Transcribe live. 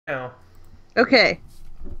Now, Okay.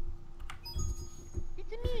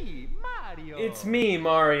 It's me, Mario. it's me,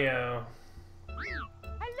 Mario.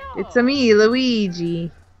 It's a me,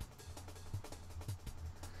 Luigi.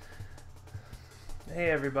 Hey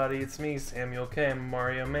everybody, it's me, Samuel K. I'm a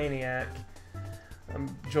Mario Maniac.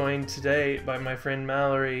 I'm joined today by my friend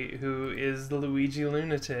Mallory, who is the Luigi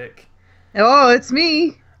Lunatic. Oh, it's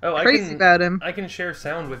me. Oh, Crazy about him. I can share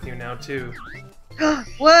sound with you now too.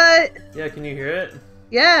 What? Yeah, can you hear it?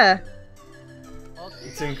 Yeah.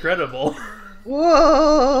 It's incredible.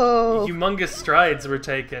 Whoa. Humongous strides were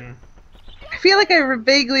taken. I feel like I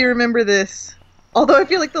vaguely remember this. Although I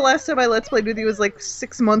feel like the last time I Let's Played with you was like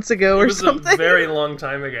 6 months ago or something. It was a very long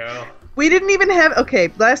time ago. We didn't even have...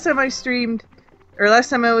 Okay, last time I streamed, or last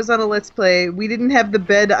time I was on a Let's Play, we didn't have the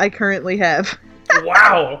bed I currently have.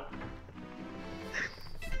 Wow!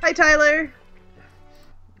 Hi, Tyler.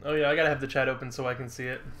 Oh yeah, I gotta have the chat open so I can see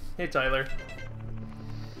it. Hey Tyler.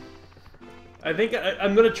 I think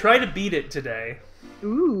I'm gonna try to beat it today.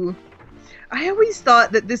 Ooh. I always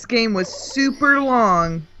thought that this game was super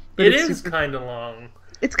long. It is kind of long.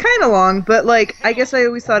 It's kind of long, but like, I guess I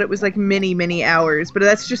always thought it was like many, many hours. But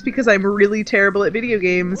that's just because I'm really terrible at video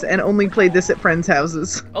games and only played this at friends'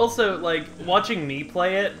 houses. Also, like, watching me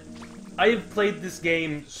play it, I've played this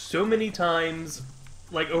game so many times,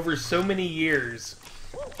 like, over so many years.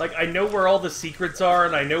 Like, I know where all the secrets are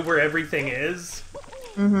and I know where everything is.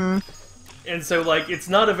 Mm-hmm. And so, like, it's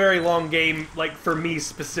not a very long game, like, for me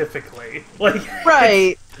specifically. Like,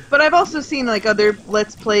 right. But I've also seen, like, other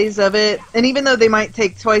Let's Plays of it, and even though they might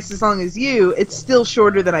take twice as long as you, it's still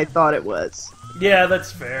shorter than I thought it was. Yeah,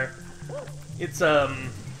 that's fair. It's a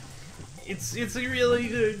really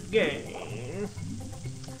good game.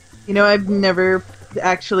 You know, I've never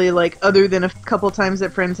actually, like, other than a couple times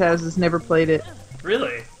at friends' houses, never played it.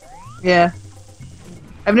 Really? Yeah.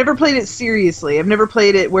 I've never played it seriously. I've never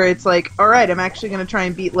played it where it's like, alright, I'm actually gonna try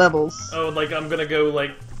and beat levels. Oh, like, I'm gonna go,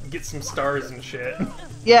 like, get some stars and shit.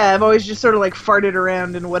 Yeah, I've always just sort of like farted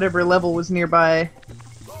around in whatever level was nearby.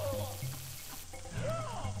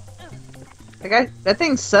 That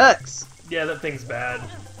thing sucks. Yeah, that thing's bad.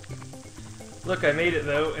 Look, I made it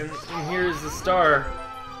though, and here's the star.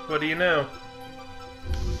 What do you know?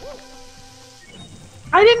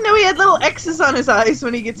 I didn't know he had little X's on his eyes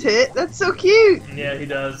when he gets hit. That's so cute. Yeah, he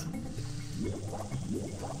does.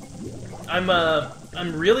 I'm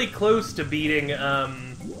really close to beating,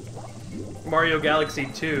 Mario Galaxy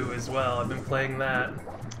 2 as well. I've been playing that.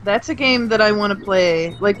 That's a game that I want to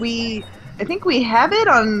play. Like, I think we have it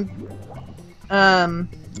on,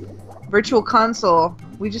 Virtual Console.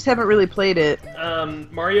 We just haven't really played it.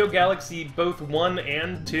 Mario Galaxy, both 1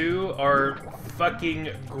 and 2, are fucking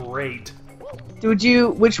great.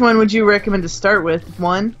 Which one would you recommend to start with?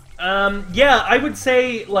 1? Yeah, I would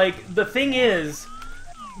say, like, the thing is,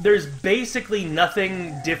 there's basically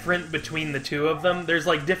nothing different between the two of them. There's,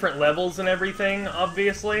 like, different levels and everything,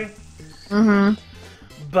 obviously. Mm-hmm.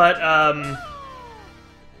 But,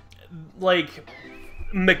 like,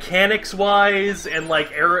 mechanics-wise and,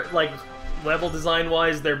 like, level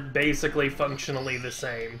design-wise, they're basically functionally the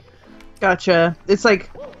same. Gotcha. It's like...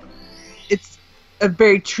 It's a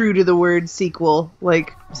very true-to-the-word sequel.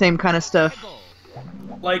 Like, same kind of stuff.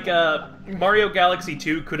 Like, Mario Galaxy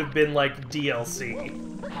 2 could have been, like, DLC.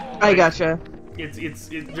 I gotcha.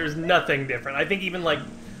 There's nothing different. I think even, like,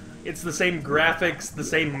 it's the same graphics, the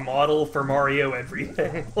same model for Mario,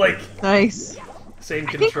 everything. Like, nice. Same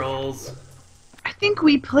controls. I think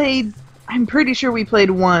we played... I'm pretty sure we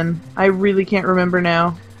played 1. I really can't remember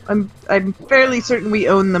now. I'm fairly certain we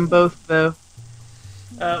own them both, though.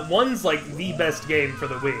 1's, like, the best game for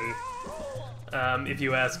the Wii, if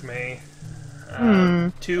you ask me.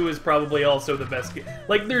 2 is probably also the best game.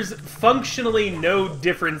 Like, there's functionally no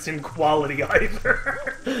difference in quality either.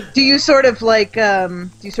 Do you sort of, like,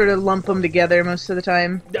 lump them together most of the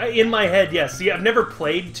time? In my head, yes. See, I've never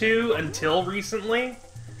played 2 until recently.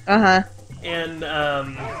 Uh-huh. And,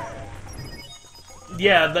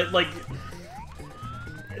 yeah, that, like...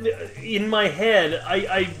 In my head,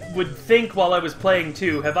 I would think while I was playing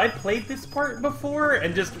 2, have I played this part before?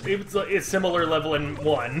 And just, it was a similar level in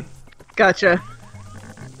 1. Gotcha.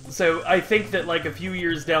 So I think that, like, a few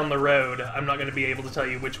years down the road, I'm not going to be able to tell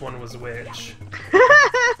you which one was which.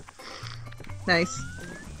 Nice.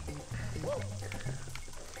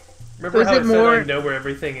 Remember how I said I know where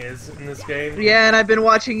everything is in this game? Yeah, and I've been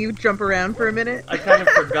watching you jump around for a minute. I kind of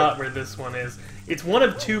forgot where this one is. It's one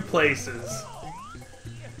of 2 places.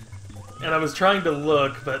 And I was trying to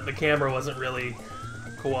look, but the camera wasn't really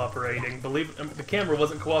cooperating. The camera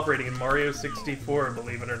wasn't cooperating in Mario 64,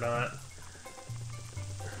 believe it or not.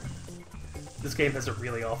 This game has a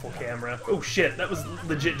really awful camera. Oh shit, that was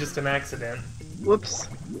legit just an accident. Whoops.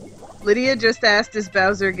 Lydia just asked, is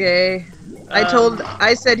Bowser gay?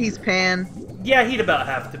 I said he's pan. Yeah, he'd about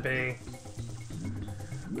have to be.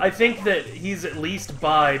 I think that he's at least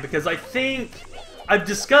bi, because I think I've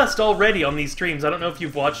discussed already on these streams, I don't know if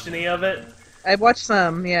you've watched any of it. I've watched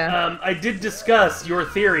some, yeah. I did discuss your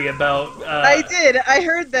theory about... I did, I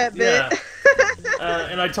heard that bit. Yeah.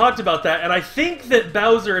 And I talked about that, and I think that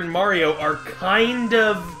Bowser and Mario are kind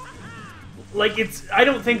of... Like, I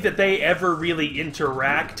don't think that they ever really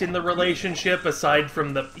interact in the relationship, aside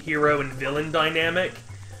from the hero and villain dynamic.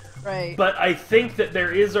 Right. But I think that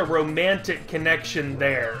there is a romantic connection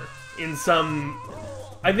there, in some...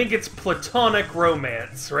 I think it's platonic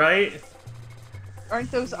romance, right?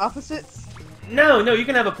 Aren't those opposites? No, you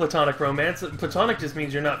can have a platonic romance. Platonic just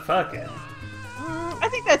means you're not fucking. I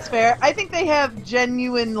think that's fair. I think they have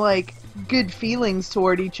genuine, like, good feelings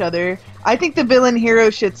toward each other. I think the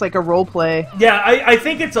villain-hero shit's like a roleplay. Yeah, I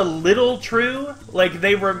think it's a little true. Like,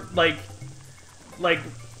 they were, like...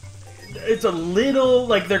 It's a little,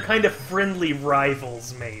 like, they're kind of friendly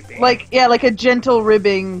rivals, maybe. Like, yeah, like a gentle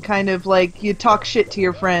ribbing, kind of like you talk shit to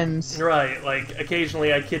your friends. Right, like,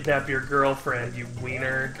 occasionally I kidnap your girlfriend, you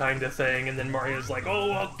wiener, kind of thing, and then Mario's like,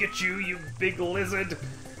 oh, I'll get you, you big lizard.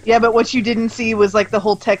 Yeah, but what you didn't see was, like, the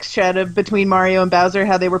whole text chat between Mario and Bowser,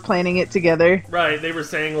 how they were planning it together. Right, they were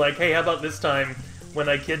saying, like, hey, how about this time, when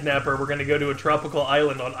I kidnap her, we're gonna go to a tropical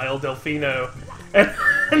island on Isle Delfino.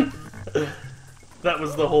 And... That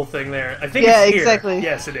was the whole thing there. I think it's here. Exactly.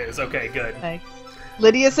 Yes, it is. Okay, good. Nice.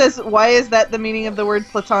 Lydia says, why is that the meaning of the word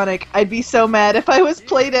platonic? I'd be so mad if I was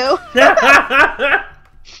Play-Doh.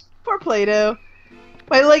 Poor Play-Doh.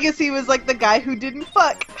 My legacy was like the guy who didn't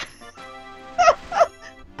fuck.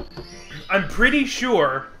 I'm pretty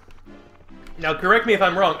sure... Now, correct me if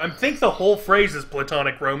I'm wrong. I think the whole phrase is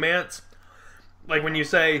platonic romance. Like, when you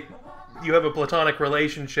say you have a platonic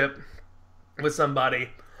relationship with somebody...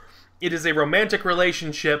 It is a romantic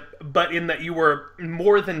relationship, but in that you were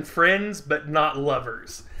more than friends, but not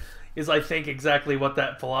lovers. Is, I think, exactly what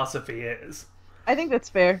that philosophy is. I think that's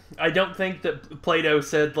fair. I don't think that Plato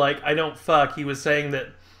said, like, I don't fuck. He was saying that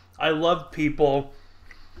I love people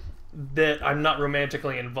that I'm not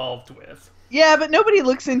romantically involved with. Yeah, but nobody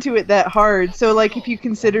looks into it that hard. So, like, if you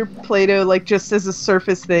consider Plato, like, just as a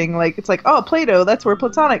surface thing, like, it's like, oh, Plato, that's where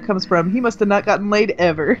platonic comes from. He must have not gotten laid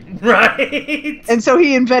ever. Right! And so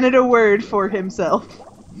he invented a word for himself.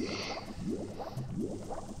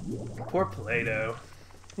 Poor Plato.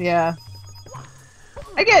 Yeah.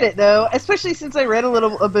 I get it, though. Especially since I read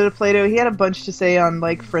a bit of Plato. He had a bunch to say on,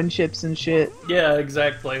 like, friendships and shit. Yeah,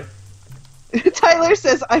 exactly. Tyler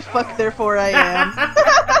says, I fuck, therefore I am.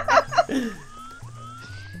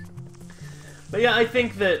 But yeah, I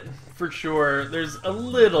think that, for sure, there's a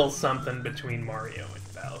little something between Mario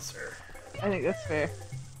and Bowser. I think that's fair.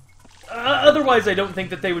 Otherwise, I don't think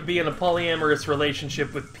that they would be in a polyamorous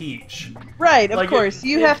relationship with Peach. Right, of Like, course.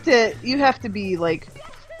 You have to be, like,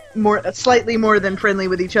 slightly more than friendly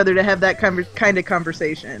with each other to have that kind of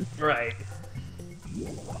conversation. Right.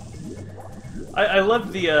 I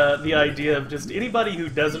love the idea of just anybody who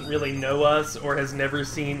doesn't really know us or has never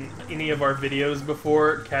seen any of our videos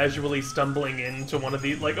before casually stumbling into one of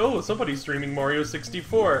these, like, oh, somebody's streaming Mario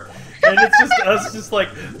 64. And it's just us just, like,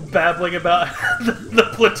 babbling about the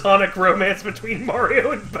platonic romance between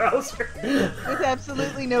Mario and Bowser. With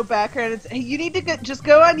absolutely no background. It's, hey, you need to just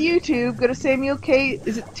go on YouTube, go to Samuel K.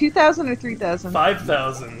 Is it 2,000 or 3,000?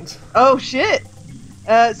 5,000. Oh, shit.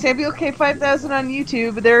 Samuel K. 5,000 on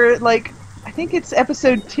YouTube. They're, like... I think it's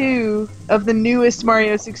episode 2 of the newest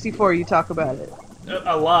Mario 64. You talk about it.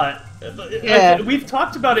 A lot. Yeah. We've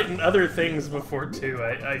talked about it in other things before, too,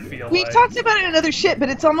 I feel like. We've talked about it in other shit, but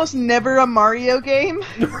it's almost never a Mario game.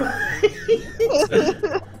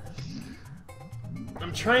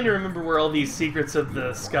 I'm trying to remember where all these secrets of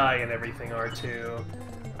the sky and everything are, too.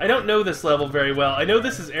 I don't know this level very well. I know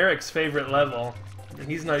this is Eric's favorite level, and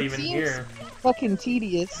he's not even here. Fucking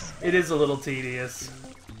tedious. It is a little tedious.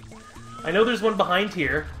 I know there's one behind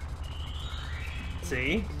here.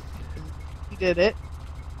 See? You did it.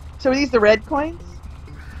 So are these the red coins?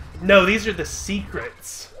 No, these are the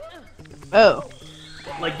secrets. Oh.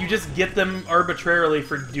 Like, you just get them arbitrarily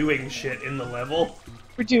for doing shit in the level.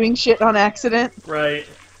 For doing shit on accident? Right.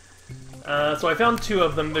 So I found 2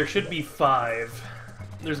 of them. There should be 5.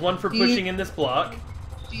 There's one for pushing in this block.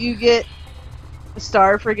 Do you get a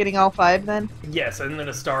star for getting all 5, then? Yes, and then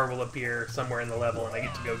a star will appear somewhere in the level, and I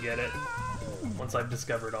get to go get it once I've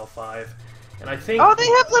discovered all 5. And I think... Oh, they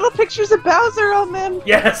have little pictures of Bowser on them!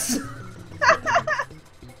 Yes!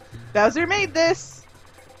 Bowser made this!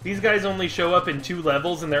 These guys only show up in 2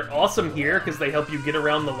 levels, and they're awesome here because they help you get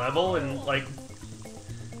around the level and, like...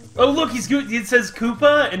 Oh, look, he's good. It says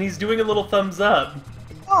Koopa, and he's doing a little thumbs up.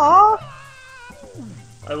 Aww.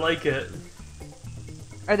 I like it.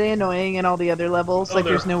 Are they annoying in all the other levels? Oh, Like,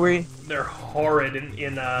 there's no way... They're horrid in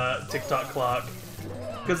TikTok Clock.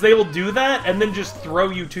 Because they will do that, and then just throw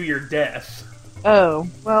you to your death. Oh,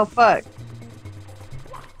 well, fuck.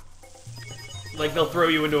 Like, they'll throw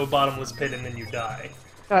you into a bottomless pit, and then you die.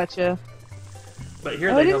 Gotcha. But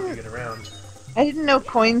here Oh, they help you get around. I didn't know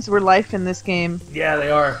coins were life in this game. Yeah, they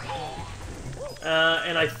are.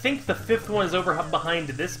 And I think the 5th one is over behind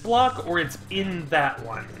this block, or it's in that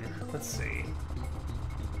one. Let's see.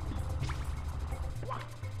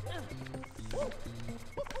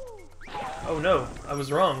 Oh no, I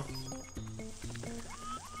was wrong.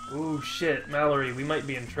 Ooh, shit, Mallory, we might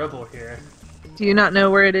be in trouble here. Do you not know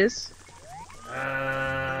where it is?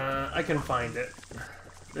 I can find it.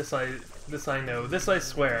 This I know. This I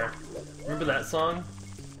swear. Remember that song?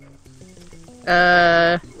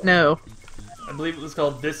 No. I believe it was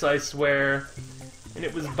called This I Swear, and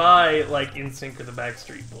it was by, like, NSYNC or the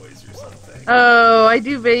Backstreet Boys or something. Oh, I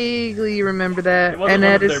do vaguely remember that. It wasn't and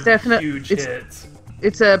one that of is their definitely huge hits.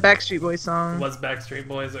 It's a Backstreet Boys It song. was Backstreet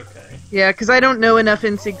Boys? Okay. Yeah, because I don't know enough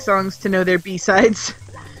NSYNC songs to know their B-sides.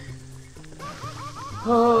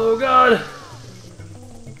 Oh, God!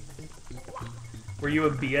 Were you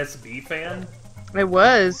a BSB fan? I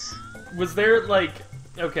was. Was there, like...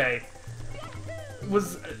 Okay.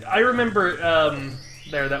 I remember,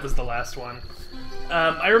 that was the last one.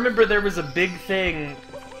 I remember there was a big thing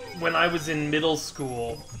when I was in middle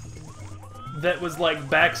school that was like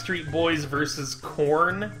Backstreet Boys versus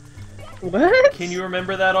Korn. What? Can you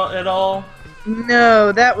remember that at all?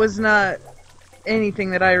 No, that was not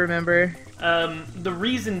anything that I remember. The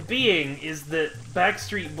reason being is that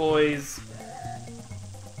Backstreet Boys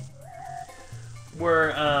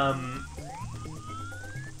were,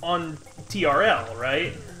 on TRL,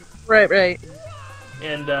 right? Right.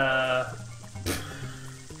 And,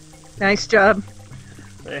 Nice job.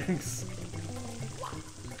 thanks.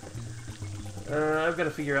 I've got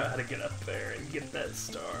to figure out how to get up there and get that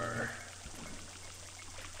star.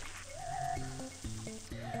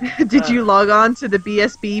 Did you log on to the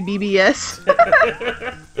BSB BBS?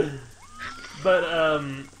 But,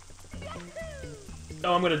 oh,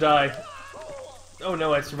 I'm gonna die. Oh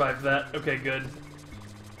no, I survived that. Okay, good.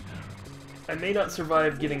 I may not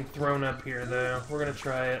survive getting thrown up here, though. We're gonna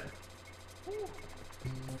try it.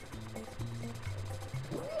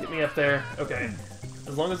 Get me up there. Okay.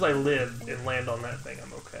 As long as I live and land on that thing,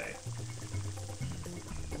 I'm okay.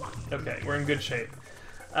 Okay, we're in good shape.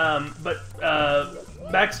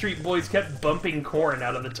 Backstreet Boys kept bumping Korn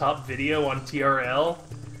out of the top video on TRL.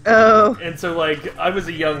 Oh, And so, like, I was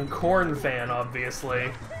a young Korn fan,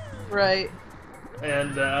 obviously. right.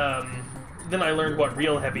 And, then I learned what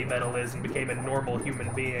real heavy metal is and became a normal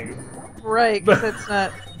human being. Right, 'cause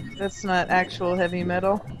that's not actual heavy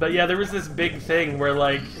metal. But yeah, there was this big thing where,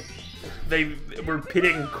 like, they were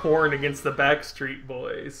pitting Korn against the Backstreet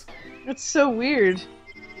Boys. That's so weird.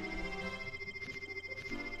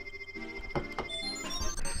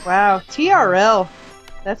 Wow, TRL.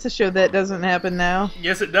 That's a show that doesn't happen now.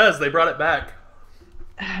 Yes, it does. They brought it back.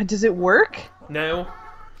 Does it work? No?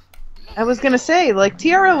 I was gonna say, like,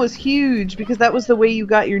 TRL was huge because that was the way you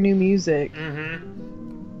got your new music.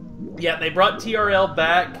 Mm-hmm. Yeah, they brought TRL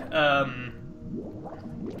back,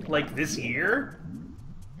 like, this year?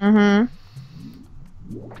 Mm-hmm.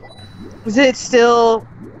 Is it still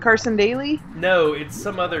Carson Daly? No, it's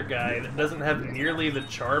some other guy that doesn't have nearly the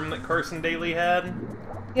charm that Carson Daly had.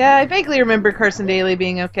 Yeah, I vaguely remember Carson Daly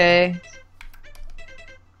being okay.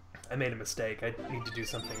 I made a mistake. I need to do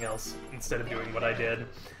something else instead of doing what I did.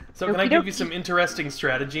 So Okie can I give you dokie. some interesting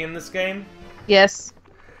strategy in this game? Yes.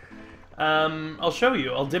 I'll show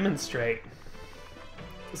you. I'll demonstrate.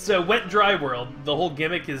 So, Wet Dry World, the whole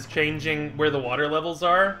gimmick is changing where the water levels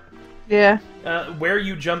are. Yeah. Where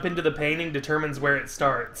you jump into the painting determines where it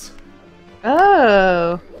starts.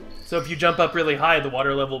 Oh. So if you jump up really high, the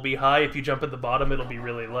water level will be high. If you jump at the bottom, it'll be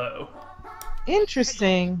really low.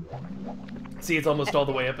 Interesting. See, it's almost all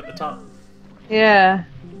the way up at the top. Yeah.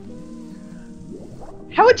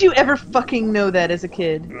 How would you ever fucking know that as a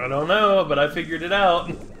kid? I don't know, but I figured it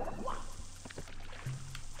out.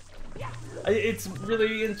 It's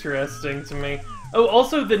really interesting to me. Oh,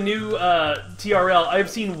 also the new TRL. I've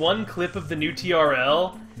seen one clip of the new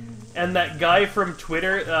TRL, and that guy from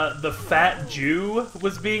Twitter, the Fat Jew,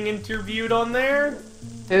 was being interviewed on there.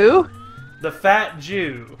 Who? The Fat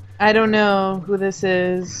Jew. I don't know who this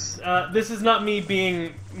is. This is not me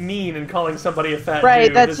being mean and calling somebody a fat Right,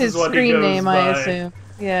 Jew. that's This his is what he screen goes name, I by. assume.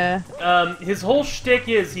 Yeah. His whole shtick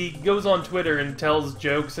is he goes on Twitter and tells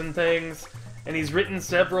jokes and things, and he's written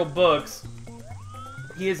several books.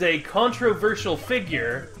 He is a controversial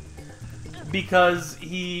figure because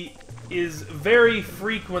he is very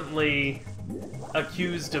frequently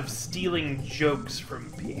accused of stealing jokes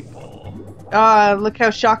from people. Ah, look how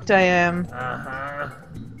shocked I am. Uh-huh.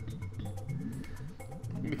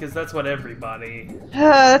 Because that's what everybody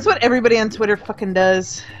That's what everybody on Twitter fucking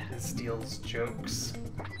does. steals jokes.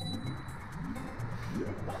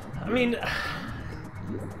 I mean,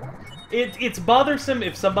 it's bothersome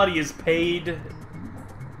if somebody is paid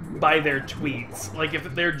by their tweets. Like, if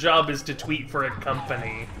their job is to tweet for a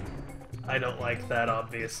company. I don't like that,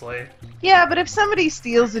 obviously. Yeah, but if somebody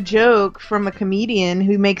steals a joke from a comedian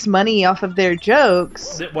who makes money off of their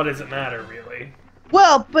jokes... What does it matter, really?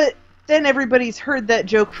 Well, but then everybody's heard that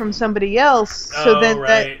joke from somebody else, so Oh, then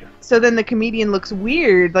right. so then the comedian looks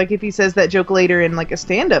weird, like if he says that joke later in like a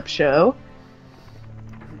stand-up show.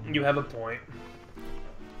 You have a point.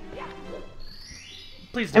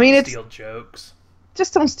 Please don't steal jokes.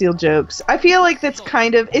 Just don't steal jokes. I feel like that's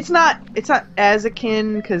kind of it's not as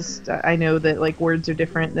akin, because I know that like words are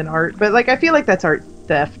different than art, but like I feel like that's art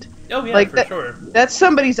theft. Oh yeah, like for sure. That's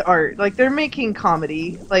somebody's art. Like they're making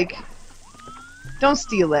comedy. Like, don't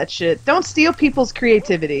steal that shit. Don't steal people's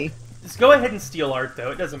creativity. Just go ahead and steal art,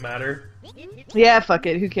 though. It doesn't matter. Yeah, fuck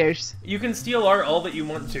it. Who cares? You can steal art all that you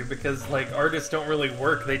want to, because like artists don't really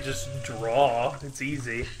work. They just draw. It's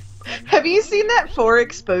easy. Have you seen that For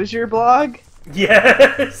Exposure blog?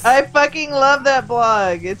 Yes! I fucking love that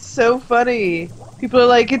blog. It's so funny. People are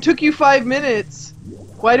like, it took you 5 minutes.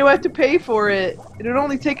 Why do I have to pay for it? It would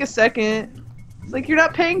only take a second. It's like, you're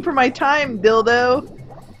not paying for my time, dildo.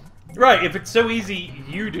 Right, if it's so easy,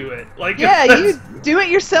 you do it. Like, Yeah, you do it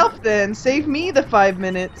yourself then. Save me the 5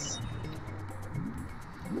 minutes.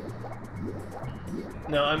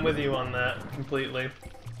 No, I'm with you on that completely.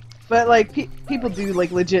 But, like, people do,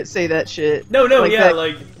 like, legit say that shit. No, like yeah, that.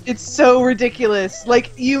 like... It's so ridiculous.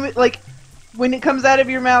 Like, when it comes out of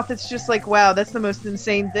your mouth, it's just like, wow, that's the most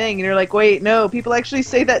insane thing. And you're like, wait, no, people actually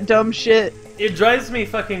say that dumb shit. It drives me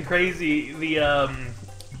fucking crazy,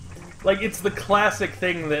 like, it's the classic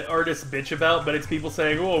thing that artists bitch about, but it's people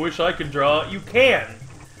saying, oh, I wish I could draw. You can!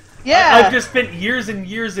 Yeah! I've just spent years and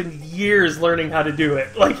years and years learning how to do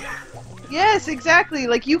it. Like... Yes, exactly.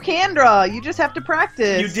 Like, you can draw. You just have to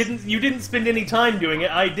practice. You didn't spend any time doing it.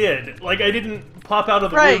 I did. Like, I didn't pop out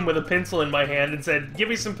of the room with a pencil in my hand and said, give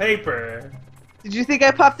me some paper. Did you think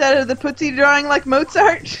I popped out of the putty drawing like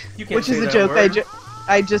Mozart? You can't Which say is a that joke word.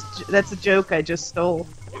 that's a joke I just stole.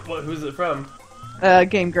 Who's it from?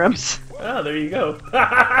 Game Grumps. Oh, there you go.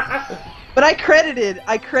 But I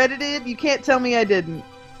credited, you can't tell me I didn't.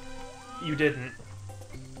 You didn't.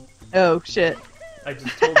 Oh, shit. I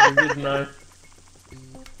just told you, didn't I?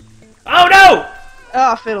 Oh, no!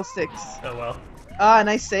 Oh, fiddlesticks. Oh, well. Ah,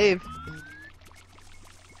 nice save.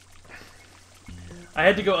 I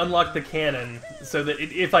had to go unlock the cannon, so that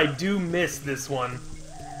if I do miss this one,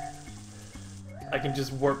 I can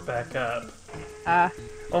just warp back up. Ah.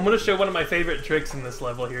 I'm gonna show one of my favorite tricks in this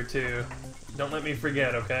level here, too. Don't let me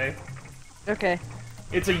forget, okay? Okay.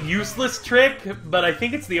 It's a useless trick, but I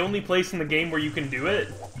think it's the only place in the game where you can do it.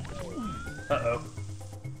 Uh-oh.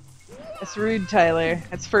 That's rude, Tyler.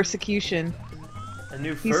 That's persecution. A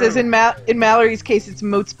new He says in Mallory's case, it's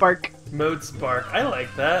Moatspark. Moatspark. I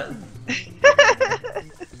like that.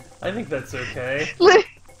 I think that's okay.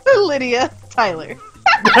 Lydia, Tyler.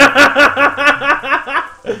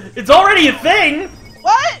 It's already a thing!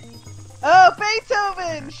 What? Oh,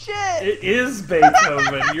 Beethoven! Shit! It is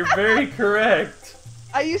Beethoven. You're very correct.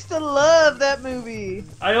 I used to love that movie.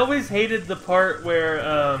 I always hated the part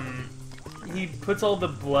where, he puts all the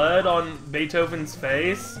blood on Beethoven's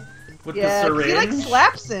face with the syringe. He, like,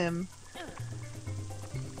 slaps him.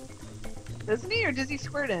 Doesn't he, or does he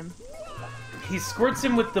squirt him? He squirts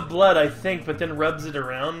him with the blood, I think, but then rubs it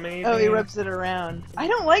around, maybe? Oh, he rubs it around. I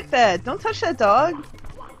don't like that. Don't touch that dog.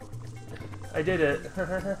 I did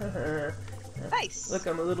it. Nice. Look,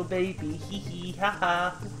 I'm a little baby. Hee hee, ha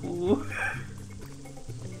ha. Ooh.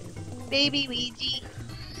 Baby Ouija.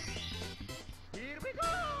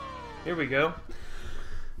 Here we go.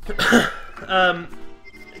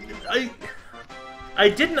 I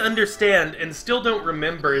didn't understand and still don't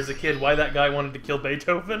remember as a kid why that guy wanted to kill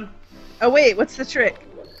Beethoven. Oh wait, what's the trick?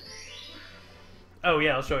 Oh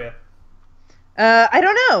yeah, I'll show you. I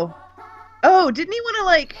don't know. Oh, didn't he want to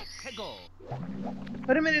like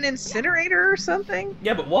put him in an incinerator or something?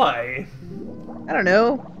 Yeah, but why? I don't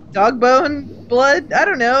know. Dog bone blood? I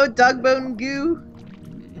don't know. Dog bone goo?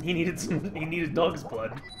 He needed dog's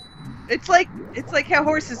blood. It's like how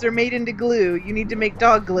horses are made into glue. You need to make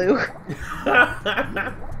dog glue.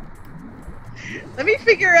 Let me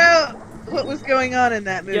figure out what was going on in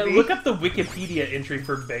that movie. Yeah, look up the Wikipedia entry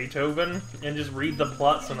for Beethoven and just read the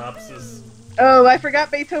plot synopsis. Oh, I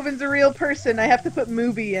forgot Beethoven's a real person. I have to put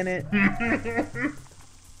movie in it.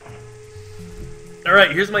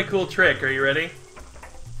 Alright, here's my cool trick. Are you ready?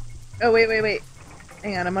 Oh, wait.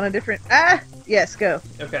 Hang on, I'm on a different... Ah! Yes, go.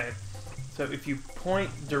 Okay. So if you point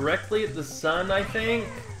directly at the sun, I think...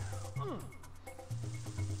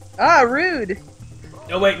 Ah, rude.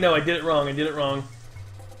 Oh wait, no, I did it wrong.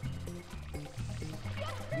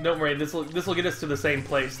 Don't worry, this will get us to the same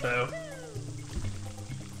place, though.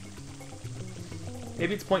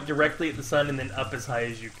 Maybe it's point directly at the sun and then up as high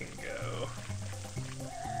as you can go.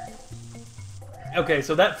 Okay,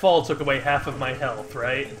 so that fall took away half of my health,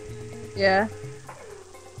 right? Yeah.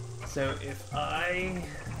 So if I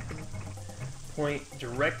point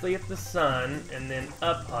directly at the sun and then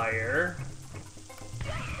up higher...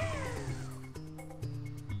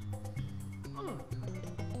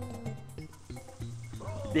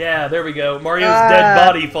 Yeah, there we go. Mario's dead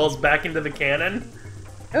body falls back into the cannon.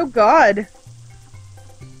 Oh god.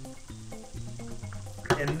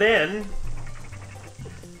 And then...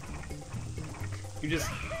 you just...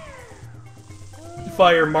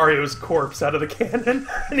 fire Mario's corpse out of the cannon,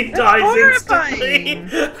 and he dies instantly.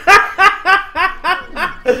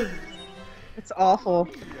 It's awful.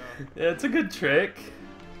 Yeah, it's a good trick.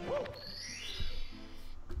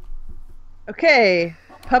 Okay.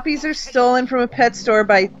 Puppies are stolen from a pet store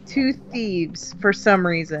by 2 thieves for some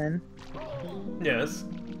reason. Yes.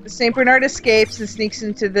 The St. Bernard escapes and sneaks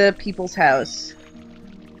into the people's house.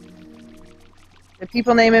 The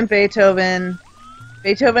people name him Beethoven.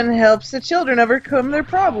 Beethoven helps the children overcome their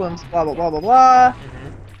problems. Blah, blah, blah, blah, blah.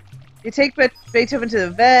 They take Beethoven to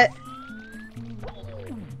the vet.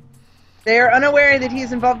 They are unaware that he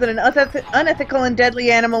is involved in an unethical and deadly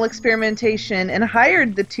animal experimentation and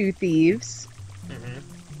hired the 2 thieves.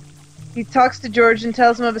 He talks to George and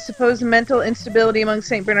tells him of a supposed mental instability among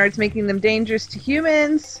St. Bernards, making them dangerous to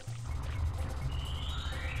humans.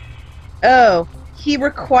 Oh, he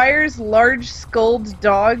requires large-skulled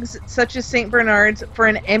dogs, such as St. Bernards, for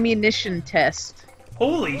an ammunition test.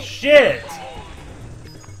 Holy shit!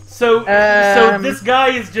 So this guy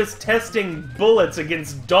is just testing bullets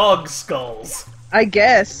against dog skulls. I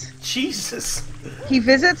guess. Jesus. He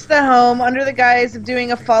visits the home under the guise of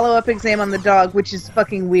doing a follow-up exam on the dog, which is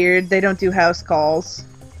fucking weird. They don't do house calls.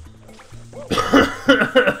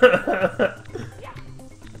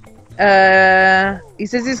 He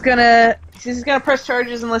says he's gonna press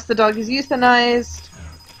charges unless the dog is euthanized.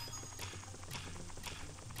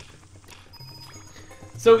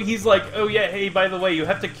 So he's like, oh yeah, hey, by the way, you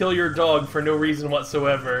have to kill your dog for no reason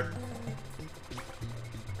whatsoever.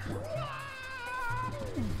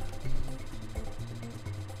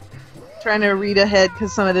 Trying to read ahead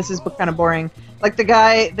because some of this is kind of boring. Like the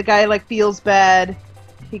guy like feels bad.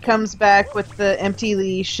 He comes back with the empty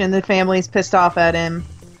leash, and the family's pissed off at him.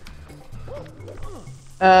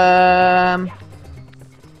 The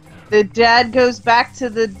dad goes back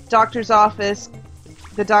to the doctor's office.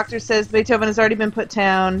 The doctor says Beethoven has already been put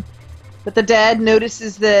down, but the dad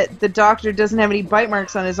notices that the doctor doesn't have any bite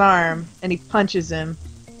marks on his arm, and he punches him.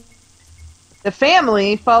 The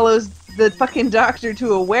family follows the fucking doctor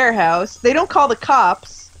to a warehouse. They don't call the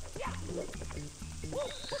cops.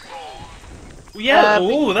 Yeah,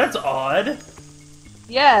 ooh, that's odd.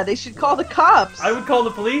 Yeah, they should call the cops. I would call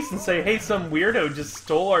the police and say, hey, some weirdo just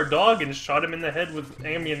stole our dog and shot him in the head with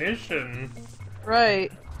ammunition.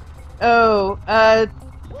 Right. Oh,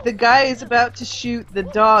 the guy is about to shoot the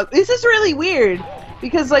dog. This is really weird,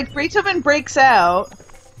 because, like, Beethoven breaks out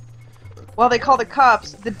while they call the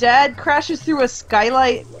cops. The dad crashes through a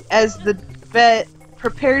skylight as the vet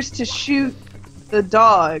prepares to shoot the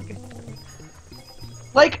dog.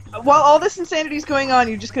 Like, while all this insanity is going on,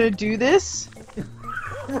 you're just gonna do this?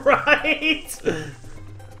 Right?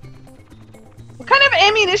 What kind of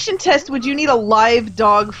ammunition test would you need a live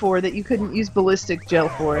dog for that you couldn't use ballistic gel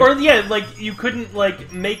for? Or, yeah, like, you couldn't,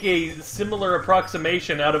 like, make a similar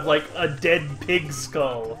approximation out of, like, a dead pig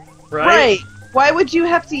skull, right? Right. Why would you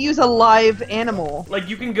have to use a live animal? Like,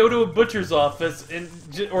 you can go to a butcher's office,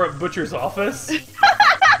 or a butcher's office.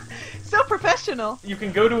 So professional. You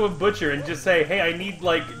can go to a butcher and just say, hey, I need,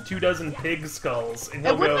 like, 24 pig skulls. And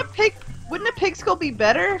he'll wouldn't a pig skull be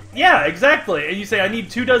better? Yeah, exactly. And you say, I need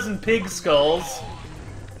 24 pig skulls.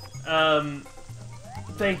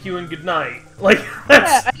 Thank you and good night. Like,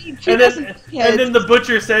 that's... Yeah, I need 2 dozen and then the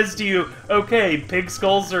butcher says to you, okay, pig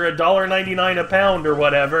skulls are $1.99 a pound or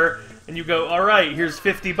whatever. And you go, alright, here's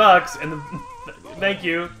 $50, and thank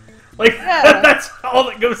you. Like, Yeah. that's all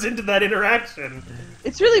that goes into that interaction.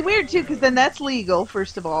 It's really weird, too, because then that's legal,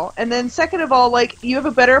 first of all. And then second of all, like, you have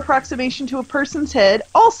a better approximation to a person's head.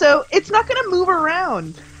 Also, it's not going to move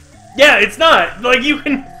around. Yeah, it's not. Like, you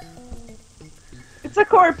can... It's a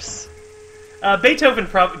corpse. Beethoven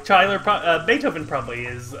probably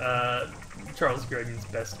is Charles Grodin's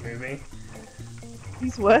best movie.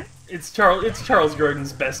 He's what? It's Charles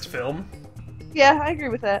Grodin's best film. Yeah, I agree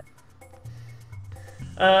with that.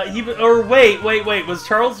 Wait. Was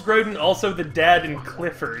Charles Grodin also the dad in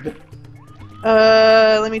Clifford?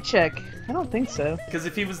 Let me check. I don't think so. Because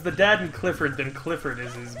if he was the dad in Clifford, then Clifford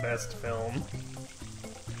is his best film.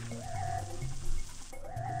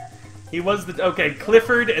 He was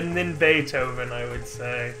Clifford and then Beethoven, I would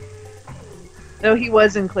say. Oh, he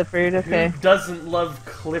was in Clifford, okay. Who doesn't love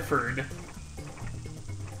Clifford?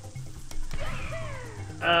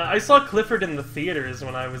 I saw Clifford in the theaters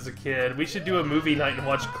when I was a kid. We should do a movie night and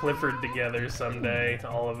watch Clifford together someday,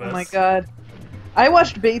 all of us. Oh my god. I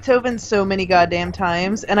watched Beethoven so many goddamn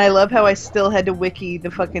times, and I love how I still had to wiki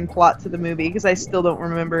the fucking plot to the movie, because I still don't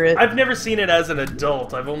remember it. I've never seen it as an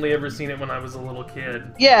adult. I've only ever seen it when I was a little kid.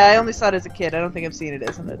 Yeah, I only saw it as a kid. I don't think I've seen it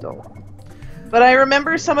as an adult. But I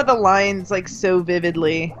remember some of the lines, like, so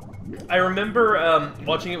vividly. I remember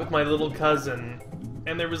watching it with my little cousin,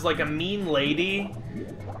 and there was, like, a mean lady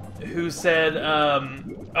who said,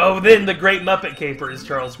 oh, then The Great Muppet Caper is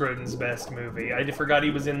Charles Grodin's best movie. I forgot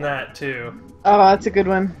he was in that, too. Oh, that's a good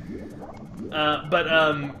one.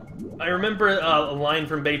 I remember a line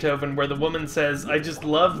from Beethoven where the woman says, I just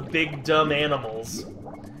love big, dumb animals.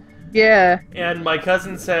 Yeah. And my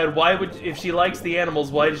cousin said, if she likes the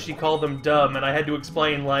animals, why does she call them dumb? And I had to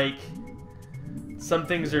explain, like, some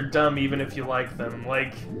things are dumb even if you like them.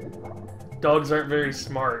 Like, dogs aren't very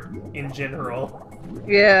smart, in general.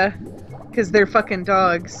 Yeah, because they're fucking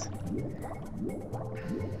dogs.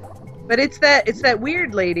 But it's that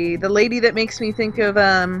weird lady, the lady that makes me think of,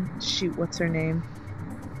 shoot, what's her name?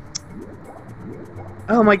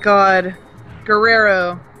 Oh my god.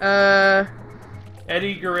 Guerrero.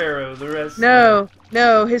 Eddie Guerrero, the rest...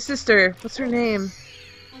 No, his sister. What's her name?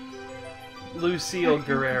 Lucille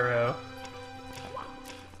Guerrero.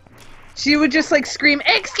 She would just, like, scream,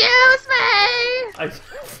 "Excuse me!"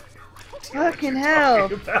 Fucking hell.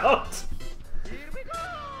 About?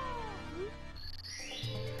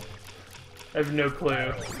 I have no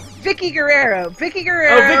clue. Vicky Guerrero. Vicky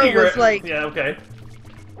Guerrero was like... Yeah, okay.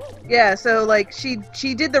 Yeah, so, like, she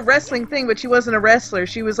did the wrestling thing, but she wasn't a wrestler.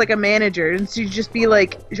 She was, like, a manager, and she'd just be,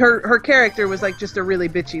 like... Her character was, like, just a really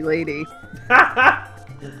bitchy lady.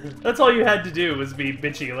 That's all you had to do was be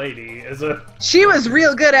bitchy lady as a... She was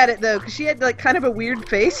real good at it, though, because she had, like, kind of a weird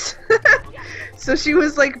face. So she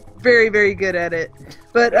was, like, very, very good at it.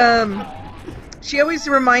 But, she always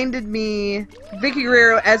reminded me... Vicky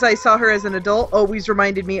Guerrero, as I saw her as an adult, always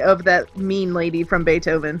reminded me of that mean lady from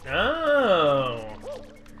Beethoven. Oh...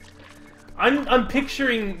 I'm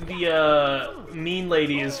picturing the mean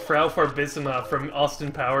lady as Frau Farbissina from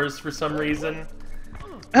Austin Powers for some reason.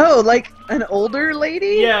 Oh, like an older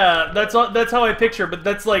lady? Yeah, that's how I picture, but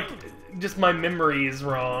that's like just my memory is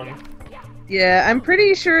wrong. Yeah, I'm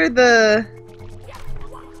pretty sure the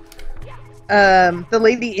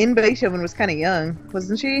lady in Beethoven was kind of young,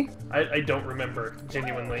 wasn't she? I don't remember,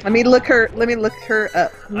 genuinely. Let me look her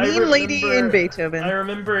up. Mean lady in Beethoven. I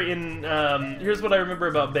remember in here's what I remember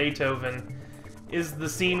about Beethoven is the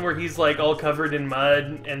scene where he's like all covered in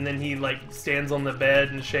mud and then he like stands on the bed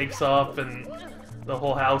and shakes off and the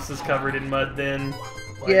whole house is covered in mud then.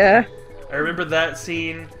 Like, yeah. I remember that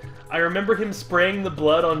scene. I remember him spraying the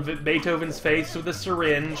blood on Beethoven's face with a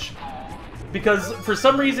syringe because for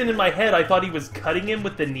some reason in my head I thought he was cutting him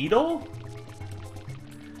with the needle.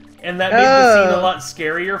 And that made the scene a lot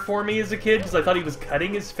scarier for me as a kid because I thought he was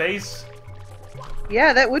cutting his face.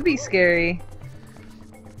 Yeah, that would be scary.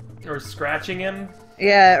 Or scratching him.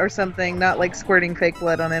 Yeah, or something, not like squirting fake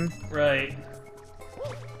blood on him. Right.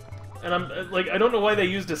 And I'm like, I don't know why they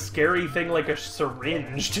used a scary thing like a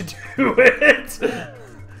syringe to do it.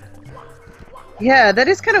 Yeah, that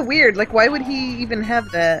is kind of weird. Like, why would he even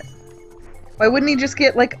have that? Why wouldn't he just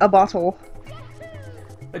get, like, a bottle?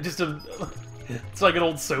 It's like an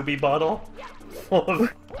old Sobe bottle full of,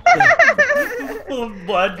 full of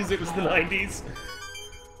blood because it was the 90s.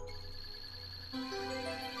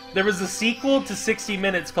 There was a sequel to 60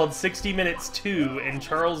 Minutes called 60 Minutes 2, and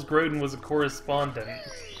Charles Grodin was a correspondent.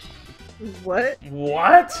 What?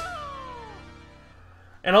 What?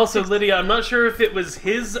 And also, Lydia, I'm not sure if it was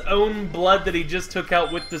his own blood that he just took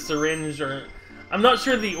out with the syringe, or... I'm not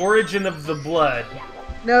sure the origin of the blood.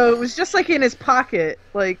 No, it was just, like, in his pocket.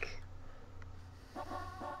 Like...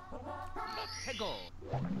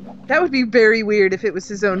 That would be very weird if it was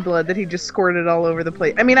his own blood that he just squirted all over the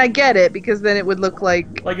place. I mean, I get it, because then it would look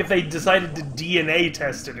like... Like if they decided to DNA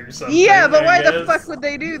test it or something. Yeah, but why I the guess. fuck would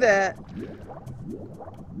they do that?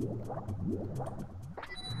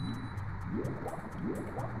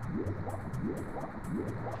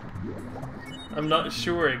 I'm not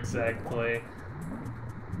sure exactly.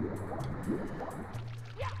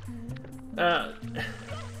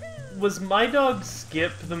 Was My Dog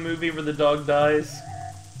Skip the movie where the dog dies?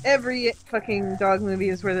 Every fucking dog movie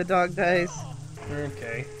is where the dog dies.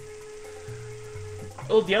 Okay.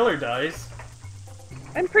 Old Yeller dies.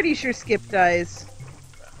 I'm pretty sure Skip dies.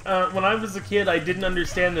 When I was a kid, I didn't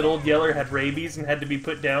understand that Old Yeller had rabies and had to be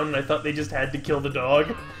put down, and I thought they just had to kill the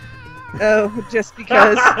dog. Oh, just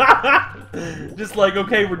because. Just like,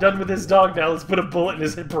 okay, we're done with this dog now, let's put a bullet in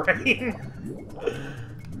his brain.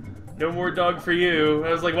 No more dog for you.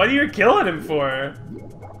 I was like, what are you killing him for?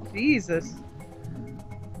 Jesus.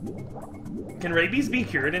 Can rabies be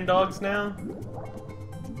cured in dogs now?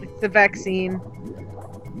 It's the vaccine.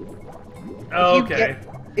 Oh, okay.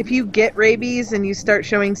 If you get rabies and you start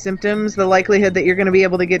showing symptoms, the likelihood that you're going to be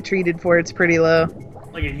able to get treated for it's pretty low.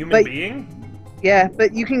 Like a human being? Yeah,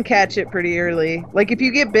 but you can catch it pretty early. Like, if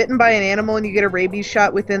you get bitten by an animal and you get a rabies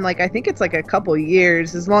shot within, like, I think it's like a couple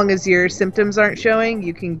years, as long as your symptoms aren't showing,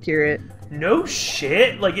 you can cure it. No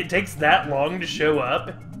shit? Like, it takes that long to show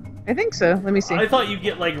up? I think so. Let me see. I thought you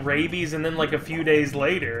get, like, rabies and then, like, a few days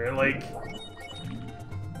later, like...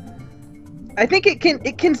 I think it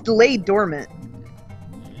can lay dormant.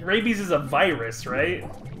 Rabies is a virus, right?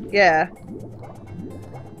 Yeah.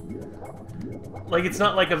 Like, it's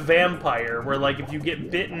not like a vampire, where, like, if you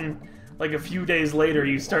get bitten, like, a few days later,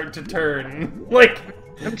 you start to turn. Like...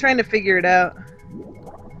 I'm trying to figure it out.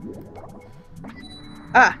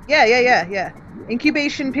 Ah, yeah.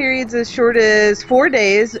 Incubation periods as short as 4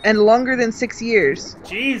 days and longer than 6 years.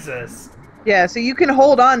 Jesus. Yeah, so you can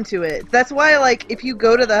hold on to it. That's why, like, if you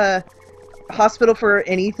go to the hospital for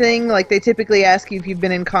anything, like, they typically ask you if you've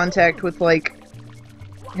been in contact with, like,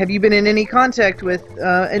 have you been in any contact with,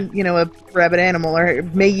 a rabid animal, or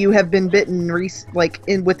may you have been bitten,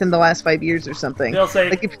 within the last 5 years or something. They'll say,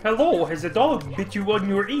 like, hello, has a dog bit you on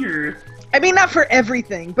your ear? I mean, not for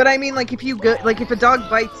everything, but I mean, like, if you go, like, if a dog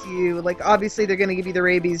bites you, like, obviously they're gonna give you the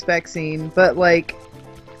rabies vaccine, but, like,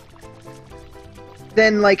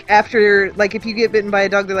 then, like, after, like, if you get bitten by a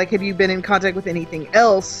dog, they're like, have you been in contact with anything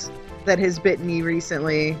else that has bitten you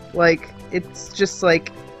recently? Like, it's just,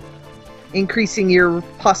 like, increasing your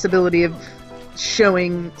possibility of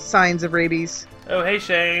showing signs of rabies. Oh, hey,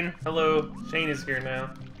 Shane. Hello. Shane is here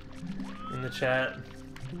now. In the chat.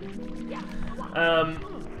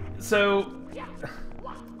 So...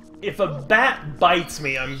 if a bat bites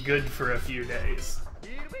me, I'm good for a few days.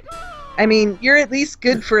 I mean, you're at least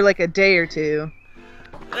good for, like, a day or two.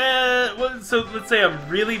 Well, so let's say I'm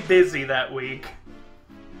really busy that week.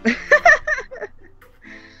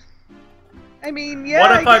 I mean, yeah.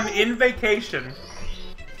 What if I'm in vacation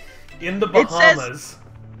in the Bahamas?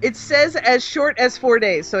 It says as short as 4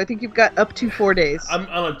 days, so I think you've got up to 4 days. I'm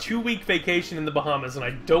on a 2-week vacation in the Bahamas, and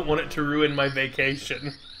I don't want it to ruin my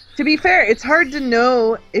vacation. To be fair, it's hard to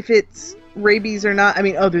know if it's rabies or not. I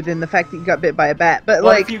mean, other than the fact that you got bit by a bat, but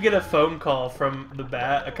What like, if you get a phone call from the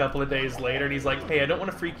bat a couple of days later, and he's like, "Hey, I don't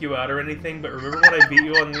want to freak you out or anything, but remember when I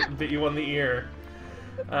bit you on the ear?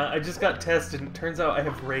 I just got tested, and it turns out I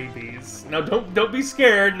have rabies. Now, don't be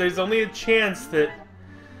scared. There's only a chance that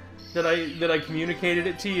I communicated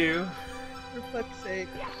it to you." for fuck's sake.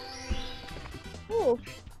 Cool.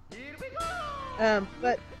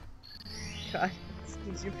 But God,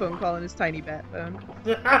 it's your phone call on his tiny bat phone.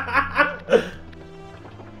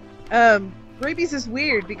 Rabies is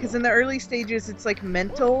weird because in the early stages it's like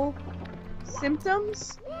mental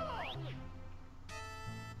symptoms.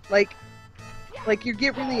 Like you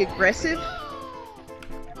get really aggressive.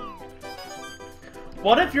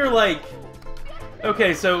 What if you're like...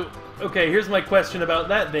 Okay, here's my question about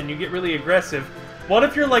that then. You get really aggressive. What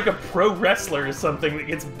if you're like a pro wrestler or something that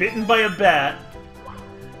gets bitten by a bat,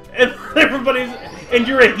 and and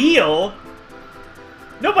you're a heel?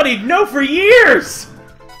 Nobody'd know for years!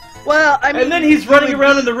 Well, I mean, and then he's running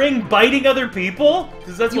around in the ring biting other people?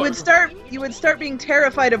 Because that's you would start being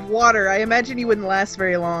terrified of water. I imagine you wouldn't last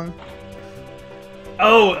very long.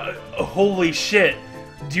 Oh, holy shit.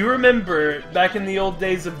 Do you remember back in the old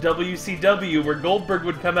days of WCW where Goldberg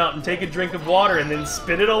would come out and take a drink of water and then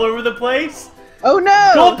spit it all over the place? Oh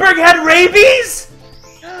no! Goldberg had rabies?!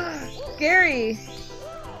 Scary.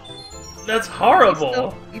 That's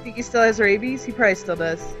horrible. You think he still has rabies? He probably still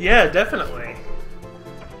does. Yeah, definitely.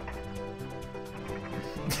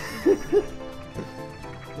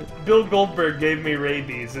 Bill Goldberg gave me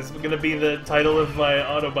rabies is going to be the title of my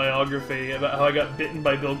autobiography about how I got bitten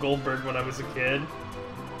by Bill Goldberg when I was a kid.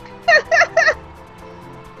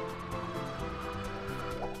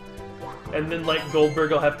 And then, like,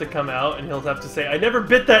 Goldberg will have to come out and he'll have to say, I never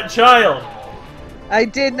bit that child! I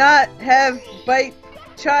did not have bite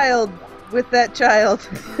child with that child.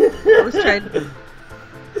 I was trying to...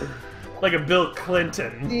 Like a Bill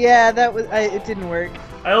Clinton. Yeah, that was... it didn't work.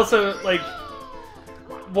 I also, like...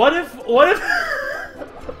 What if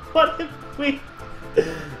we...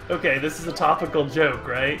 Okay, this is a topical joke,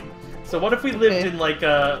 right? So what if we lived in like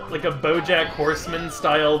a BoJack Horseman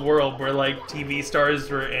style world where like TV stars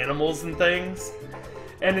were animals and things,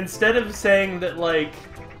 and instead of saying that like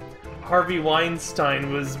Harvey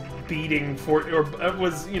Weinstein was beating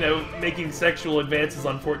was making sexual advances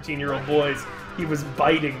on 14-year-old boys, he was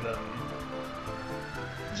biting them.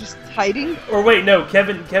 Just hiding? Or wait, no,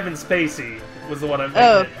 Kevin Spacey was the one I'm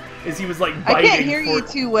thinking. Is he was like biting? I can't hear you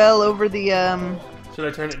too well over the Should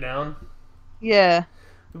I turn it down? Yeah.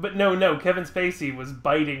 But no, Kevin Spacey was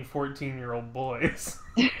biting 14-year-old boys.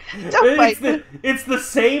 Don't bite them. It's the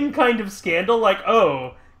same kind of scandal, like,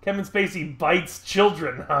 oh, Kevin Spacey bites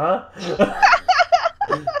children, huh?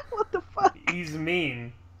 What the fuck? He's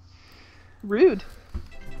mean. Rude.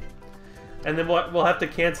 And then we'll have to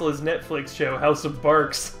cancel his Netflix show, House of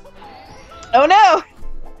Barks. Oh no!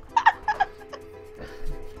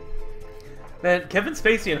 Man, Kevin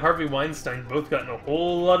Spacey and Harvey Weinstein both got in a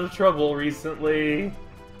whole lot of trouble recently.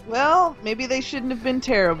 Well, maybe they shouldn't have been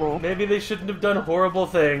terrible. Maybe they shouldn't have done horrible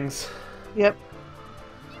things. Yep.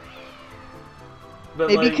 But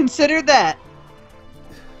maybe like, consider that.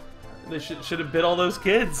 They should have bit all those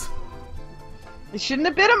kids. They shouldn't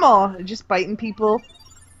have bit them all. They're just biting people.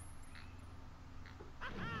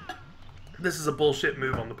 This is a bullshit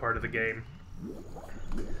move on the part of the game.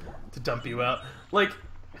 To dump you out. Like,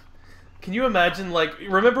 can you imagine, like,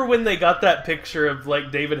 remember when they got that picture of,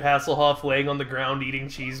 like, David Hasselhoff laying on the ground eating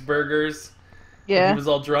cheeseburgers? Yeah. He was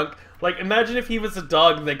all drunk. Like, imagine if he was a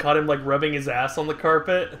dog and they caught him, like, rubbing his ass on the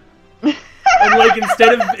carpet. And, like,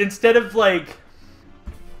 instead of, like,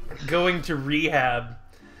 going to rehab,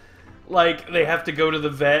 like, they have to go to the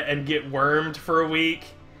vet and get wormed for a week.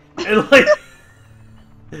 And, like,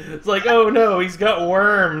 it's like, oh no, he's got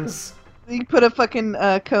worms. You put a fucking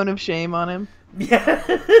cone of shame on him.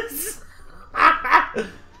 Yes!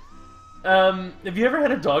 Have you ever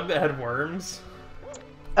had a dog that had worms?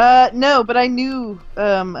 No, but I knew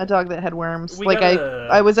a dog that had worms.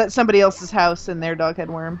 I was at somebody else's house and their dog had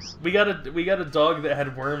worms. We got a dog that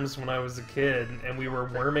had worms when I was a kid, and we were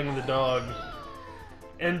worming the dog.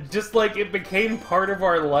 And just like it became part of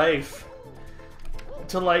our life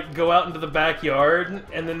to like go out into the backyard,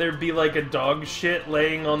 and then there'd be like a dog shit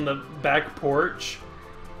laying on the back porch.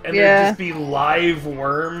 And there'd just be live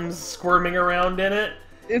worms squirming around in it.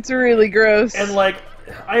 It's really gross. And, like,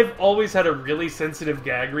 I've always had a really sensitive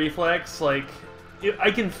gag reflex. Like, I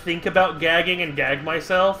can think about gagging and gag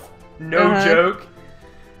myself. No joke.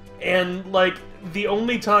 And, like, the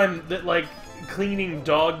only time that, like, cleaning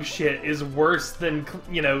dog shit is worse than,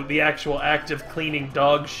 the actual act of cleaning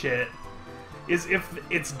dog shit is if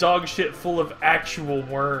it's dog shit full of actual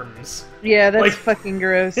worms. Yeah, that's like, fucking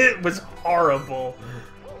gross. It was horrible.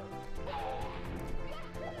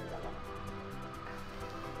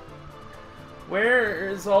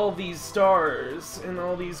 Where's all these stars and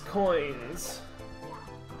all these coins?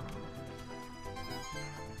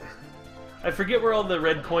 I forget where all the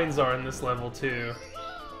red coins are in this level, too.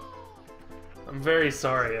 I'm very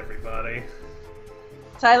sorry, everybody.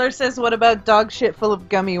 Tyler says, what about dog shit full of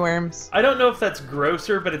gummy worms? I don't know if that's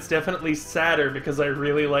grosser, but it's definitely sadder because I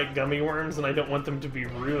really like gummy worms and I don't want them to be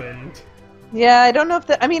ruined. Yeah, I don't know if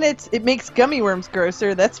that... I mean, it makes gummy worms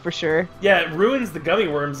grosser, that's for sure. Yeah, it ruins the gummy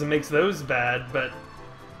worms and makes those bad, but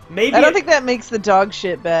maybe... I don't think that makes the dog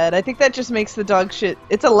shit bad. I think that just makes the dog shit...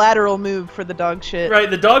 It's a lateral move for the dog shit. Right,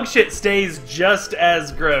 the dog shit stays just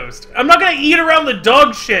as gross. I'm not gonna eat around the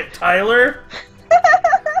dog shit, Tyler!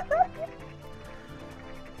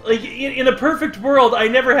 Like, in a perfect world, I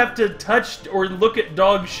never have to touch or look at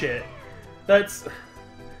dog shit. That's...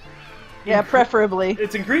 Yeah, preferably.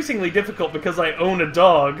 It's increasingly difficult because I own a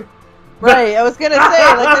dog. Right, I was gonna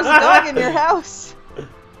say, like, there's a dog in your house.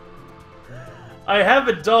 I have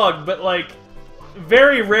a dog, but, like,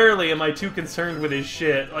 very rarely am I too concerned with his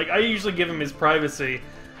shit. Like, I usually give him his privacy.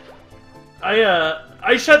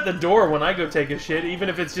 I shut the door when I go take a shit, even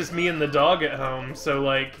if it's just me and the dog at home, so,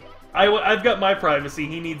 like, I've got my privacy,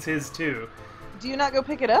 he needs his, too. Do you not go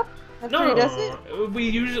pick it up? No, he does it?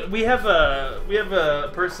 we have a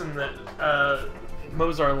person that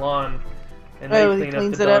mows our lawn, and they clean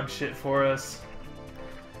up the dog shit for us.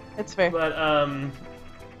 It's fair. But,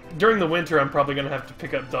 during the winter, I'm probably gonna have to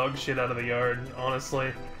pick up dog shit out of the yard,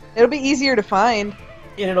 honestly. It'll be easier to find.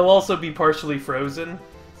 And it'll also be partially frozen.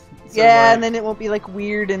 So, Yeah, like, and then it won't be like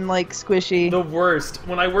weird and like squishy. the worst.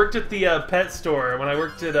 When I worked at the pet store, when I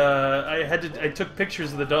worked at, I took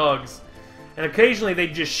pictures of the dogs, and occasionally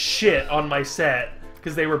they'd just shit on my set,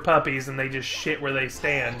 because they were puppies, and they just shit where they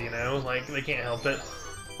stand, you know? Like, they can't help it.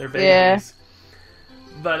 They're babies. Yeah.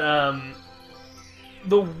 But,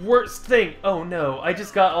 the worst thing... Oh, no. I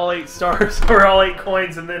just got all 8 stars, or all 8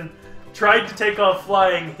 coins, and then tried to take off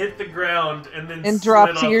flying, hit the ground, and then slid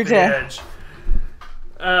dropped to off your the death.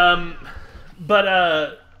 edge.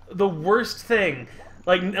 The worst thing...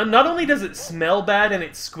 Like, not only does it smell bad and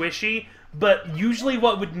it's squishy, but usually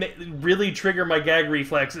what would really trigger my gag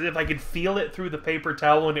reflex is if I could feel it through the paper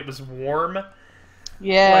towel and it was warm.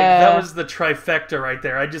 Yeah. Like, that was the trifecta right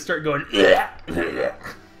there. I just start going...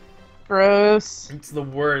 Gross. It's the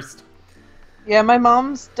worst. Yeah, my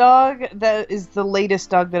mom's dog, that is the latest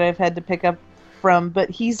dog that I've had to pick up from, but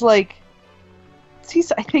he's I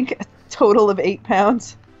think, a total of 8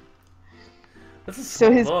 pounds. That's a So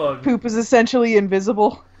small his dog. poop is essentially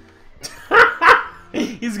invisible.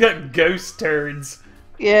 He's got ghost turds.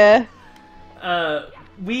 Yeah.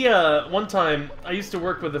 One time, I used to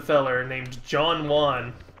work with a feller named John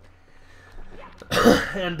Wan.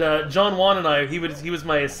 And, John Wan and I, he was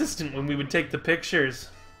my assistant when we would take the pictures.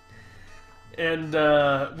 And,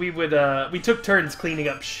 we took turns cleaning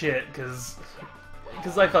up shit, because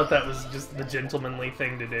I thought that was just the gentlemanly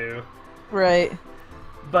thing to do. Right.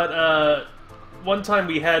 But, one time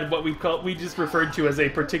we had what we just referred to as a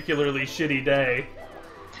particularly shitty day.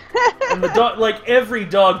 And the dog, like, every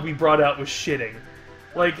dog we brought out was shitting.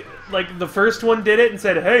 Like the first one did it and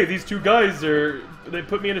said, "Hey, these 2 guys they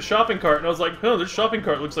put me in a shopping cart," and I was like, "Oh, this shopping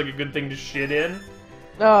cart looks like a good thing to shit in."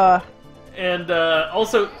 And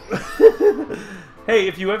also, hey,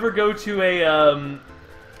 if you ever go to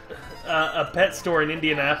a pet store in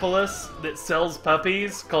Indianapolis that sells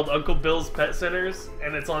puppies called Uncle Bill's Pet Centers,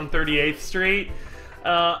 and it's on 38th Street,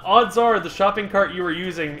 odds are the shopping cart you were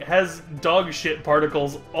using has dog shit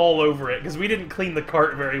particles all over it, because we didn't clean the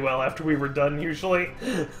cart very well after we were done, usually.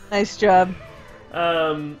 Nice job.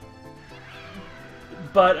 One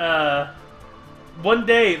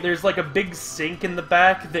day, there's like a big sink in the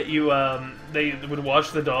back that they would wash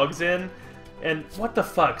the dogs in, and what the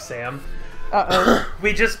fuck, Sam? Uh-oh.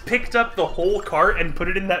 We just picked up the whole cart and put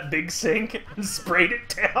it in that big sink and sprayed it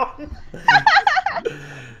down.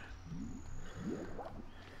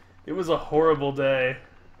 It was a horrible day.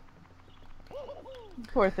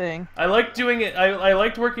 Poor thing. I liked doing it. I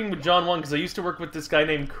liked working with John Wong because I used to work with this guy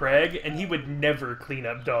named Craig, and he would never clean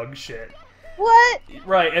up dog shit. What?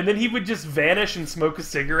 Right, and then he would just vanish and smoke a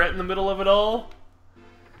cigarette in the middle of it all.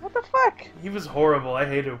 What the fuck? He was horrible. I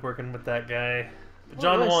hated working with that guy. But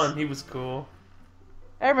John Wan, he was cool.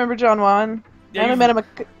 I remember John Wan. Yeah, I met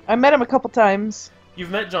him a couple times.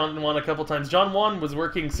 You've met John Wan a couple times. John Wan was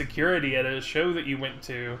working security at a show that you went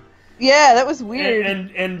to. Yeah, that was weird.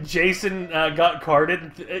 And Jason got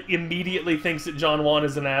carded and immediately thinks that John Wan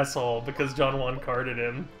is an asshole because John Wan carded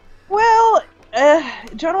him. Well,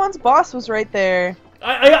 John Wan's boss was right there.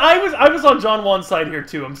 I was on John Wan's side here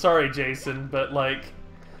too. I'm sorry, Jason, but like,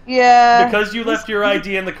 yeah, because you left your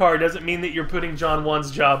ID in the car doesn't mean that you're putting John Wan's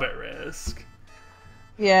job at risk.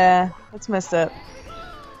 Yeah, that's messed up.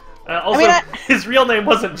 Also, his real name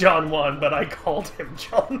wasn't John Wan, but I called him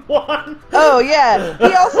John Wan. Oh yeah,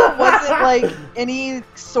 he also wasn't like any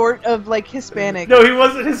sort of like Hispanic. No, he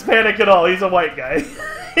wasn't Hispanic at all. He's a white guy.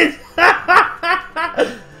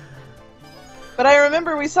 But I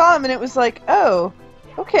remember we saw him and it was like, oh,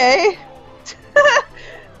 okay.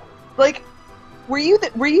 Like, were you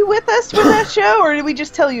with us for that show, or did we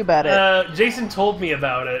just tell you about it? Jason told me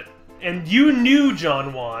about it, and you knew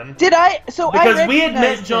John Wan. Did I? So because we had met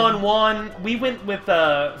recognized John him. Wan. We went with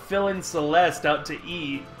Phil and Celeste out to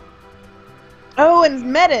eat. Oh,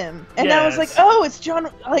 and met him, and I was like, Yes. oh, it's John.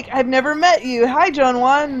 Like, I've never met you. Hi, John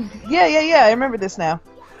Wan. Yeah. I remember this now.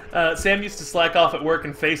 Sam used to slack off at work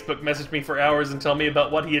and Facebook message me for hours and tell me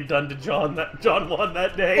about what he had done to John Wan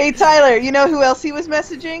that day. Hey, Tyler, you know who else he was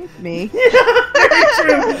messaging? Me. Very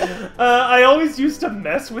true. I always used to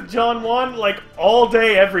mess with John Wan, like, all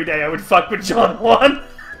day, every day I would fuck with John Wan.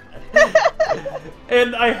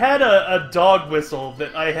 And I had a dog whistle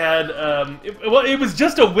that I had, it was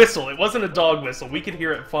just a whistle, it wasn't a dog whistle, we could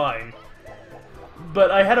hear it fine.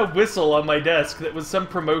 But I had a whistle on my desk that was some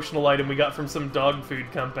promotional item we got from some dog food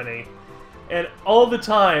company. And all the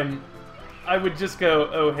time, I would just go,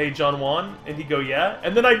 oh, hey, John Wan? And he'd go, yeah?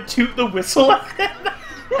 And then I'd toot the whistle at him.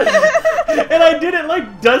 And I'd did it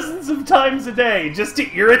like dozens of times a day just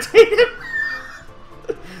to irritate him.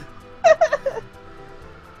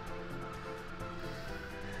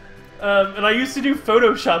 And I used to do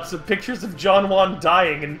photoshops of pictures of John Juan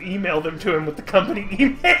dying and email them to him with the company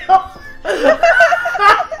email.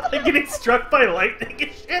 Like getting struck by lightning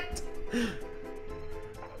and shit.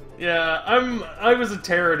 Yeah, I was a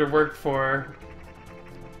terror to work for.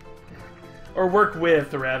 Or work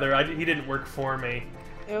with, rather. He didn't work for me.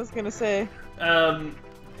 I was gonna say. But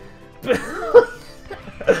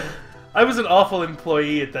I was an awful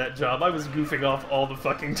employee at that job. I was goofing off all the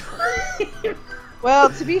fucking time. Well,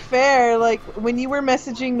 to be fair, like, when you were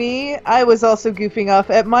messaging me, I was also goofing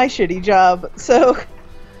off at my shitty job, so...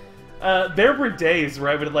 There were days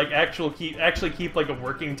where I would, like, actually keep, like, a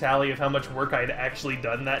working tally of how much work I had actually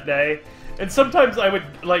done that day. And sometimes I would,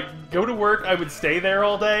 like, go to work, I would stay there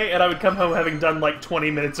all day, and I would come home having done, like,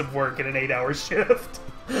 20 minutes of work in an 8-hour shift.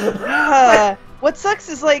 What sucks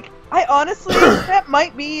is, like, I honestly, that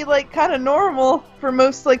might be, like, kind of normal for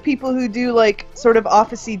most, like, people who do, like, sort of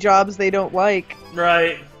office-y jobs they don't like.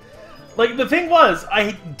 Right. Like, the thing was,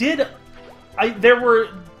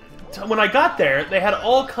 when I got there, they had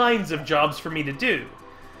all kinds of jobs for me to do.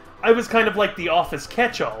 I was kind of like the office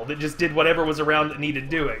catch-all that just did whatever was around that needed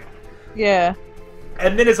doing. Yeah.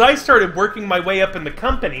 And then as I started working my way up in the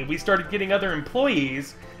company, we started getting other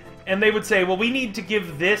employees, and they would say, well, we need to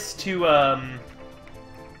give this to,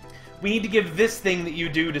 we need to give this thing that you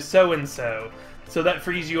do to so-and-so, so that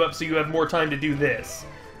frees you up so you have more time to do this.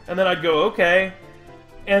 And then I'd go, okay.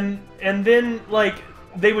 And then, like,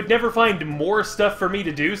 they would never find more stuff for me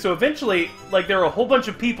to do, so eventually, like, there were a whole bunch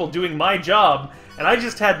of people doing my job, and I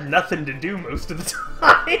just had nothing to do most of the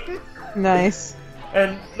time. Nice.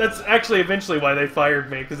 And that's actually eventually why they fired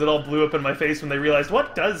me, because it all blew up in my face when they realized,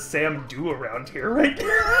 what does Sam do around here right now?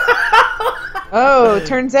 Oh, it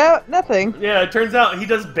turns out nothing. Yeah, it turns out he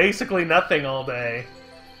does basically nothing all day.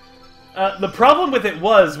 The problem with it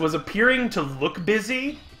was appearing to look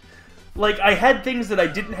busy. Like, I had things that I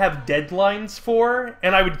didn't have deadlines for,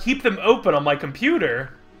 and I would keep them open on my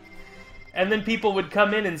computer. And then people would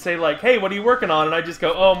come in and say, like, hey, what are you working on? And I'd just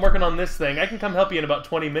go, oh, I'm working on this thing. I can come help you in about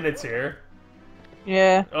 20 minutes here.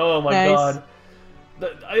 Yeah. Oh my Nice. god.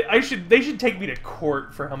 They should take me to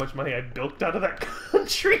court for how much money I bilked out of that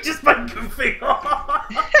country just by goofing off.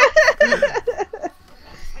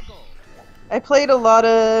 I played a lot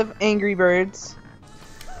of Angry Birds.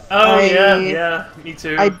 Oh, yeah, me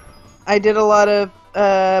too. I did a lot of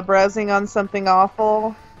browsing on Something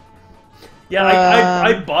Awful. Yeah,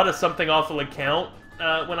 I bought a Something Awful account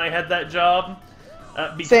when I had that job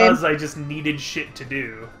because Same. I just needed shit to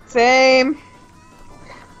do. Same.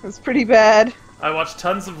 It was pretty bad. I watched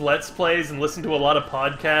tons of Let's Plays and listened to a lot of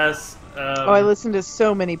podcasts. I listened to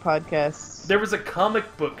so many podcasts. There was a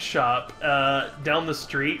comic book shop down the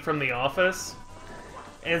street from the office,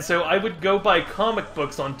 and so I would go buy comic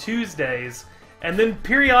books on Tuesdays, and then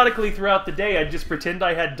periodically throughout the day I'd just pretend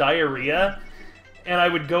I had diarrhea, and I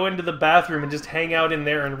would go into the bathroom and just hang out in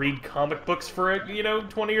there and read comic books for,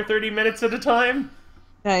 20 or 30 minutes at a time.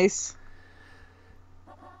 Nice.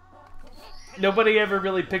 Nobody ever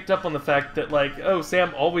really picked up on the fact that, like, oh,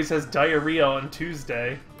 Sam always has diarrhea on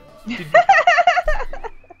Tuesday.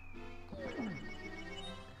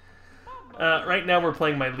 Right now we're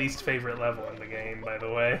playing my least favorite level in the game, by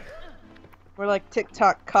the way. We're like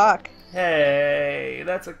TikTok cock. Hey,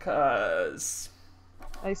 that's a cuss.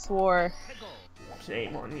 I swore.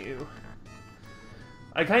 Shame on you.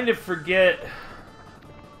 I kind of forget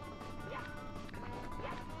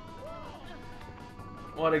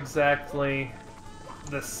what exactly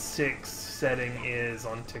the 6 setting is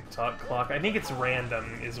on TikTok clock. I think it's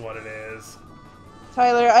random is what it is.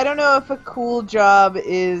 Tyler, I don't know if a cool job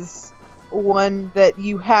is one that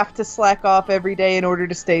you have to slack off every day in order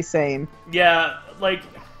to stay sane. Yeah, like,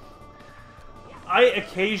 I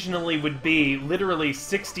occasionally would be literally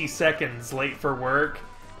 60 seconds late for work,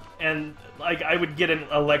 and, like, I would get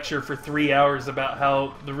a lecture for 3 hours about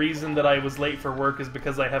how the reason that I was late for work is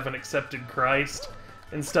because I haven't accepted Christ,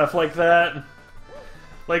 and stuff like that.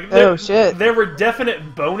 Like, Oh, shit. There were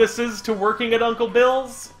definite bonuses to working at Uncle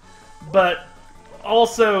Bill's, but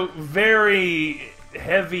also very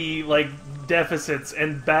heavy, like, deficits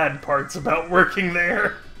and bad parts about working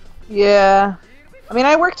there. Yeah. I mean,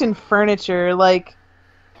 I worked in furniture, like,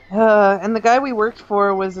 and the guy we worked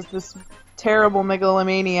for was this terrible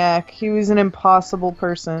megalomaniac. He was an impossible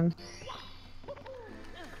person.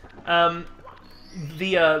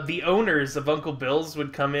 The owners of Uncle Bill's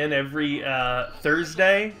would come in every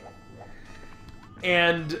Thursday,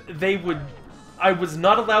 and I was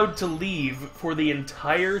not allowed to leave for the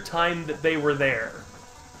entire time that they were there.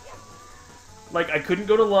 Like, I couldn't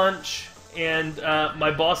go to lunch, and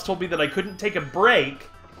my boss told me that I couldn't take a break,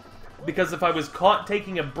 because if I was caught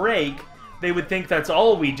taking a break, they would think that's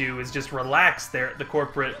all we do is just relax there at the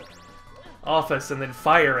corporate office and then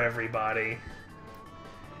fire everybody.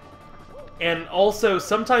 And also,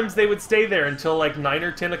 sometimes they would stay there until like 9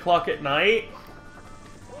 or 10 o'clock at night,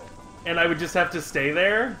 and I would just have to stay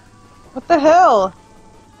there. What the hell?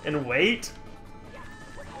 And wait.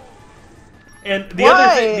 And the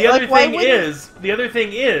Why? the other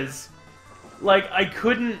thing is, like, I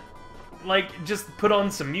couldn't, like, just put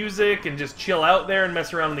on some music and just chill out there and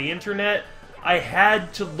mess around on the internet. I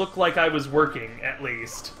had to look like I was working, at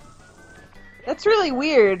least. That's really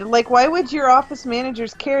weird. Like, why would your office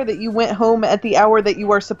managers care that you went home at the hour that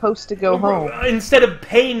you are supposed to go home? Instead of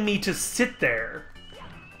paying me to sit there.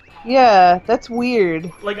 Yeah, that's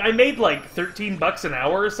weird. Like, I made like 13 bucks an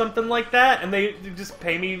hour or something like that, and they just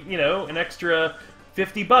pay me, you know, an extra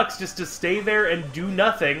 50 bucks just to stay there and do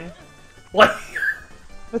nothing. Like,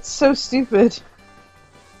 That's so stupid.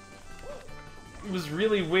 it was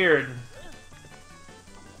really weird.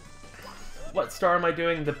 What star am I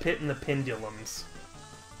doing? The Pit and the Pendulums.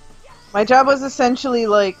 My job was essentially,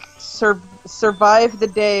 like, survive the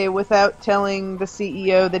day without telling the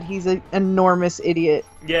CEO that he's an enormous idiot.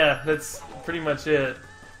 Yeah, that's pretty much it.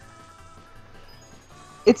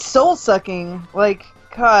 It's soul-sucking. Like,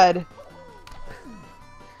 God.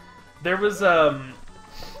 There was, I've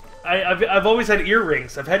always had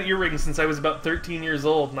earrings. I've had earrings since I was about 13 years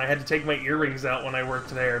old, and I had to take my earrings out when I worked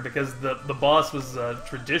there, because the boss was a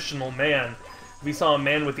traditional man. If he saw a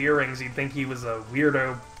man with earrings, he'd think he was a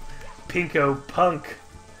weirdo, pinko punk.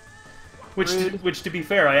 Which, to be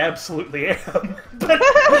fair, I absolutely am.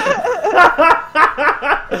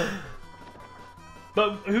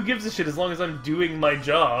 But who gives a shit as long as I'm doing my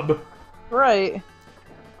job? Right.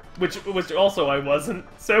 Which also I wasn't,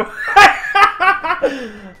 so...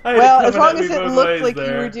 Well, as long as it looked like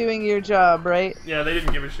you were doing your job, right? Yeah, they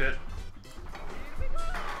didn't give a shit.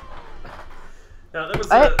 No, that was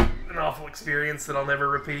an awful experience that I'll never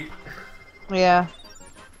repeat. Yeah.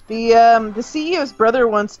 The CEO's brother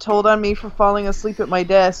once told on me for falling asleep at my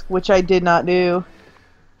desk, which I did not do.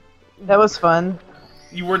 That was fun.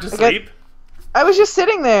 You weren't asleep? I was just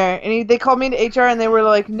sitting there, and they called me to HR, and they were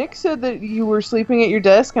like, Nick said that you were sleeping at your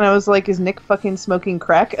desk, and I was like, is Nick fucking smoking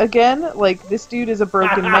crack again? Like, this dude is a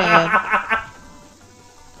broken man.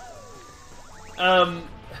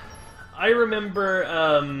 I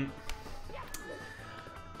remember,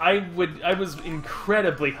 I was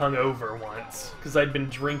incredibly hungover once, because I'd been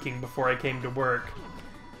drinking before I came to work.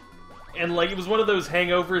 And, like, it was one of those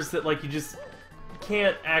hangovers that, like, you just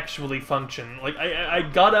can't actually function. Like, I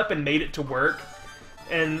got up and made it to work,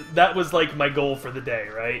 and that was, like, my goal for the day,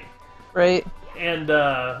 right? Right. And,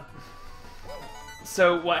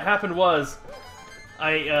 so what happened was,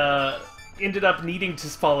 I, ended up needing to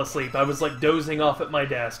fall asleep. I was, like, dozing off at my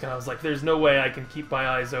desk, and I was like, there's no way I can keep my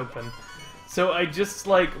eyes open. So I just,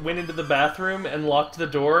 like, went into the bathroom and locked the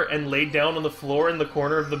door and laid down on the floor in the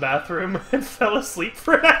corner of the bathroom and fell asleep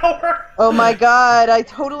for an hour. Oh my god, I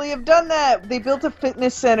totally have done that. They built a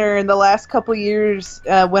fitness center in the last couple years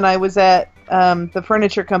when I was at the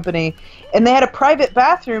furniture company. And they had a private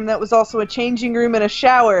bathroom that was also a changing room and a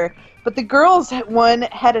shower. But the girls' one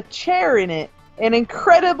had a chair in it. An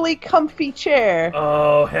incredibly comfy chair.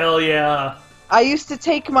 Oh, hell yeah. I used to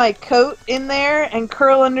take my coat in there and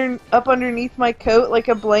curl up underneath my coat like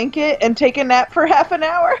a blanket and take a nap for half an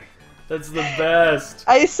hour. That's the best.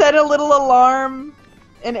 I set a little alarm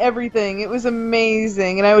and everything. It was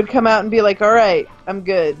amazing. And I would come out and be like, alright, I'm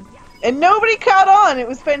good. And nobody caught on. It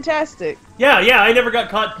was fantastic. Yeah, I never got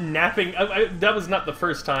caught napping. That was not the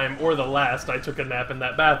first time or the last I took a nap in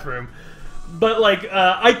that bathroom. But, like,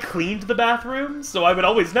 I cleaned the bathroom, so I would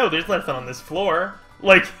always know there's nothing on this floor.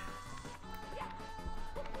 Like...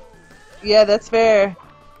 Yeah, that's fair.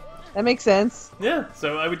 That makes sense. Yeah,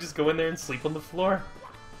 so I would just go in there and sleep on the floor.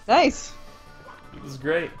 Nice. It was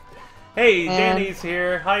great. Hey, Danny's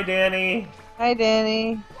here. Hi, Danny. Hi,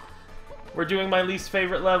 Danny. We're doing my least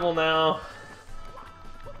favorite level now.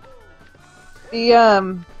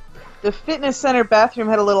 The fitness center bathroom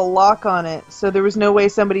had a little lock on it, so there was no way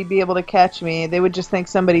somebody'd be able to catch me. They would just think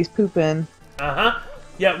somebody's pooping. Uh-huh.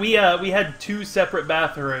 Yeah, we had two separate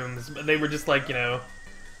bathrooms, but they were just like, you know,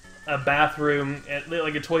 a bathroom,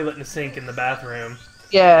 like a toilet and a sink in the bathroom.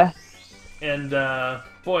 Yeah. And,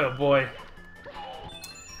 boy oh boy.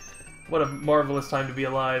 What a marvelous time to be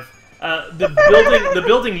alive. The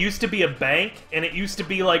building used to be a bank, and it used to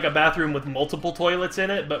be like a bathroom with multiple toilets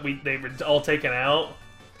in it, but they were all taken out.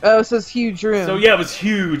 Oh, so it's a huge room. So yeah, it was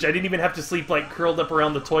huge. I didn't even have to sleep like curled up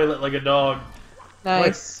around the toilet like a dog.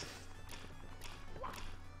 Nice.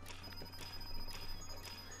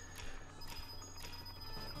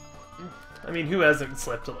 I mean, who hasn't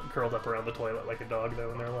slept curled up around the toilet like a dog,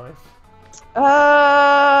 though, in their life?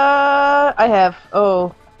 I have.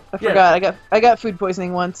 Oh, I forgot. I got food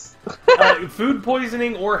poisoning once. Food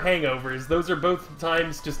poisoning or hangovers. Those are both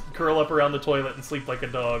times just curl up around the toilet and sleep like a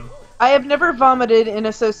dog. I have never vomited in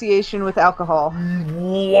association with alcohol.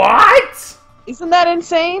 What? Isn't that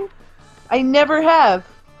insane? I never have.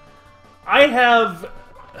 I've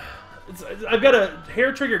got a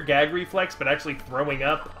hair trigger gag reflex, but actually throwing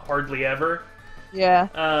up, hardly ever. Yeah.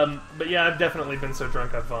 But yeah, I've definitely been so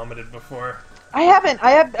drunk I've vomited before. I haven't.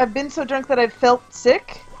 I've been so drunk that I've felt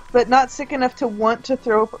sick, but not sick enough to want to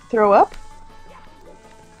throw up.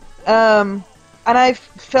 And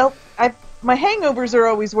my hangovers are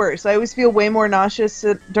always worse. I always feel way more nauseous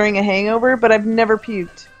during a hangover, but I've never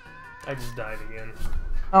puked. I just died again.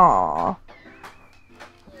 Aww.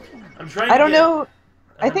 I'm trying. I don't know.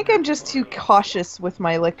 I think I'm just too cautious with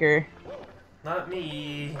my liquor. Not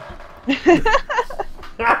me.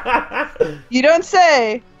 You don't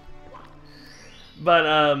say. But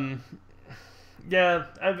yeah,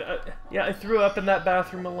 I threw up in that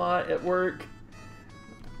bathroom a lot at work.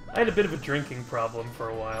 I had a bit of a drinking problem for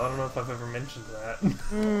a while. I don't know if I've ever mentioned that.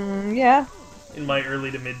 Yeah. In my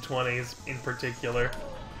early to mid-20s, in particular.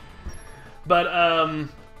 But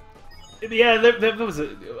yeah, that was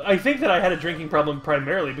I think that I had a drinking problem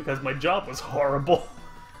primarily because my job was horrible.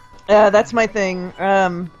 That's my thing.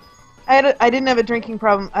 I didn't have a drinking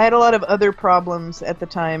problem. I had a lot of other problems at the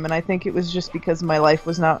time, and I think it was just because my life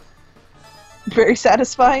was not very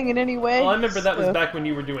satisfying in any way. Well, I remember that was back when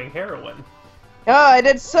you were doing heroin. Oh, I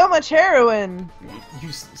did so much heroin.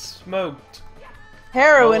 You smoked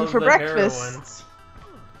heroin for breakfast. Heroin.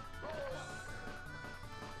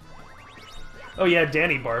 Oh yeah,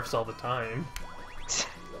 Danny barfs all the time.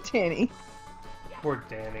 Danny. Poor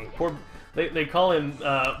Danny. They call him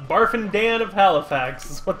Barfin' Dan of Halifax,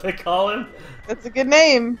 is what they call him. That's a good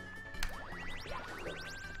name.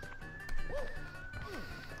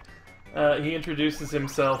 He introduces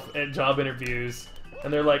himself at job interviews,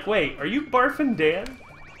 and they're like, "Wait, are you Barfin' Dan?"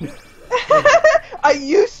 I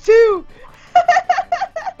used to!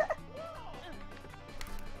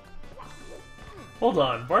 Hold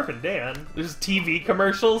on, Barfin' Dan. There's TV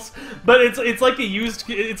commercials, but it's like a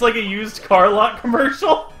used car lot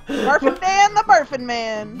commercial. Barfin' Dan, the Barfin'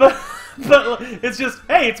 Man. But it's just,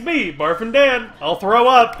 hey, it's me, Barfin' Dan. I'll throw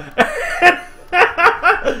up.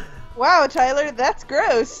 Wow, Tyler, that's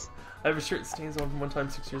gross. I have a shirt stains on from one time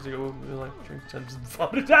 6 years ago. Like drink, just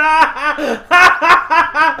vomited.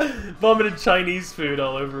 Vomited Chinese food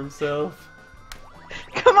all over himself.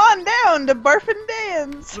 Come on down to Barfin'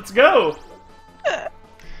 Dan's. Let's go.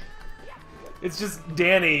 It's just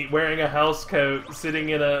Danny wearing a house coat, sitting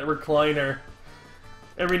in a recliner.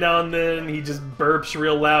 Every now and then he just burps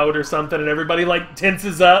real loud or something, and everybody like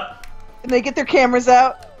tenses up. And they get their cameras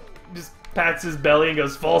out. Just pats his belly and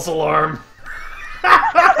goes, "False alarm."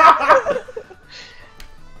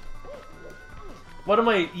 What am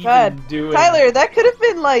I even doing? Tyler, that could have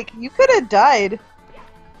been like, you could have died.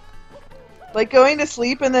 Like going to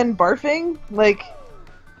sleep and then barfing? Like,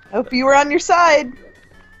 I hope you were on your side.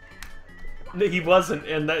 He wasn't,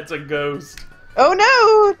 and that's a ghost. Oh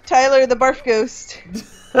no! Tyler, the barf ghost.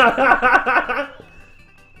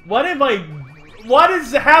 What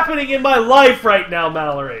is happening in my life right now,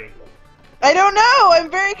 Mallory? I don't know! I'm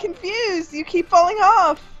very confused! You keep falling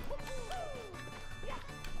off!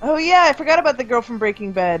 Oh yeah, I forgot about the girl from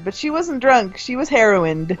Breaking Bad, but she wasn't drunk, she was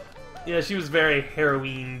heroined. Yeah, she was very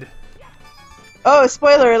heroined. Oh,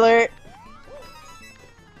 spoiler alert!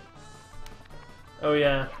 Oh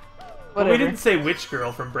yeah. But we didn't say which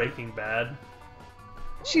girl from Breaking Bad.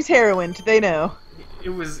 She's heroined, they know. It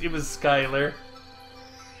was Skylar.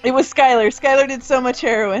 It was Skylar. Skylar did so much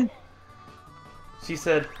heroin. She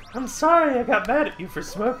said, "I'm sorry I got mad at you for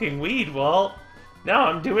smoking weed, Walt. Now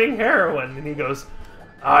I'm doing heroin." And he goes,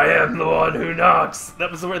 "I am the one who knocks."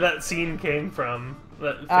 That was where that scene came from.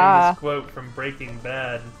 That famous quote from Breaking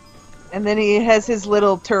Bad. And then he has his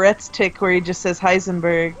little Tourette's tick where he just says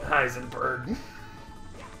Heisenberg. Heisenberg.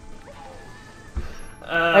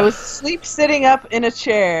 I was asleep sitting up in a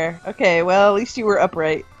chair. Okay, well, at least you were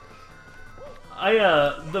upright.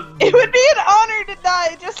 It would be an honor to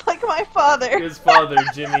die just like my father. His father,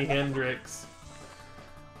 Jimi Hendrix.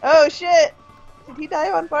 Oh, shit. Did he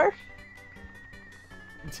die on barf?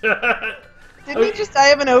 Didn't he just die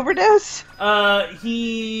of an overdose?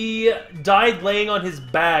 He died laying on his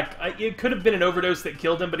back. It could have been an overdose that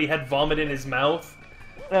killed him, but he had vomit in his mouth.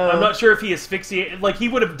 Oh. I'm not sure if he asphyxiated. Like, he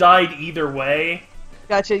would have died either way.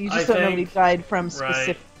 Gotcha, you just don't know what he died from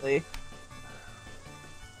specifically.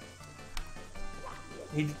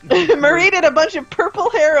 Marie did a bunch of purple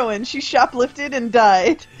heroin. She shoplifted and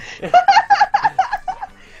died.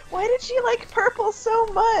 Why did she like purple so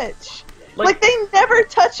much? Like they never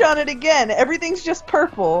touch on it again. Everything's just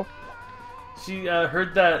purple. She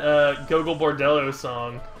heard that Gogol Bordello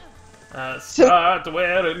song. Start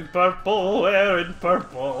wearing purple, wearing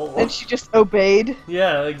purple. And she just obeyed.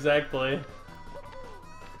 Yeah, exactly.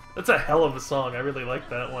 That's a hell of a song. I really like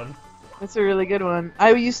that one. That's a really good one.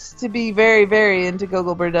 I used to be very, very into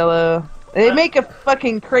Gogol Bordello. They make a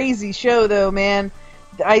fucking crazy show, though, man.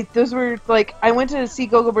 Those were like I went to see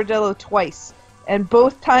Gogol Bordello twice, and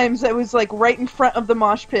both times I was like right in front of the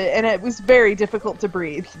mosh pit, and it was very difficult to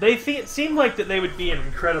breathe. They seemed like that they would be an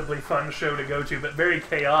incredibly fun show to go to, but very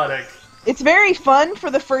chaotic. It's very fun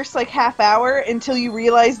for the first like half hour until you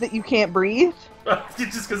realize that you can't breathe.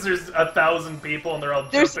 Just because there's 1,000 people and they're all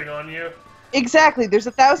jumping on you. Exactly. There's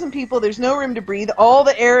 1,000 people. There's no room to breathe. All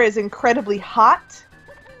the air is incredibly hot.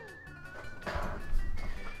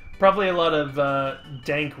 Probably a lot of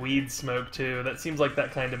dank weed smoke too. That seems like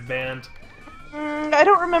that kind of band. I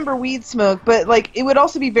don't remember weed smoke, but like it would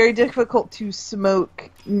also be very difficult to smoke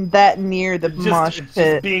that near the mosh pit.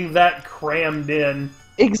 Just being that crammed in.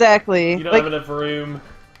 Exactly. You don't have enough room.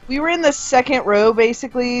 We were in the second row,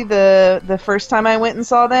 basically, the first time I went and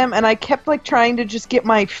saw them, and I kept, like, trying to just get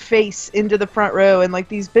my face into the front row, and, like,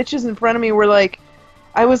 these bitches in front of me were like,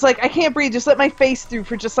 I was like, I can't breathe, just let my face through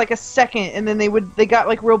for just, like, a second, and then they got,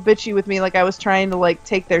 like, real bitchy with me, like I was trying to, like,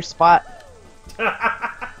 take their spot.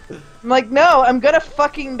 I'm like, no, I'm gonna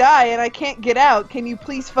fucking die, and I can't get out. Can you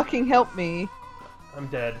please fucking help me? I'm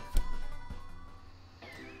dead.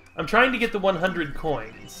 I'm trying to get the 100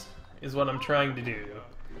 coins, is what I'm trying to do.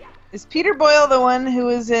 Is Peter Boyle the one who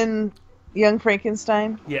was in Young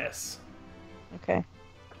Frankenstein? Yes. Okay.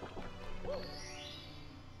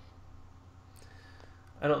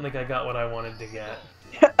 I don't think I got what I wanted to get.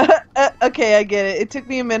 Okay, I get it. It took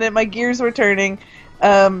me a minute. My gears were turning.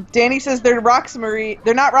 Danny says they're rocks, Marie.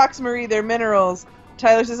 They're not rocks, Marie. They're minerals.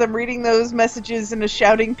 Tyler says I'm reading those messages in a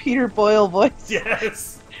shouting Peter Boyle voice.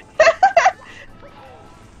 Yes.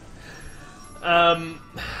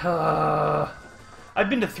 I've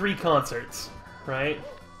been to 3 concerts, right?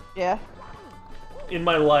 Yeah. In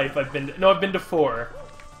my life, I've been to 4.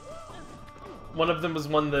 One of them was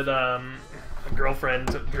one that a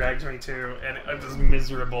girlfriend dragged me to, and it was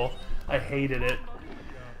miserable. I hated it.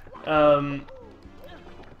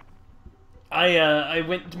 I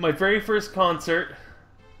went to my very first concert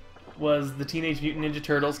was the Teenage Mutant Ninja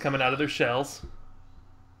Turtles coming out of their shells.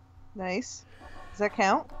 Nice. Does that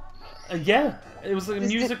count? Yeah, it was like a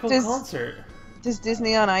musical concert. Does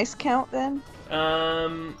Disney on Ice count then?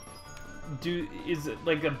 Is it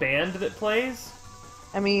like a band that plays?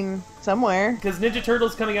 I mean, somewhere. Because Ninja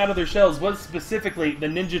Turtles coming out of their shells was specifically the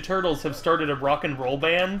Ninja Turtles have started a rock and roll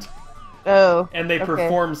band. Oh. And they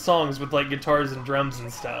perform songs with like guitars and drums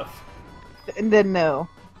and stuff. And then no.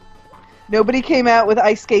 Nobody came out with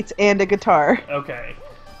ice skates and a guitar. Okay.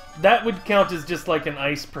 That would count as just like an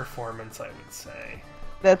ice performance, I would say.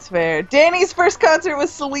 That's fair. Danny's first concert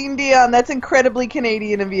was Celine Dion. That's incredibly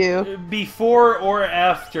Canadian of you. Before or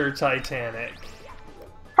after Titanic?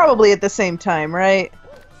 Probably at the same time, right?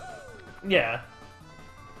 Yeah.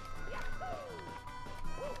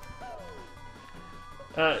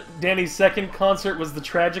 Danny's second concert was the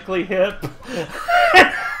Tragically Hip.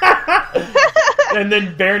 And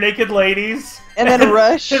then Bare Naked Ladies. And then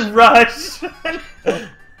Rush. And Rush.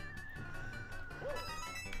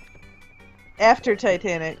 After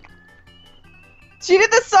Titanic. She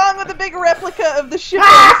did the song with a big replica of the ship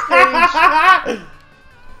on stage.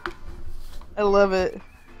 I love it.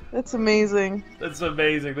 That's amazing. That's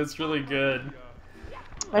amazing. That's really good.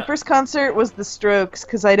 My first concert was The Strokes,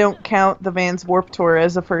 because I don't count the Vans Warped Tour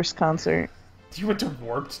as a first concert. You went to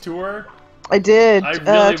Warped Tour? I did. I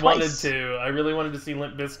really twice. wanted to. I really wanted to see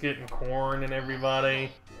Limp Bizkit and Korn and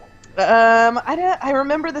everybody. I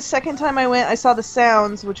remember the second time I went, I saw The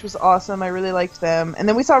Sounds, which was awesome. I really liked them. And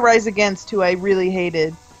then we saw Rise Against, who I really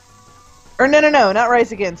hated. Or no, not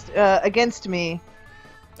Rise Against. Against Me.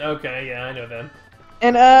 Okay, yeah, I know them.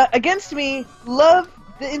 And Against Me, love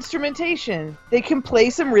the instrumentation. They can play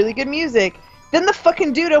some really good music. Then the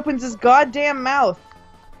fucking dude opens his goddamn mouth.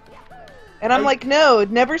 And I'm like, no,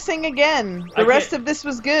 never sing again. The rest of this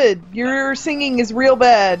was good. Your singing is real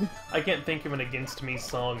bad. I can't think of an Against Me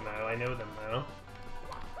song, though. I know them,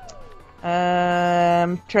 though.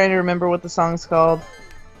 I'm trying to remember what the song's called.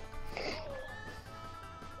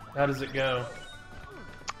 How does it go?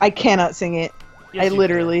 I cannot sing it. Yes, I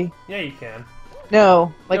literally... Yeah, you can.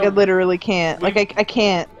 No, like No. I literally can't. Like I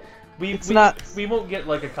can't. We won't get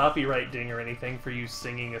like a copyright ding or anything for you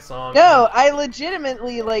singing a song. No, I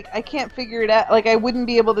legitimately, like, I can't figure it out. Like, I wouldn't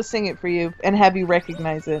be able to sing it for you and have you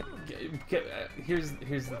recognize it. Here's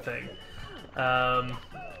the thing.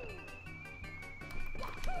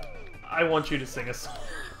 I want you to sing a song.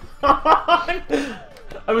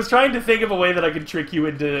 I was trying to think of a way that I could trick you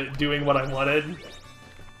into doing what I wanted,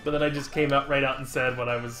 but then I just came out right out and said what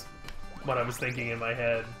I was thinking in my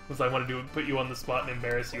head. Was I wanted to put you on the spot and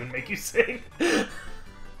embarrass you and make you sing.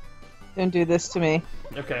 Don't do this to me.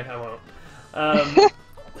 Okay, I won't.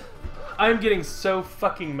 I'm getting so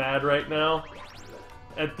fucking mad right now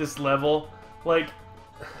at this level. Like,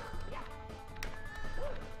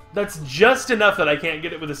 that's just enough that I can't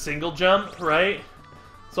get it with a single jump, right?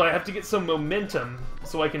 So I have to get some momentum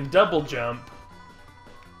so I can double jump.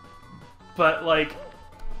 But, like,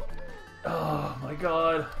 oh my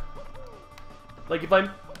god. Like, if I'm...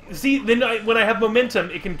 See, then when I have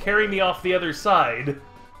momentum, it can carry me off the other side.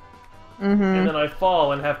 Mm-hmm. And then I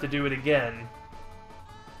fall and have to do it again.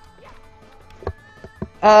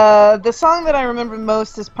 The song that I remember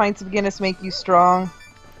most is Pints of Guinness Make You Strong.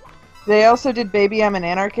 They also did Baby I'm an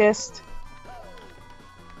Anarchist.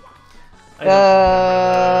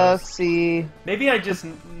 Let's see. Maybe I just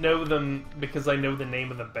know them because I know the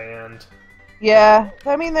name of the band. Yeah,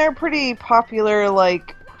 I mean, they're pretty popular,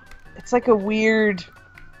 like... It's like a weird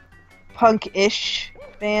punk-ish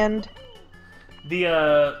band.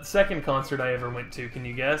 The second concert I ever went to, can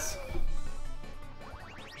you guess?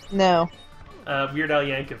 No. Weird Al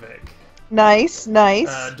Yankovic. Nice,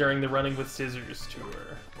 nice. During the Running with Scissors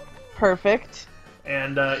tour. Perfect.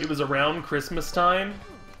 And it was around Christmas time,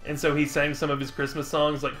 and so he sang some of his Christmas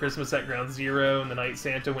songs, like Christmas at Ground Zero and The Night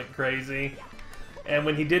Santa Went Crazy. And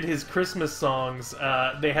when he did his Christmas songs,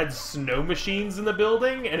 they had snow machines in the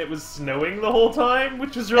building, and it was snowing the whole time,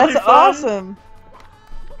 which was really That's fun. awesome.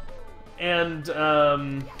 And,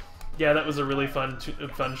 yeah, that was a really fun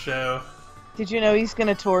show. Did you know he's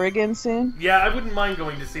gonna tour again soon? Yeah, I wouldn't mind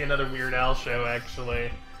going to see another Weird Al show, actually.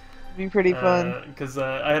 It'd be pretty fun. Because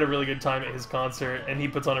I had a really good time at his concert, and he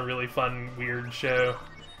puts on a really fun, weird show.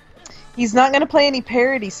 He's not gonna play any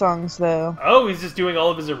parody songs, though. Oh, he's just doing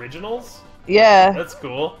all of his originals? Yeah. That's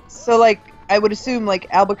cool. So, like, I would assume, like,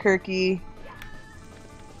 Albuquerque...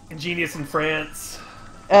 Genius in France.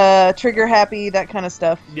 Trigger Happy, that kind of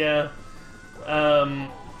stuff. Yeah.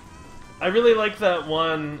 I really like that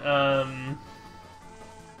one,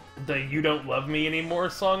 the You Don't Love Me Anymore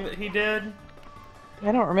song that he did.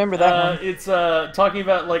 I don't remember that one. It's talking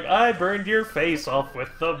about, like, I burned your face off with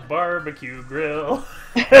the barbecue grill.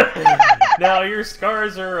 Now your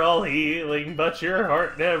scars are all healing, but your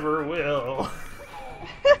heart never will.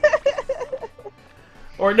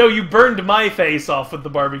 Or no, you burned my face off with the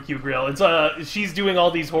barbecue grill. It's she's doing all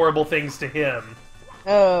these horrible things to him.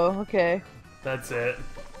 Oh, okay. That's it.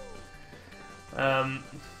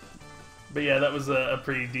 But yeah, that was a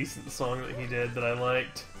pretty decent song that he did that I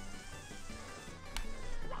liked.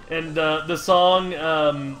 And the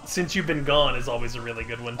song Since You've Been Gone is always a really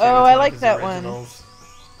good one too. Oh, It's I one like of his that originals.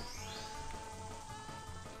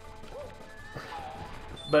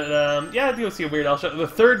 But yeah, I think I'll see a Weird Al show. The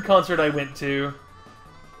third concert I went to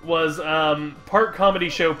was part comedy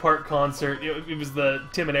show, part concert. It was the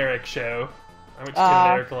Tim and Eric show. I went to Tim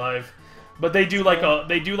and Eric live. But they do like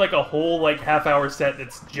a whole like half-hour set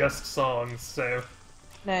that's just songs. So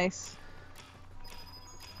Nice.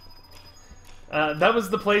 that was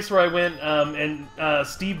the place where I went, and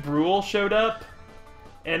Steve Brule showed up,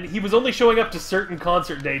 and he was only showing up to certain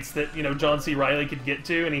concert dates that John C. Reilly could get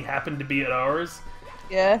to, and he happened to be at ours.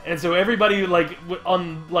 Yeah. And so everybody like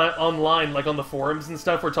online, like on the forums and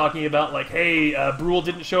stuff, were talking about like, hey, Brule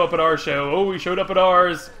didn't show up at our show. Oh, he showed up at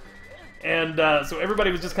ours. And so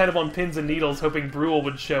everybody was just kind of on pins and needles hoping Brule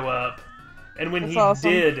would show up. And when That's he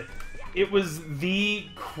awesome. did, it was the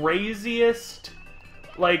craziest,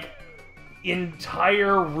 like,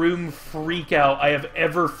 entire room freak out I have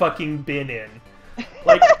ever fucking been in.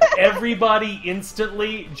 Like, everybody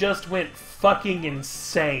instantly just went fucking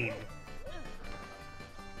insane.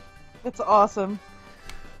 That's awesome.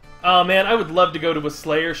 Oh man, I would love to go to a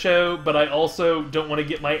Slayer show, but I also don't want to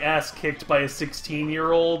get my ass kicked by a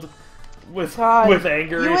 16-year-old with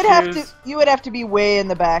anger issues. You would have to be way in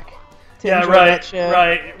the back to enjoy right, that show.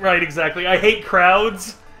 right, exactly. I hate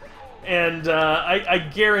crowds, and I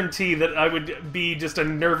guarantee that I would be just a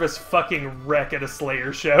nervous fucking wreck at a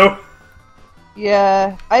Slayer show.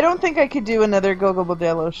 Yeah, I don't think I could do another Gogo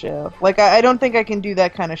Bordello show. Like, I don't think I can do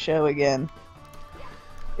that kind of show again.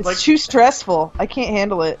 It's Like- too stressful. I can't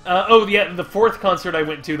handle it. Oh yeah, the fourth concert I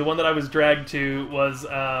went to, the one that I was dragged to, was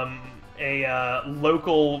a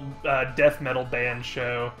local death metal band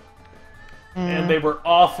show. and they were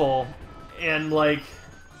awful, and like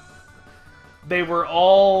they were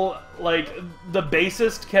all like the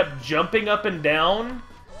bassist kept jumping up and down,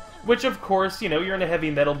 which of course, you know, you're in a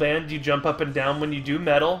heavy metal band, you jump up and down when you do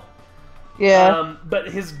metal. Yeah. But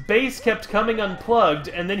his bass kept coming unplugged,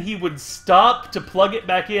 and then he would stop to plug it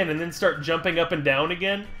back in, and then start jumping up and down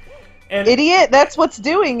again. And, Idiot, that's what's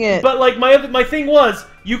doing it. But like my thing was,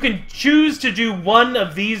 you can choose to do one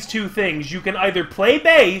of these two things. You can either play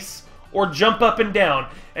bass or jump up and down,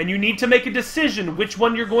 and you need to make a decision which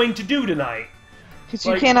one you're going to do tonight. Because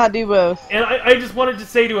you cannot do both. And I just wanted to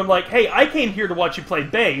say to him, like, hey, I came here to watch you play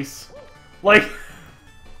bass. Like,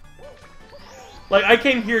 I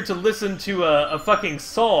came here to listen to a fucking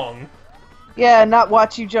song. Yeah, not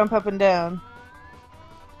watch you jump up and down.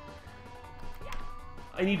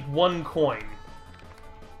 I need 1 coin.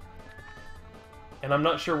 And I'm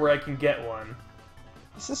not sure where I can get one.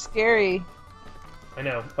 This is scary. I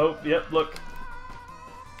know. Oh, yep, look.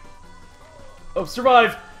 Oh,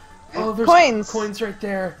 survive! Oh, there's coins right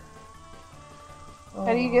there. Oh,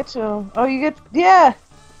 how do you get to them? Oh, you get... Yeah!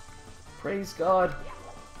 praise God.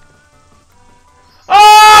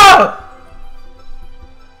 Ah!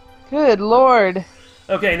 Good lord.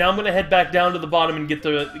 Okay, now I'm gonna head back down to the bottom and get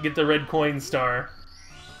the red coin star.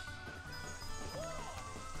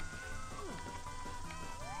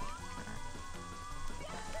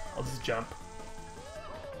 I'll just jump.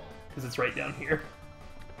 Because it's right down here.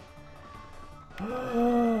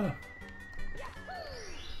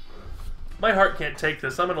 My heart can't take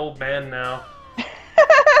this. I'm an old man now.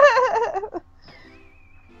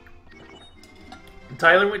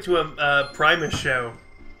 Tyler went to a Primus show.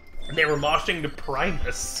 And they were moshing to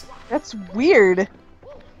Primus. That's weird.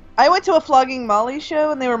 I went to a Flogging Molly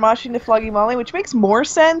show and they were moshing to Flogging Molly, which makes more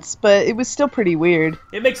sense, but it was still pretty weird.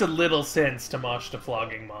 It makes a little sense to mosh to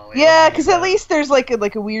Flogging Molly. Yeah, because at least there's like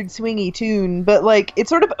a weird swingy tune, but like it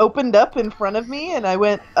sort of opened up in front of me and I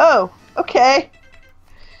went, oh, okay.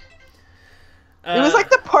 It was like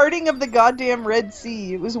the parting of the goddamn Red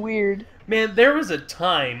Sea. It was weird. Man, there was a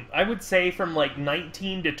time, I would say from like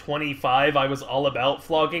 19 to 25, I was all about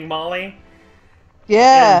Flogging Molly.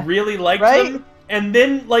 Yeah. And really liked them. And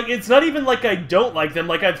then, like, it's not even like I don't like them.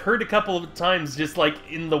 Like, I've heard a couple of times, just like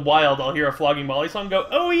in the wild, I'll hear a Flogging Molly song and go,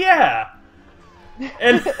 oh yeah!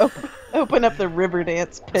 And open up the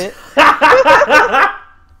Riverdance pit.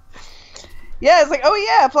 Yeah, it's like, oh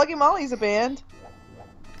yeah, Flogging Molly's a band.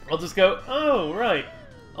 I'll just go, oh, right.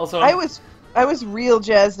 Also, I was real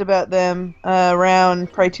jazzed about them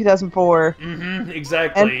around probably 2004. Mm-hmm,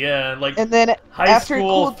 exactly, yeah. Like, and then high after school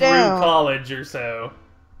it cooled through down, college or so.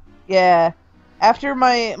 Yeah. After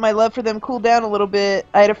my love for them cooled down a little bit,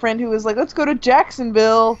 I had a friend who was like, let's go to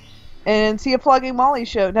Jacksonville and see a Flogging Molly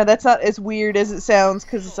show. Now, that's not as weird as it sounds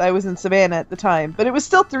because I was in Savannah at the time, but it was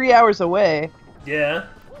still 3 hours away. Yeah.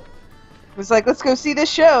 It was like, let's go see this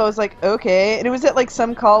show. I was like, okay. And it was at like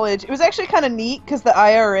some college. It was actually kind of neat because the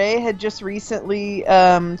IRA had just recently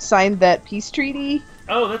signed that peace treaty.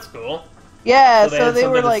 Oh, that's cool. Yeah, so they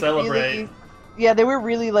were like really, yeah, they were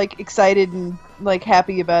really like excited and like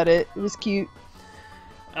happy about it. It was cute.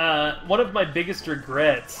 One of my biggest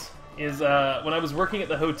regrets is when I was working at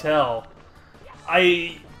the hotel,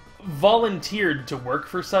 I volunteered to work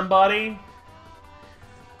for somebody.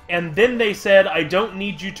 And then they said, I don't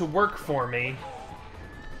need you to work for me.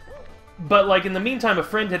 But, like, in the meantime, a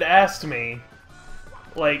friend had asked me,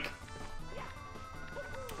 like,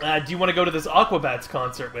 do you want to go to this Aquabats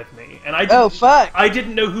concert with me? And I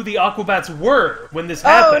didn't know who the Aquabats were when this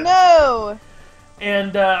happened. Oh, no!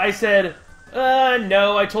 And I said,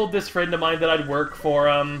 no, I told this friend of mine that I'd work for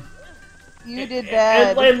him. You did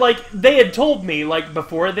bad. And, like, they had told me, like,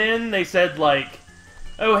 before then, they said, like,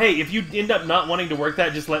 oh, hey, if you end up not wanting to work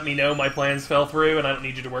that, just let me know. My plans fell through, and I don't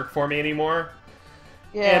need you to work for me anymore.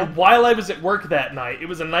 Yeah. And while I was at work that night, it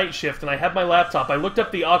was a night shift, and I had my laptop, I looked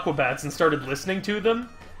up the Aquabats and started listening to them.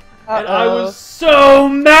 And I was so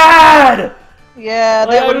mad! Yeah,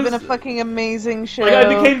 that would have been a fucking amazing show. Like,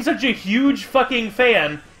 I became such a huge fucking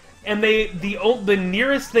fan, and the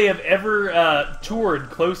nearest they have ever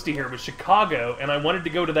toured close to here was Chicago, and I wanted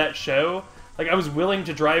to go to that show. Like, I was willing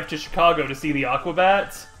to drive to Chicago to see the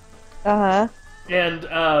Aquabats. Uh-huh. And,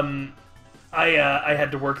 I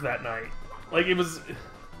had to work that night. Like, it was...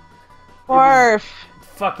 Barf.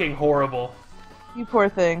 Fucking horrible. You poor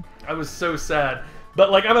thing. I was so sad.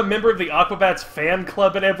 But, like, I'm a member of the Aquabats fan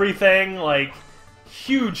club and everything. Like,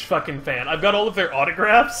 huge fucking fan. I've got all of their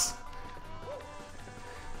autographs.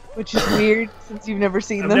 Which is weird, since you've never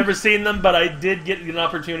seen them. I've never seen them, but I did get an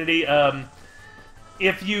opportunity.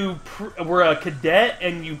 If you were a cadet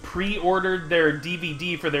and you pre-ordered their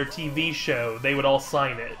DVD for their TV show, they would all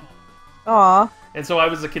sign it. Aw, And so I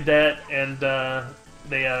was a cadet, and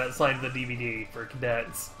they signed the DVD for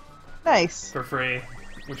cadets nice. for free,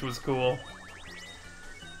 which was cool.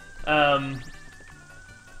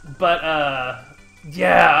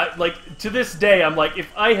 Yeah, like, to this day, I'm like,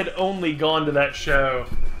 if I had only gone to that show.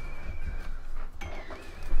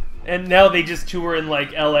 And now they just tour in,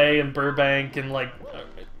 like, LA and Burbank, and, like,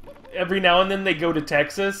 every now and then they go to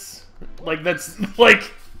Texas. Like, that's,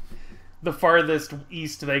 like, the farthest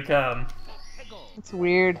east they come. It's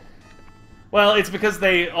weird. Well, it's because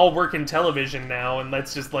they all work in television now, and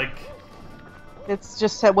that's just, like... It's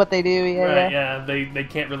just what they do, yeah. Right, yeah. yeah, they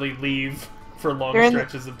can't really leave for long They're in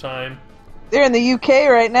stretches of time. They're in the UK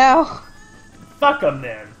right now. Fuck them,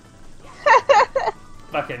 then.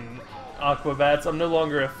 Fucking Aquabats. I'm no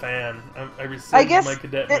longer a fan. I rescind guess my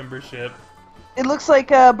cadet membership. It looks like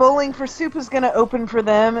Bowling for Soup is going to open for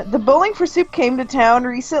them. The Bowling for Soup came to town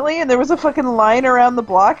recently, and there was a fucking line around the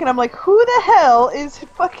block, and I'm like, who the hell is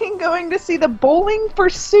fucking going to see the Bowling for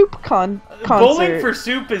Soup concert? Bowling for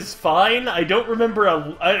Soup is fine. I don't remember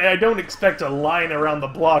I don't expect a line around the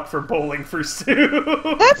block for Bowling for Soup.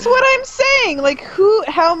 That's what I'm saying. Like,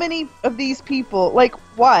 how many of these people? Like,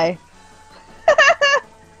 why?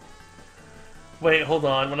 Wait, hold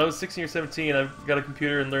on. When I was 16 or 17, I got a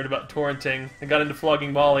computer and learned about torrenting. I got into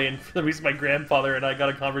flogging Molly, and for the reason my grandfather and I got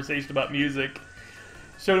a conversation about music.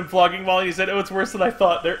 Showed him flogging Molly, and he said, "Oh, it's worse than I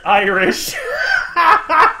thought. They're Irish."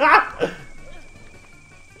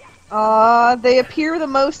 They appear the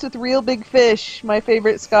most with Real Big Fish, my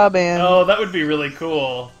favorite ska band. Oh, that would be really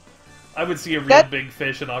cool. I would see a Real Big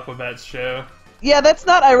Fish and Aquabats show. Yeah, that's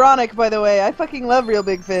not ironic, by the way. I fucking love Real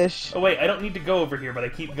Big Fish. Oh wait, I don't need to go over here, but I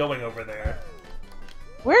keep going over there.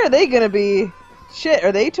 Where are they gonna be? Shit,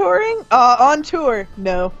 are they touring? On tour.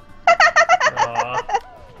 No.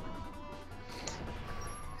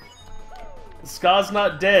 Ska's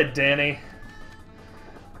not dead, Danny.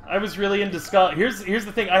 I was really into ska. Here's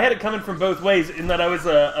the thing. I had it coming from both ways in that I was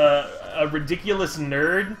a ridiculous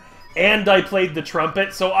nerd, and I played the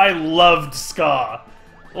trumpet, so I loved ska.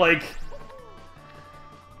 Like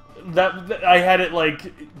that I had it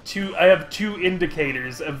like I have two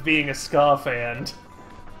indicators of being a ska fan.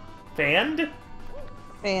 Fand?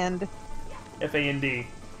 Fand. F-A-N-D.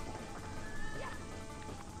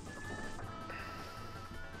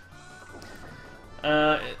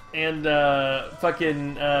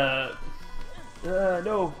 Fucking,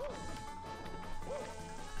 no.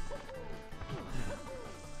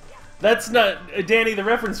 That's not, Danny, the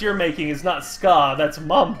reference you're making is not ska, that's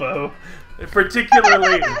Mambo.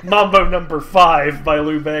 Particularly Mambo number 5 by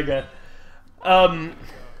Lou Bega.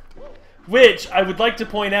 Which, I would like to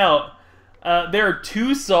point out, there are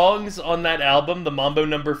 2 songs on that album, the Mambo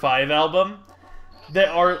number 5 album, that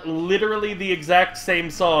are literally the exact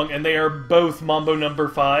same song, and they are both Mambo number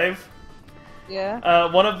 5.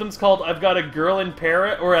 Yeah. One of them's called I've Got a Girl in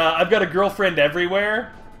Paris, or I've Got a Girlfriend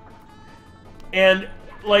Everywhere. And,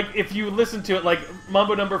 like, if you listen to it, like,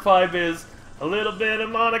 Mambo number 5 is a little bit of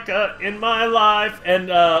Monica in my life,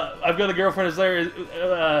 and I've Got a Girlfriend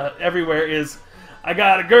Everywhere is I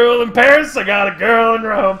got a girl in Paris, I got a girl in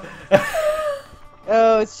Rome.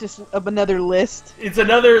 Oh, it's just another list. It's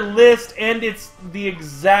another list, and it's the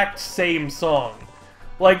exact same song.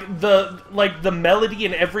 Like the melody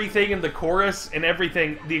and everything, and the chorus and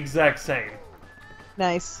everything, the exact same.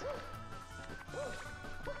 Nice.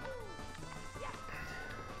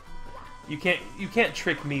 You can't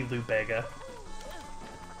trick me, Lou Bega.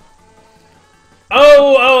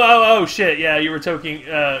 Oh, shit, yeah, you were Toki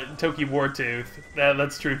Wartooth.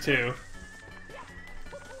 That's true, too.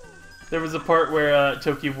 There was a part where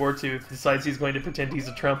Toki Wartooth decides he's going to pretend he's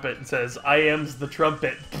a trumpet and says, "I am's the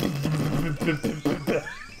trumpet."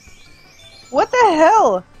 What the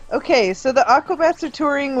hell? Okay, so the Aquabats are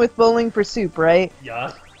touring with Bowling for Soup, right?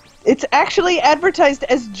 Yeah. It's actually advertised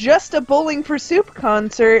as just a Bowling for Soup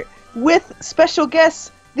concert with special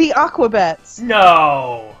guests, the Aquabats.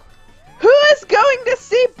 No! Who is going to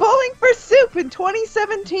see Bowling for Soup in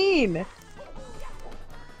 2017?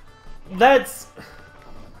 That's...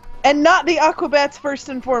 And not the Aquabats first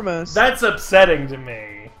and foremost. That's upsetting to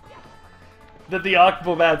me. That the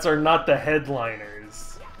Aquabats are not the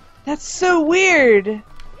headliners. That's so weird.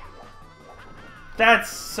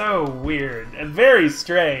 That's so weird and very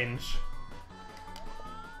strange.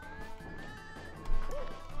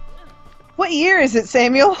 What year is it,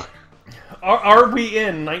 Samuel? Are we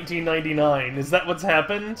in 1999? Is that what's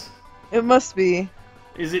happened? It must be.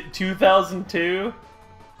 Is it 2002?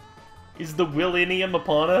 Is the Willennium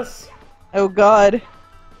upon us? Oh god.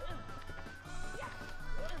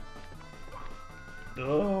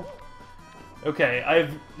 Oh. Okay,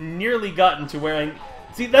 I've nearly gotten to where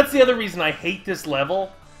See, that's the other reason I hate this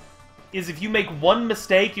level, is if you make one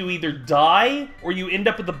mistake, you either die, or you end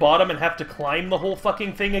up at the bottom and have to climb the whole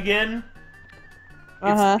fucking thing again.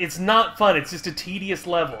 It's not fun, it's just a tedious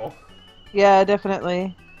level. Yeah,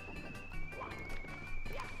 definitely.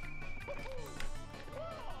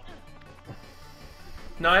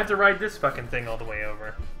 Now I have to ride this fucking thing all the way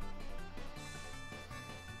over.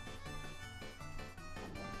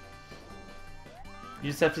 You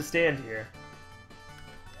just have to stand here.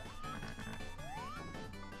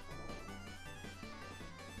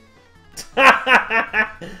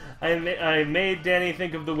 I made Danny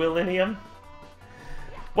think of the Willennium.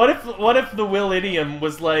 What if the Willennium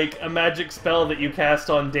was like a magic spell that you cast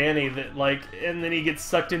on Danny that like, and then he gets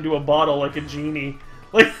sucked into a bottle like a genie?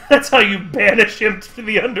 Like, that's how you banish him to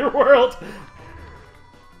the underworld.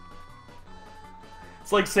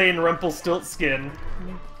 It's like saying Rumpelstiltskin.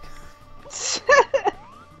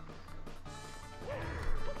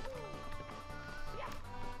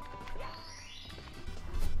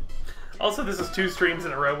 Also, this is 2 streams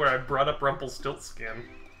in a row where I brought up Rumpelstiltskin.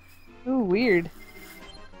 Ooh, weird.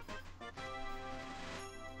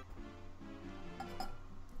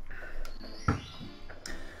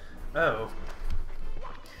 Oh.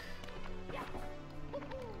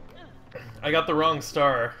 I got the wrong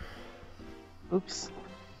star. Oops.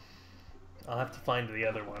 I'll have to find the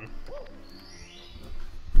other one.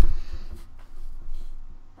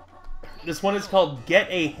 This one is called Get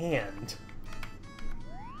a Hand.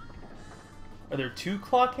 Are there 2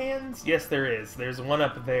 clock hands? Yes, there is. There's one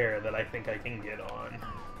up there that I think I can get on.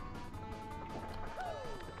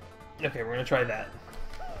 Okay, we're gonna try that.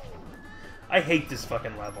 I hate this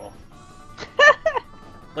fucking level.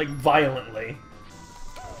 Like, violently.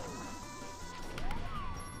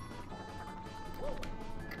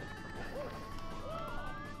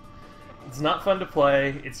 It's not fun to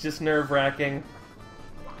play, it's just nerve-wracking.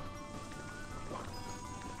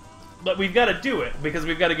 But we've got to do it, because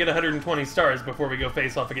we've got to get 120 stars before we go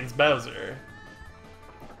face off against Bowser.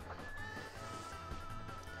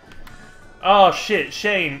 Oh shit,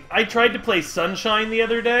 Shane. I tried to play Sunshine the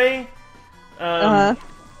other day.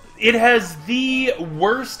 It has the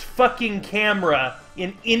worst fucking camera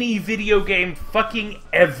in any video game fucking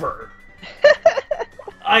ever.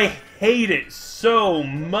 I hate it so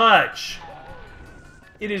much.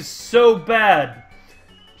 It is so bad.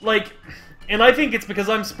 Like... And I think it's because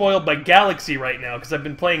I'm spoiled by Galaxy right now, because I've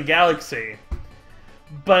been playing Galaxy.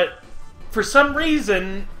 But for some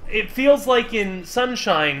reason, it feels like in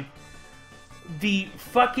Sunshine, the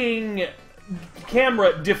fucking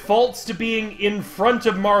camera defaults to being in front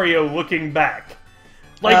of Mario looking back.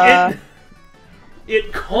 Like,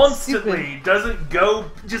 it constantly doesn't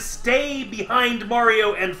go... Just stay behind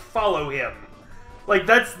Mario and follow him. Like,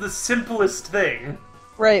 that's the simplest thing.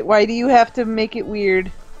 Right, why do you have to make it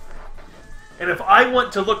weird? And if I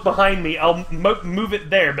want to look behind me, I'll move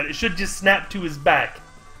it there, but it should just snap to his back.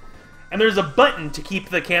 And there's a button to keep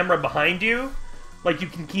the camera behind you. Like, you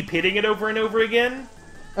can keep hitting it over and over again.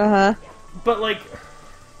 But, like,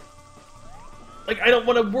 I don't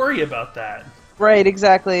want to worry about that. Right,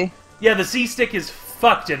 exactly. Yeah, the C-stick is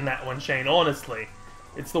fucked in that one, Shane, honestly.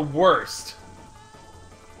 It's the worst.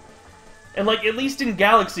 And, like, at least in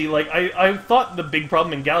Galaxy, like, I thought the big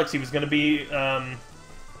problem in Galaxy was going to be,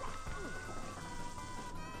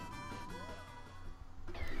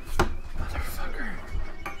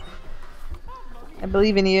 I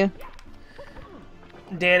believe in you.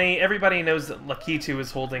 Danny, everybody knows that Lakitu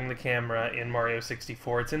is holding the camera in Mario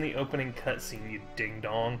 64. It's in the opening cutscene, you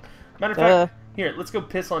ding-dong. Matter of fact, here, let's go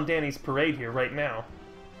piss on Danny's parade here right now.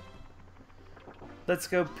 Let's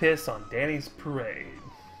go piss on Danny's parade.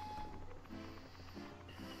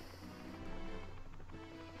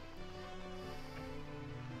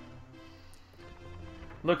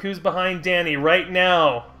 Look who's behind Danny right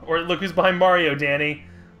now. Or look who's behind Mario, Danny.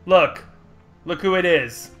 Look. Look who it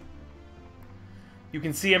is. You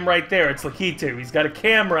can see him right there. It's Lakitu. He's got a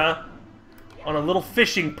camera on a little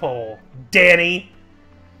fishing pole. Danny!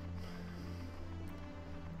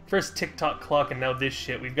 First TikTok clock and now this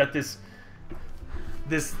shit. We've got this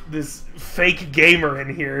fake gamer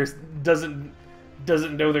in here. Doesn't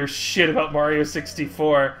know their shit about Mario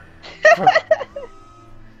 64.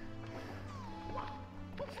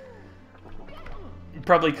 You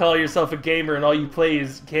probably call yourself a gamer and all you play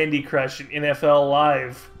is Candy Crush and NFL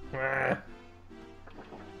Live.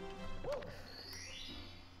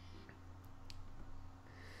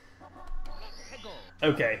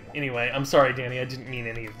 Okay, anyway, I'm sorry, Danny, I didn't mean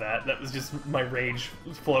any of that. That was just my rage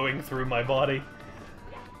flowing through my body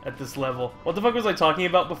at this level. What the fuck was I talking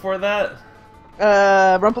about before that?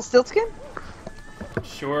 Rumpelstiltskin?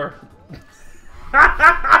 Sure.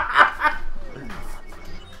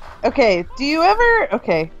 Okay, do you ever...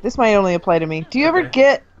 Okay, this might only apply to me. Do you ever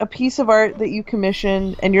get a piece of art that you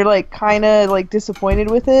commissioned and you're, like, kind of, like,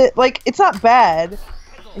 disappointed with it? Like, it's not bad,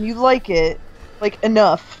 and you like it, like,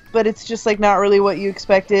 enough, but it's just, like, not really what you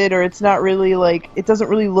expected, or it's not really, like... It doesn't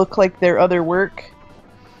really look like their other work.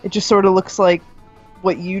 It just sort of looks like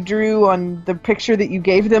what you drew on the picture that you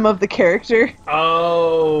gave them of the character.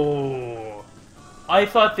 Oh. I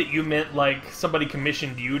thought that you meant, like, somebody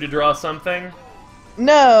commissioned you to draw something.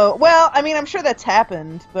 No, well, I mean, I'm sure that's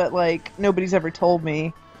happened, but, like, nobody's ever told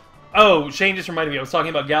me. Oh, Shane just reminded me, I was talking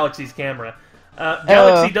about Galaxy's camera.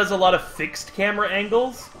 Galaxy does a lot of fixed camera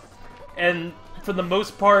angles, and for the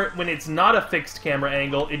most part, when it's not a fixed camera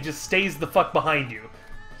angle, it just stays the fuck behind you,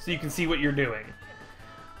 so you can see what you're doing.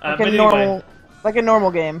 Like a normal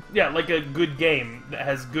game. Yeah, like a good game that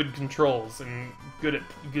has good controls and good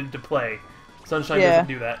to play. Sunshine doesn't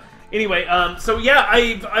do that. Anyway, so yeah,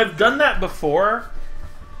 I've done that before.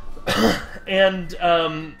 And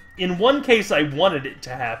in one case I wanted it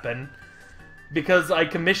to happen because I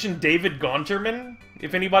commissioned David Gaunterman.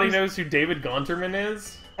 If anybody knows who David Gaunterman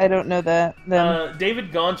is. I don't know that.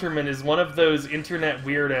 David Gaunterman is one of those internet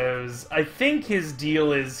weirdos. I think his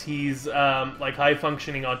deal is he's like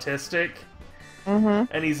high-functioning autistic.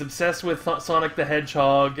 Mm-hmm. And he's obsessed with Sonic the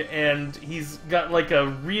Hedgehog, and he's got like a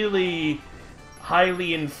really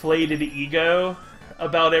highly inflated ego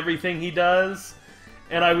about everything he does.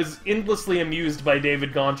 And I was endlessly amused by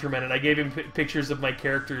David Gaunterman, and I gave him pictures of my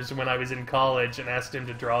characters when I was in college and asked him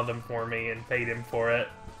to draw them for me and paid him for it.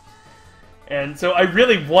 And so I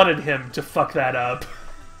really wanted him to fuck that up.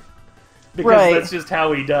 Because that's just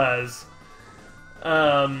how he does.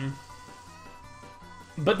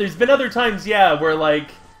 But there's been other times, yeah, where, like,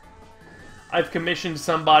 I've commissioned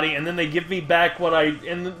somebody, and then they give me back what I...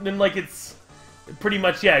 And then, like, it's pretty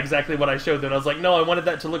much, yeah, exactly what I showed them. I was like, no, I wanted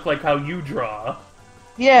that to look like how you draw.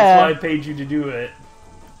 Yeah. That's why I paid you to do it.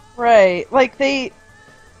 Right. Like,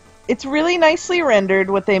 it's really nicely rendered,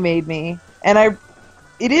 what they made me. And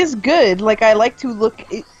it is good. Like, I like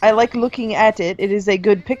looking at it. It is a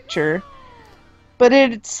good picture. But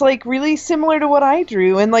it's, like, really similar to what I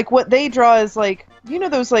drew. And, like, what they draw is, like, you know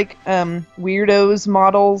those, like, Weirdos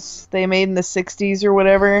models they made in the 60s or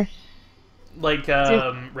whatever? Like,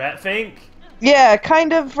 Ratfink? Yeah,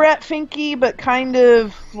 kind of Ratfinky, but kind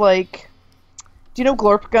of, like... Do you know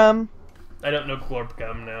Glorp Gum? I don't know Glorp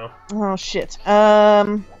Gum, no. Oh, shit.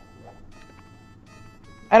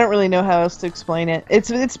 I don't really know how else to explain it.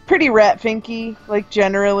 It's pretty Ratfinky, like,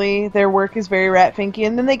 generally. Their work is very Ratfinky,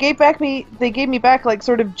 and then they gave me back, like,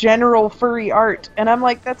 sort of general furry art, and I'm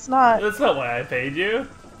like, that's not why I paid you.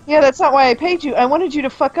 Yeah, that's not why I paid you. I wanted you to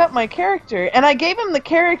fuck up my character. And I gave him the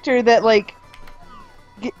character that, like,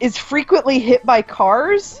 is frequently hit by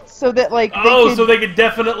cars, so that, like, so they could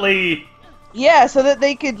definitely... Yeah, so that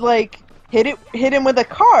they could, like, hit him with a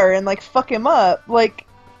car and, like, fuck him up. Like,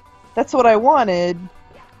 that's what I wanted.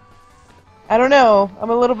 I don't know. I'm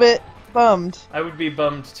a little bit bummed. I would be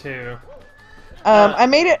bummed too. I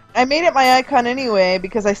made it my icon anyway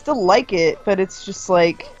because I still like it, but it's just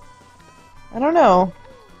like, I don't know.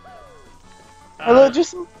 A little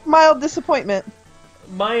just mild disappointment.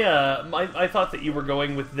 I thought that you were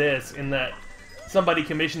going with this in that somebody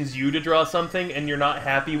commissions you to draw something and you're not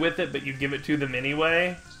happy with it, but you give it to them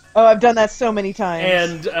anyway. Oh, I've done that so many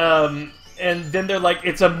times. And then they're like,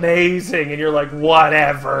 it's amazing, and you're like,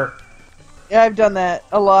 whatever. Yeah, I've done that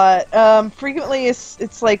a lot. Frequently,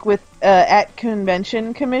 it's like with at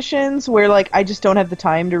convention commissions where like I just don't have the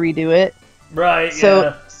time to redo it. Right.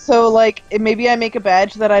 So like maybe I make a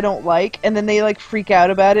badge that I don't like, and then they like freak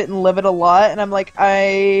out about it and love it a lot, and I'm like, I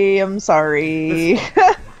am sorry.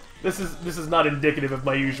 This is not indicative of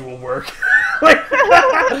my usual work. Like,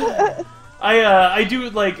 I do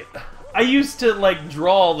like. I used to, like,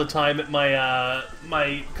 draw all the time at my,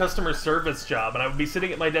 my customer service job, and I would be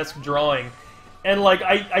sitting at my desk drawing, and, like,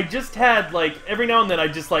 I just had, like, every now and then I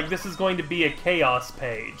just, like, this is going to be a chaos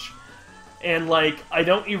page. And, like, I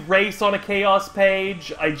don't erase on a chaos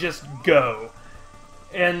page, I just go.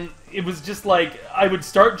 And it was just, like, I would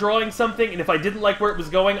start drawing something, and if I didn't like where it was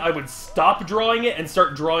going, I would stop drawing it and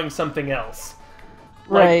start drawing something else.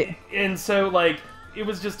 Like, right. And so, like... It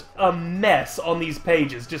was just a mess on these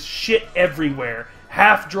pages. Just shit everywhere.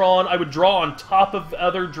 Half drawn. I would draw on top of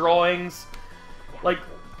other drawings. Like,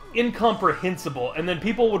 incomprehensible. And then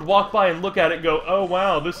people would walk by and look at it and go, oh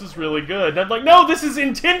wow, this is really good. And I'm like, no, this is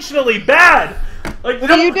intentionally bad! Like,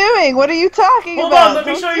 what are you doing? What are you talking about? Hold on, let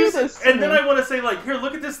me show you this. And then I want to say, like, here,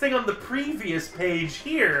 look at this thing on the previous page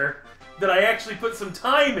here that I actually put some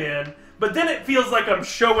time in. But then it feels like I'm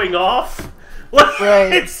showing off. Like,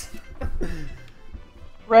 right. It's...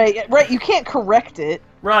 Right, right. You can't correct it.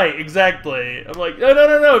 Right, exactly. I'm like, no, no,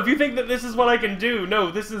 no, no. If you think that this is what I can do, no,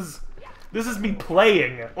 this is me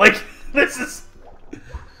playing. Like, this is.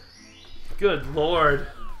 Good lord.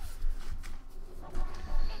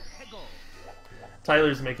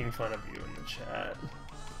 Tyler's making fun of you in the chat.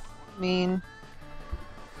 Mean.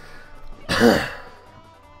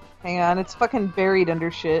 Hang on, it's fucking buried under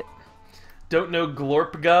shit. Don't know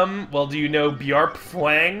Glorp Gum? Well, do you know Bjarp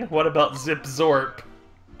Fwang? What about Zip Zorp?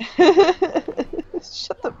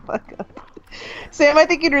 Shut the fuck up. Sam, I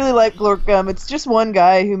think you'd really like Glorp Gum. It's just one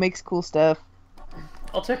guy who makes cool stuff.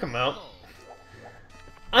 I'll check him out.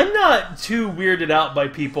 I'm not too weirded out by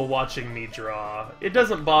people watching me draw. It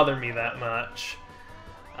doesn't bother me that much.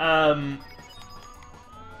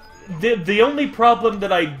 The only problem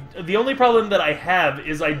that I have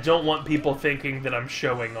is I don't want people thinking that I'm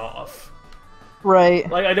showing off. Right.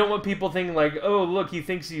 Like, I don't want people thinking like, oh, look, he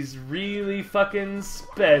thinks he's really fucking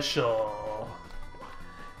special.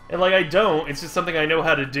 And, like, I don't. It's just something I know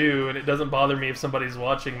how to do, and it doesn't bother me if somebody's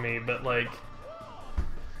watching me, but, like...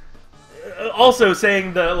 Also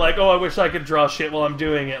saying that, like, oh, I wish I could draw shit while I'm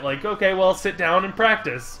doing it. Like, okay, well, sit down and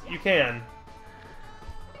practice. You can.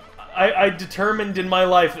 I determined in my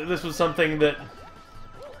life that this was something that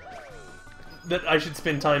I should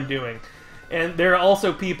spend time doing. And there are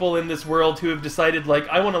also people in this world who have decided, like,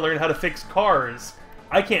 I want to learn how to fix cars.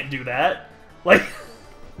 I can't do that. Like...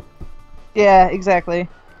 Yeah, exactly.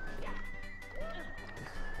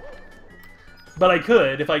 But I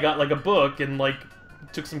could if I got, like, a book and, like,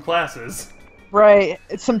 took some classes. Right.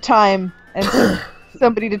 It's some time and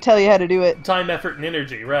somebody to tell you how to do it. Time, effort, and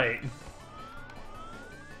energy, right.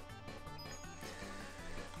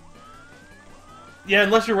 Yeah,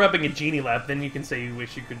 unless you're rubbing a genie lap, then you can say you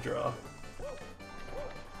wish you could draw.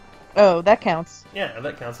 Oh, that counts. Yeah,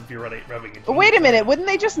 that counts if you're rubbing a genie. But wait a minute, wouldn't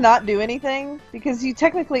they just not do anything? Because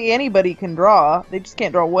technically anybody can draw, they just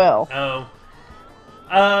can't draw well. Oh.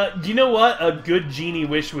 You know what a good genie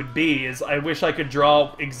wish would be, is I wish I could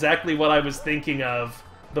draw exactly what I was thinking of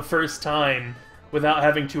the first time without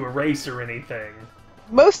having to erase or anything.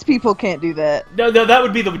 Most people can't do that. No, that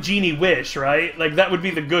would be the genie wish, right? Like, that would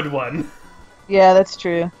be the good one. Yeah, that's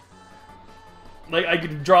true. Like, I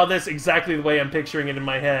could draw this exactly the way I'm picturing it in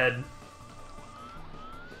my head.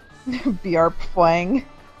 Bjarp Fwang.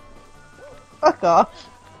 Fuck off.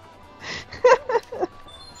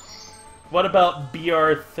 What about B.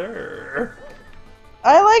 Arthur?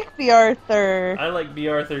 I like B. Arthur. I like B.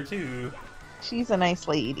 Arthur too. She's a nice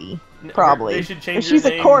lady. Probably. They should change but she's her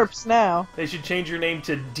name. A corpse now. They should change her name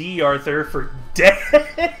to D. Arthur for dead.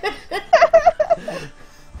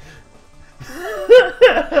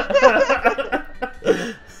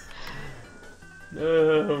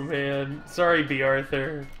 Oh man. Sorry, B.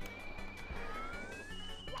 Arthur.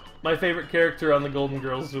 My favorite character on the Golden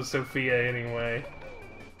Girls was Sophia anyway.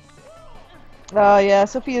 Oh yeah,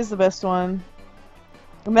 Sophia's the best one.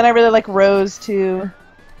 And then I really like Rose too.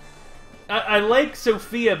 I like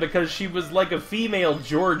Sophia because she was like a female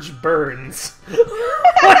George Burns.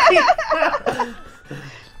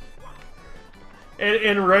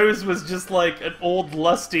 and Rose was just like an old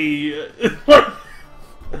lusty...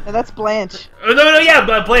 And that's Blanche. Oh, no, yeah,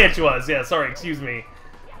 but Blanche was. Yeah, sorry, excuse me.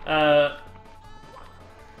 Oh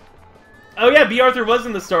yeah, B. Arthur was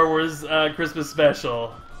in the Star Wars Christmas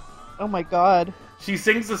special. Oh my god. She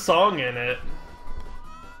sings a song in it.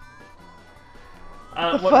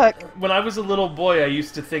 What the fuck? When I was a little boy, I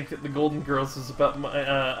used to think that the Golden Girls was about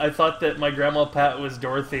my... I thought that my grandma Pat was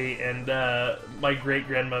Dorothy, and my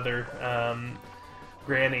great-grandmother,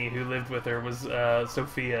 Granny, who lived with her, was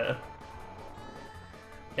Sophia.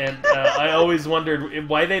 And I always wondered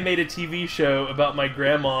why they made a TV show about my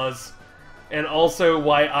grandmas, and also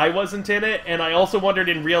why I wasn't in it, and I also wondered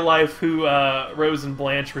in real life who Rose and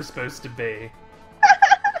Blanche were supposed to be.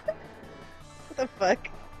 What the fuck?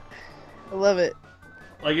 I love it.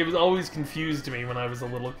 Like, it was always confused to me when I was a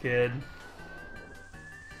little kid.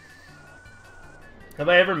 Have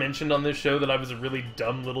I ever mentioned on this show that I was a really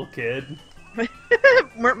dumb little kid?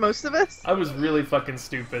 Weren't most of us? I was really fucking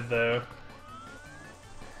stupid, though.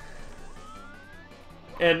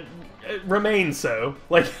 And it remains so.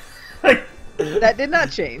 Like, that did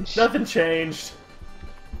not change. Nothing changed.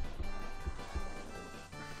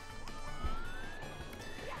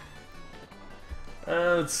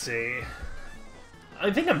 Let's see.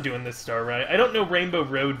 I think I'm doing this star right. I don't know Rainbow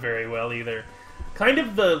Road very well either. Kind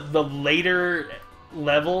of the later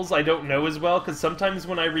levels I don't know as well, because sometimes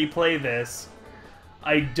when I replay this,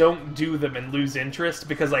 I don't do them and lose interest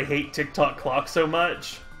because I hate TikTok clock so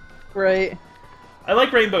much. Right. I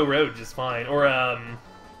like Rainbow Road just fine. Or,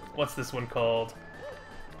 what's this one called?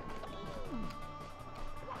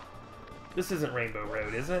 This isn't Rainbow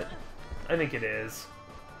Road, is it? I think it is.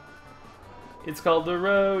 It's called the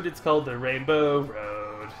road, it's called the Rainbow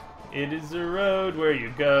Road. It is the road where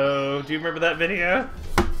you go. Do you remember that video?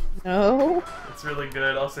 No. It's really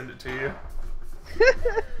good, I'll send it to you.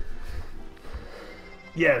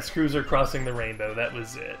 Yes, Cruiser crossing the rainbow, that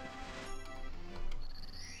was it.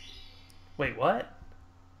 Wait, what?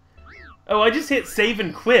 Oh, I just hit save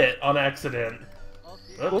and quit on accident.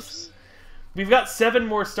 Oops. Whoops. We've got 7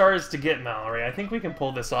 more stars to get, Mallory. I think we can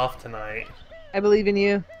pull this off tonight. I believe in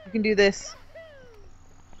you. You can do this.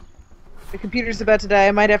 The computer's about to die.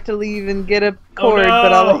 I might have to leave and get a cord,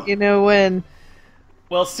 but I'll let you know when.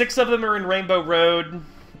 Well, 6 of them are in Rainbow Road,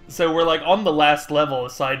 so we're like on the last level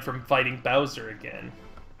aside from fighting Bowser again.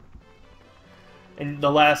 And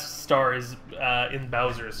the last star is in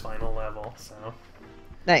Bowser's final level, so...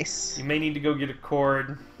 Nice. You may need to go get a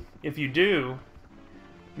cord. If you do,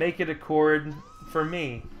 make it a cord for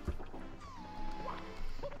me.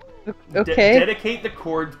 Okay. Dedicate the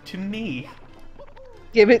cord to me.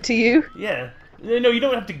 Give it to you? Yeah. No, you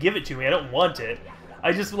don't have to give it to me. I don't want it.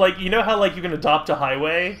 I just, like, you know how, like, you can adopt a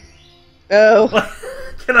highway? Oh.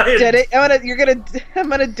 Can I... I'm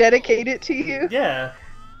gonna dedicate it to you? Yeah.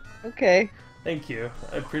 Okay. Thank you.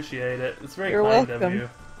 I appreciate it. It's very You're kind welcome. of you.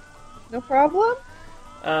 No problem?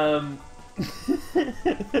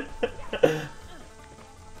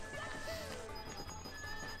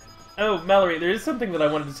 Oh, Mallory, there is something that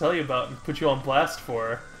I wanted to tell you about and put you on blast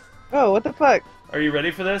for. Oh, what the fuck? Are you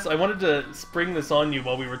ready for this? I wanted to spring this on you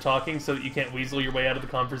while we were talking so that you can't weasel your way out of the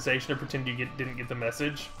conversation or pretend you didn't get the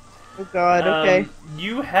message. Oh god, okay.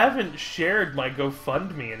 You haven't shared my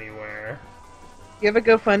GoFundMe anywhere. You have a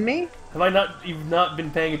GoFundMe? You've not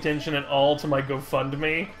been paying attention at all to my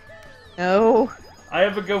GoFundMe? No. I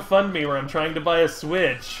have a GoFundMe where I'm trying to buy a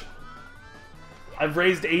Switch. I've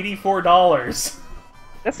raised $84.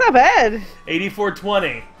 That's not bad.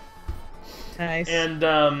 $84.20. Nice.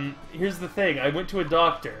 And here's the thing: I went to a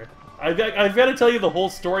doctor. I've got to tell you the whole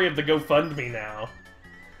story of the GoFundMe now.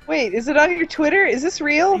 Wait, is it on your Twitter? Is this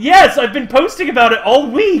real? Yes, I've been posting about it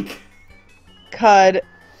all week. God,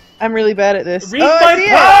 I'm really bad at this. Read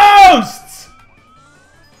my posts.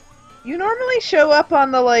 You normally show up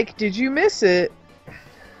on the like, did you miss it?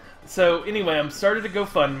 So anyway, I'm started a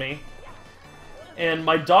GoFundMe, and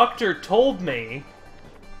my doctor told me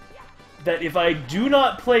that if I do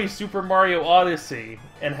not play Super Mario Odyssey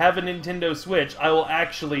and have a Nintendo Switch, I will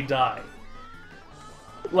actually die.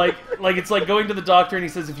 Like it's like going to the doctor and he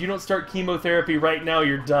says, if you don't start chemotherapy right now,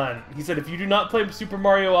 you're done. He said, if you do not play Super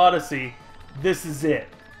Mario Odyssey, this is it.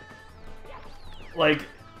 Like,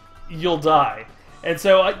 you'll die. And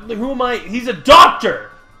so, who am I? He's a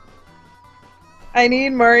doctor! I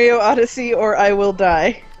need Mario Odyssey or I will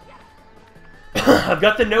die. I've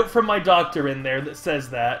got the note from my doctor in there that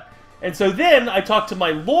says that. And so then I talked to my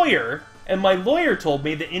lawyer, and my lawyer told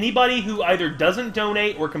me that anybody who either doesn't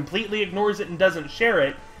donate or completely ignores it and doesn't share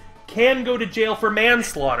it can go to jail for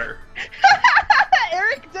manslaughter.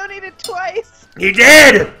 Eric donated twice. He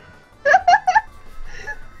did!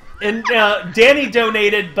 And Danny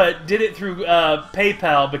donated, but did it through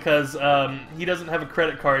PayPal because he doesn't have a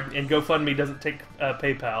credit card, and GoFundMe doesn't take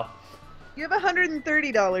PayPal. You have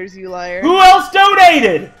 $130, you liar. Who else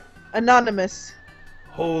donated? Anonymous.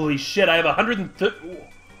 Holy shit, I have 130...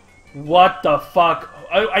 What the fuck?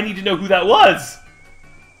 I need to know who that was!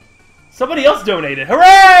 Somebody else donated.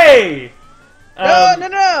 Hooray!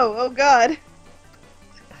 No! Oh god.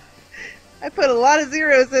 I put a lot of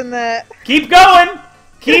zeros in that. Keep going!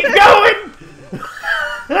 Keep going!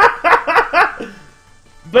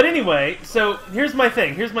 But anyway, so here's my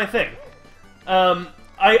thing.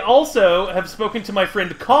 I also have spoken to my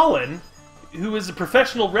friend Colin, who is a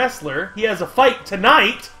professional wrestler. He has a fight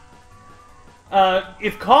tonight.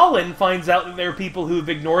 If Colin finds out that there are people who have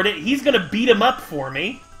ignored it, he's going to beat him up for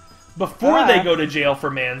me before they go to jail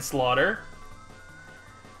for manslaughter.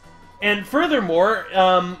 And furthermore,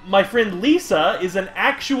 my friend Lisa is an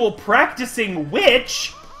actual practicing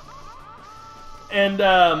witch,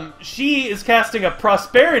 and she is casting a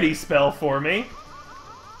prosperity spell for me.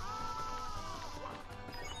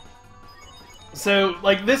 So,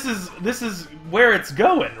 like, this is where it's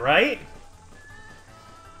going, right?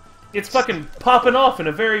 It's fucking popping off in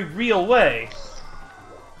a very real way.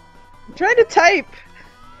 I'm trying to type.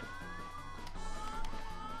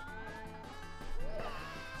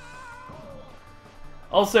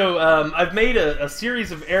 Also, I've made a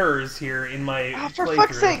series of errors here in my For playthrough.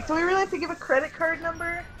 fuck's sake, do we really have to give a credit card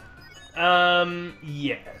number?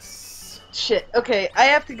 Yes. Shit, okay, I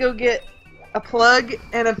have to go get a plug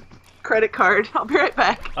and a credit card. I'll be right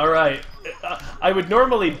back. Alright. I would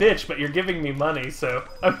normally bitch, but you're giving me money, so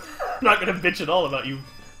I'm not gonna bitch at all about you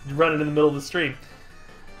running in the middle of the stream.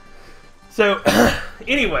 So,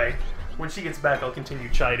 anyway, when she gets back, I'll continue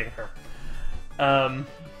chiding her.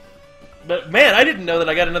 But man, I didn't know that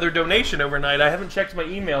I got another donation overnight. I haven't checked my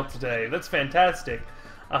email today. That's fantastic.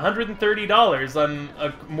 $130. I'm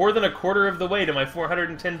more than a quarter of the way to my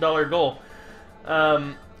 $410 goal.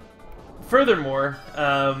 Furthermore,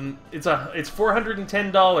 it's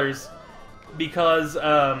 $410 because,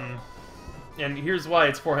 and here's why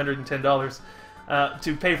it's $410,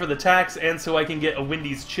 to pay for the tax and so I can get a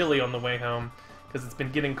Wendy's chili on the way home, because it's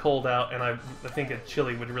been getting cold out and I think a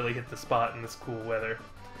chili would really hit the spot in this cool weather.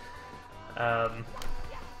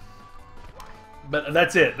 But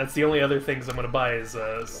that's it. That's the only other things I'm going to buy is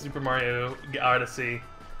Super Mario Odyssey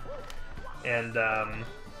and,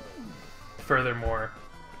 furthermore,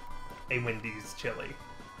 a Wendy's chili.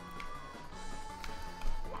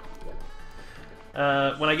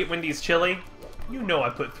 When I get Wendy's chili, you know I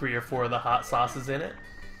put 3 or 4 of the hot sauces in it.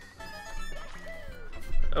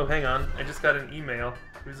 Oh, hang on. I just got an email.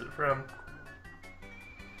 Who's it from?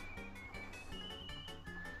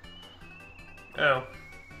 Oh,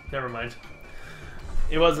 never mind.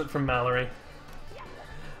 It wasn't from Mallory.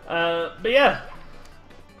 But yeah.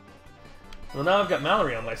 Well, now I've got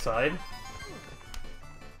Mallory on my side.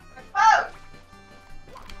 Oh!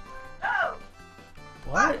 Oh!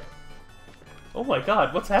 What? Oh my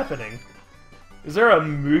god, what's happening? Is there a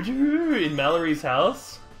Muju in Mallory's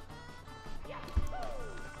house?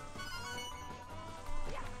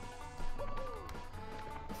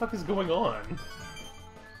 What the fuck is going on?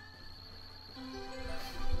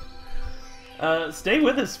 Stay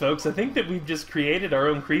with us, folks. I think that we've just created our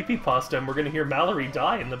own creepypasta and we're gonna hear Mallory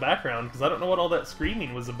die in the background, because I don't know what all that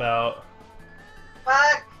screaming was about.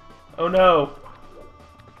 Fuck! Oh no!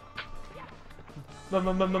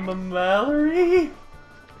 Mallory?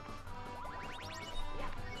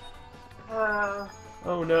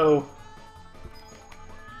 Oh no.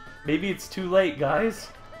 Maybe it's too late, guys.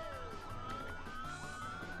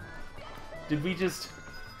 Did we just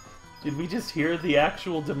hear the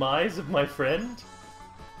actual demise of my friend?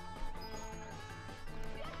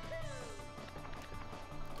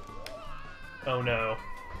 Oh no.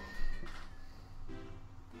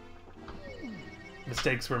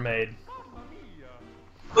 Mistakes were made.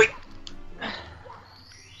 Wait.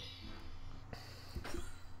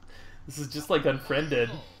 This is just like Unfriended.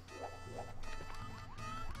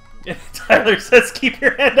 Tyler says, keep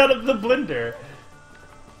your hand out of the blender.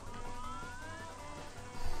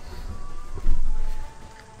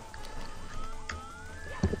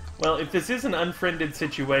 Well, if this is an unfriended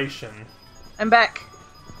situation... I'm back.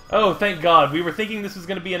 Oh, thank God. We were thinking this was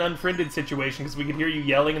going to be an unfriended situation because we could hear you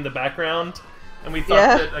yelling in the background, and we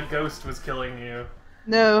thought that a ghost was killing you.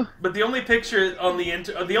 No. But the only picture on the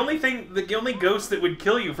the only ghost that would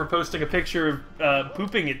kill you for posting a picture of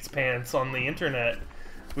pooping its pants on the internet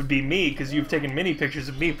would be me, because you've taken many pictures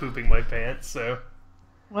of me pooping my pants, so...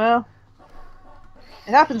 Well...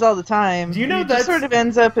 It happens all the time. Do you know that that's... sort of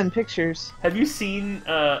ends up in pictures? Have you seen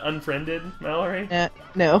Unfriended, Mallory?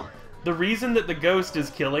 No. The reason that the ghost is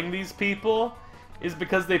killing these people is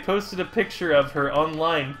because they posted a picture of her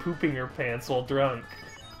online pooping her pants while drunk.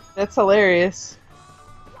 That's hilarious.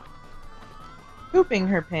 Pooping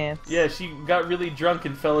her pants. Yeah, she got really drunk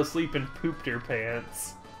and fell asleep and pooped her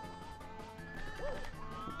pants.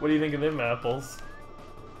 What do you think of them apples?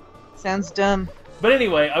 Sounds dumb. But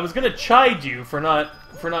anyway, I was gonna chide you for not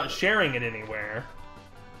sharing it anywhere.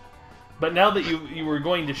 But now that you were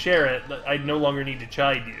going to share it, I no longer need to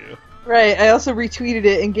chide you. Right, I also retweeted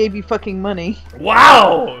it and gave you fucking money.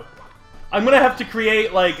 Wow! I'm gonna have to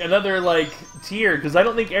create, like, another, like, tier, because I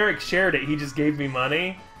don't think Eric shared it, he just gave me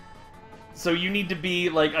money. So you need to be,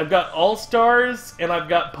 like, I've got All-Stars, and I've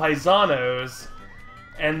got Paisanos,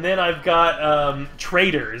 and then I've got,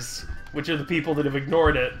 Traders, which are the people that have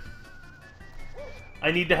ignored it. I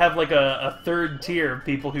need to have, like, a third tier of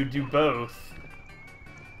people who do both.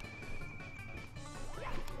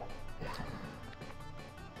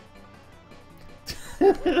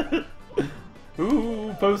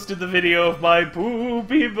 Who posted the video of my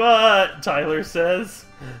poopy butt? Tyler says.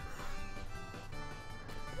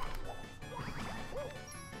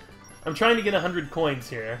 I'm trying to get 100 coins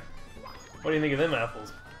here. What do you think of them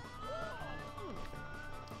apples?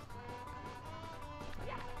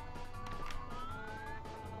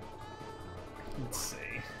 Let's see.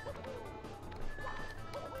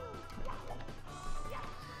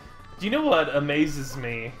 Do you know what amazes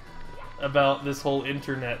me about this whole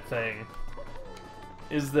internet thing?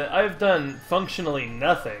 Is that I've done functionally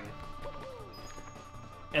nothing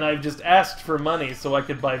and I've just asked for money so I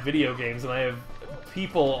could buy video games, and I have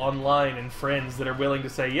people online and friends that are willing to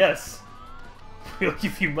say, yes, we'll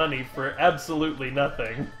give you money for absolutely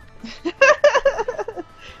nothing.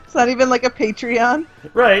 It's not even like a Patreon?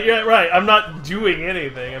 Right, yeah, right. I'm not doing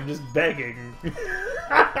anything, I'm just begging.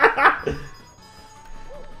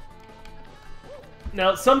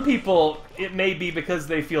 Now, some people, it may be because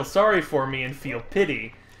they feel sorry for me and feel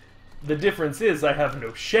pity. The difference is I have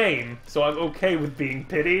no shame, so I'm okay with being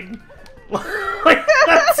pitied. Like,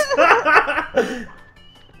 that's...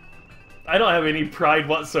 I don't have any pride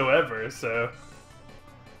whatsoever, so...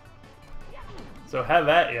 So have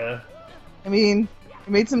at ya. I mean,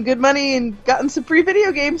 you made some good money and gotten some free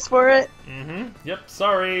video games for it. Mm-hmm. Yep,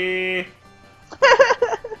 sorry.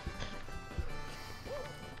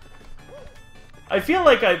 I feel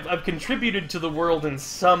like I've contributed to the world in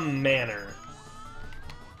some manner.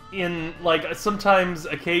 In, like, sometimes,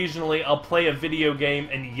 occasionally, I'll play a video game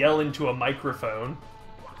and yell into a microphone.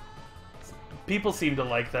 People seem to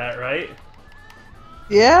like that, right?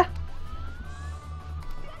 Yeah?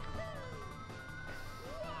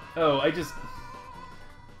 Oh, I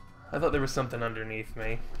thought there was something underneath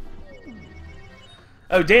me.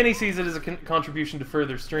 Oh, Danny sees it as a contribution to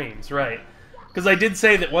further streams, right. Because I did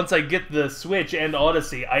say that once I get the Switch and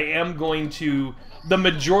Odyssey, I am going to... The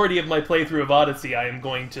majority of my playthrough of Odyssey, I am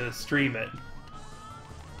going to stream it.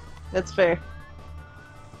 That's fair.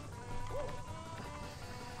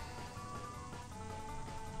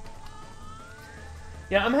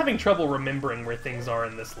 Yeah, I'm having trouble remembering where things are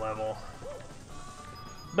in this level.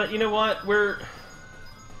 But you know what? We're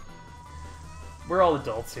all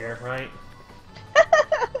adults here, right?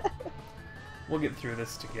 We'll get through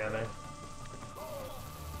this together.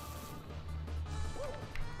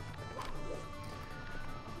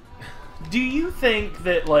 Do you think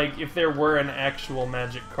that, like, if there were an actual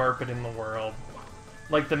magic carpet in the world,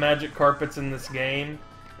 like the magic carpets in this game,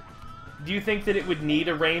 do you think that it would need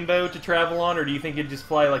a rainbow to travel on, or do you think it'd just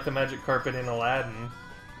fly like the magic carpet in Aladdin?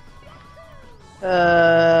 I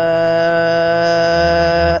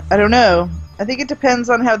don't know. I think it depends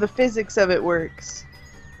on how the physics of it works.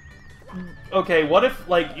 Okay, what if,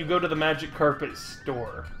 like, you go to the magic carpet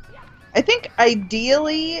store? I think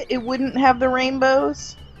ideally it wouldn't have the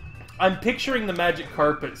rainbows. I'm picturing the magic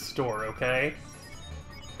carpet store, okay?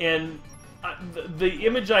 And the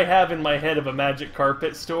image I have in my head of a magic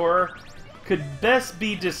carpet store could best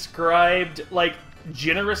be described, like,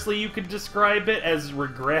 generously you could describe it as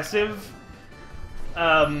regressive.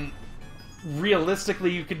 Realistically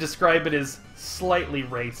you could describe it as slightly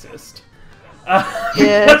racist.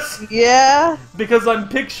 Yes, yeah. Because I'm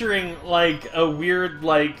picturing, like, a weird,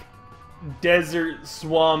 like, desert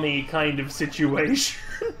swami kind of situation.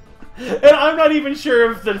 And I'm not even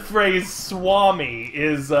sure if the phrase swami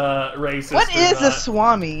is racist. What is not. a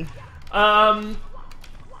swami?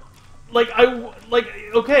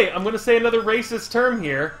 Okay, I'm gonna say another racist term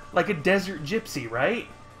here, like a desert gypsy, right?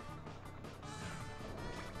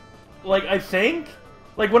 Like, I think?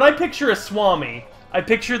 Like, when I picture a swami, I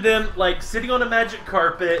picture them, like, sitting on a magic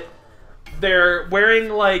carpet, they're wearing,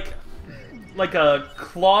 like a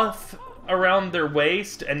cloth around their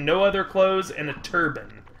waist, and no other clothes, and a turban.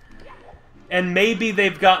 And maybe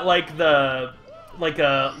they've got, like, a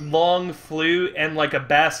long flute and, like, a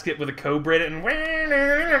basket with a cobra in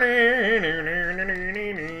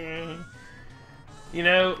it. You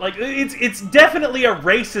know, like, it's definitely a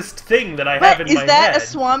racist thing that I have in my head. Is that a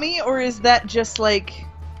swami, or is that just, like...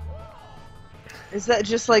 Is that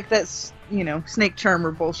just, like, that's, you know, snake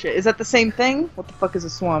charmer bullshit? Is that the same thing? What the fuck is a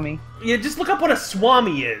swami? Yeah, just look up what a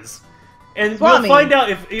swami is. And Swami. you'll find out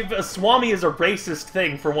if a swami is a racist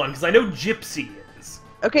thing, for one, because I know gypsy is.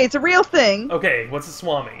 Okay, it's a real thing. Okay, what's a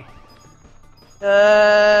swami?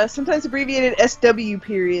 Sometimes abbreviated SW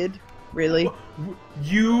period. Really?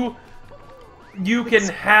 You can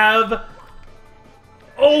have...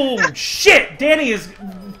 Oh, shit! Danny is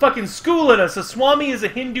fucking schooling us. A swami is a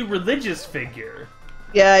Hindu religious figure.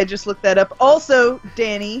 Yeah, I just looked that up. Also,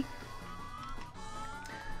 Danny.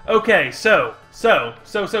 Okay, so.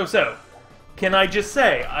 Can I just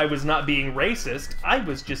say, I was not being racist, I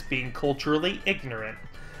was just being culturally ignorant.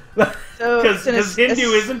 Because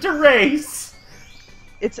Hindu isn't a race!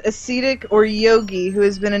 It's ascetic or yogi who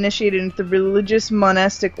has been initiated into the religious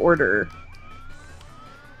monastic order.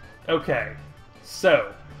 Okay,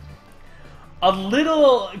 so, a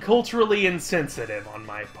little culturally insensitive on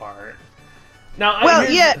my part. Now, Well,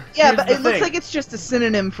 here's but the it looks thing. like it's just a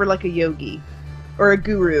synonym for, like, a yogi. Or a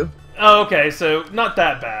guru. Oh, okay, so not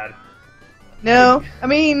that bad. No, I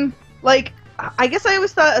mean, like, I guess I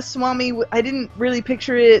always thought a swami, I didn't really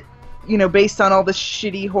picture it, you know, based on all the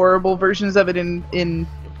shitty, horrible versions of it in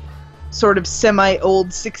sort of semi-old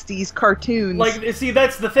 60s cartoons. Like, see,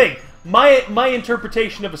 that's the thing. My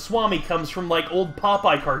interpretation of a Swami comes from, like, old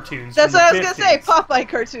Popeye cartoons. That's from what the I was gonna say, 50s. Popeye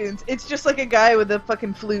cartoons. It's just like a guy with a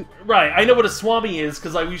fucking flute. Right, I know what a Swami is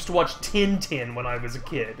because I used to watch Tintin when I was a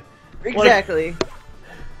kid. Exactly.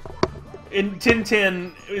 And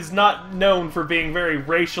Tintin is not known for being very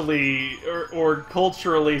racially or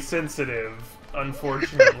culturally sensitive,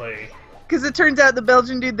 unfortunately. Because it turns out the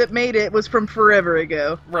Belgian dude that made it was from forever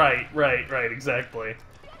ago. Right, exactly.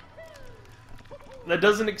 That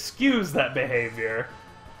doesn't excuse that behavior.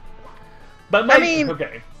 But I mean,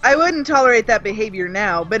 okay. I wouldn't tolerate that behavior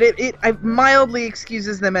now, but it mildly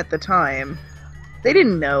excuses them at the time. They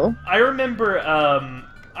didn't know. I remember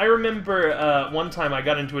one time I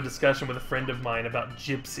got into a discussion with a friend of mine about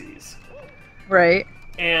gypsies. Right.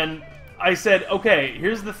 And I said, okay,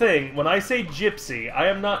 here's the thing. When I say gypsy, I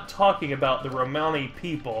am not talking about the Romani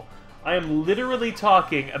people. I am literally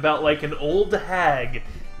talking about, like, an old hag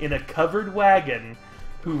in a covered wagon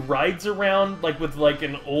who rides around, like, with, like,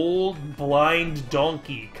 an old blind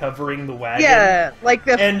donkey covering the wagon. Yeah, like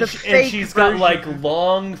the And fake she's got, version. like,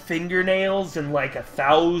 long fingernails and, like,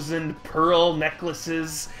 1,000 pearl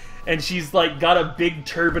necklaces. And she's, like, got a big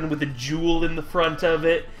turban with a jewel in the front of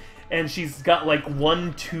it. And she's got, like,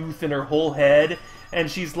 one tooth in her whole head. And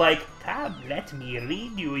she's like, "Come, let me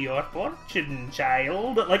read you your fortune,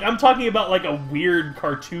 child." Like, I'm talking about, like, a weird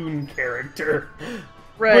cartoon character.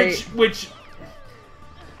 Right. Which...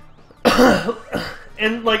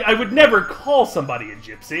 and, like, I would never call somebody a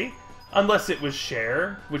gypsy. Unless it was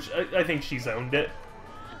Cher, which I think she's owned it.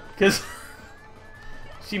 Because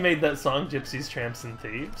she made that song, Gypsies, Tramps, and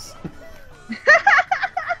Thieves.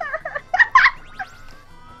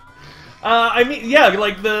 I mean, yeah,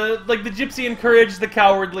 like the gypsy encouraged the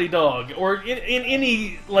cowardly dog, or in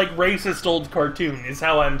any, like, racist old cartoon is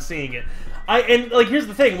how I'm seeing it. And like, here's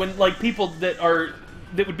the thing: when, like, people that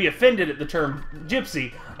would be offended at the term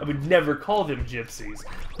gypsy, I would never call them gypsies.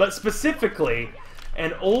 But specifically,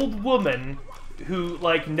 an old woman who,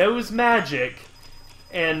 like, knows magic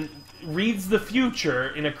and reads the future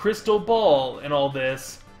in a crystal ball and all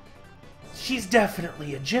this, she's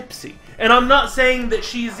definitely a gypsy. And I'm not saying that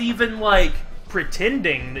she's even, like,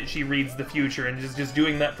 pretending that she reads the future and is just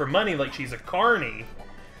doing that for money like she's a carny.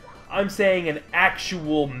 I'm saying an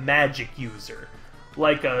actual magic user,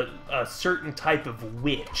 like a certain type of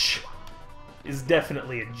witch, is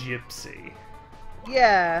definitely a gypsy.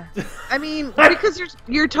 Yeah. I mean, because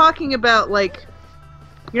you're talking about, like,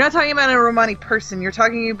 you're not talking about a Romani person, you're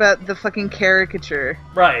talking about the fucking caricature.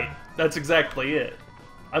 Right, that's exactly it.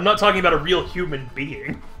 I'm not talking about a real human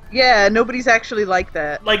being. Yeah, nobody's actually like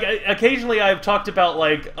that. Like, occasionally I've talked about,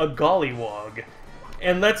 like, a gollywog,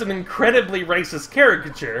 and that's an incredibly racist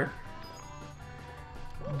caricature.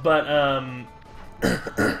 But,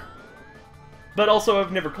 but also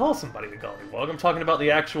I've never called somebody a gollywog. I'm talking about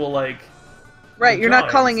the actual, like... Right, you're not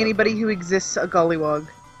calling drawings of anybody them. who exists a gollywog.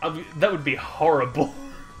 That would be horrible.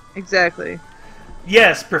 Exactly.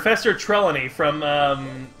 Yes, Professor Trelawney from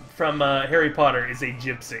Harry Potter is a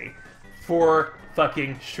gypsy. For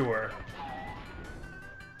fucking sure.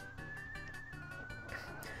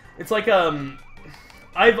 It's like, have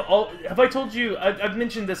I told you, I've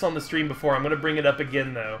mentioned this on the stream before, I'm gonna bring it up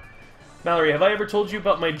again though. Mallory, have I ever told you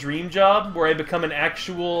about my dream job, where I become an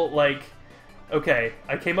actual, like, okay,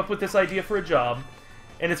 I came up with this idea for a job,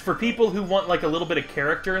 and it's for people who want, like, a little bit of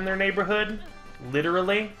character in their neighborhood,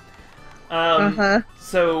 literally.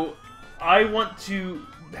 So, I want to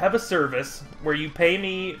have a service where you pay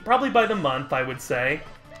me, probably by the month, I would say,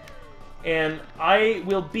 and I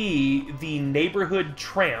will be the neighborhood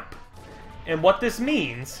tramp. And what this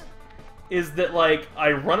means is that, like,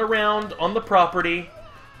 I run around on the property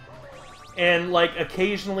and, like,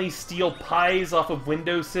 occasionally steal pies off of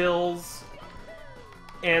windowsills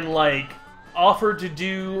and, like, offer to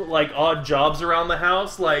do, like, odd jobs around the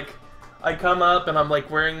house. Like, I come up and I'm, like,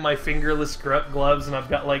 wearing my fingerless gloves and I've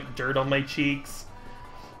got, like, dirt on my cheeks.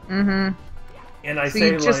 Mm-hmm. And I So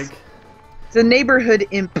say, you just- like... It's a neighborhood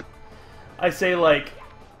imp. I say, like,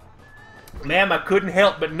 "Ma'am, I couldn't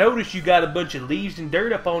help but notice you got a bunch of leaves and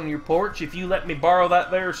dirt up on your porch. If you let me borrow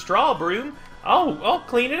that there straw broom, I'll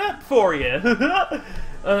clean it up for you."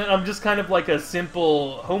 I'm just kind of like a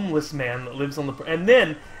simple homeless man that lives on the...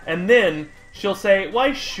 And then she'll say,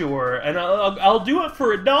 "Why, sure, and I'll do it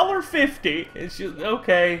for $1.50. And she'll,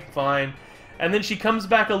 okay, fine. And then she comes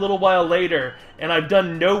back a little while later, and I've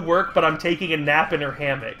done no work, but I'm taking a nap in her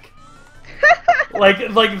hammock.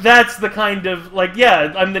 like that's the kind of, like,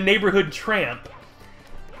 yeah, I'm the neighborhood tramp.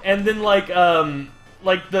 And then, like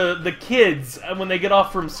the kids, when they get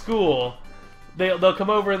off from school, they'll come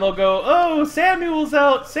over and they'll go, "Oh, Samuel's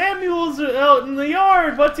out! Samuel's out in the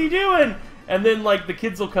yard! What's he doing?" And then, like, the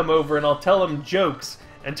kids will come over and I'll tell them jokes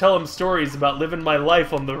and tell them stories about living my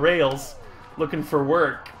life on the rails, looking for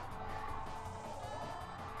work.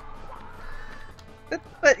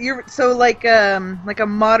 But you're so like a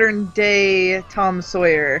modern day Tom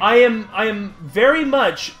Sawyer. I am very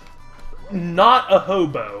much not a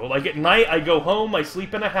hobo. Like, at night I go home, I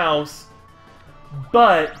sleep in a house,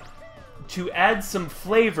 but to add some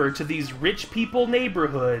flavor to these rich people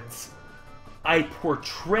neighborhoods, I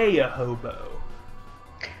portray a hobo.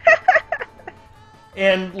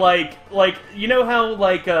 And like you know how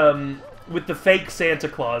like with the fake Santa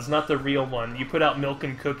Claus, not the real one, you put out milk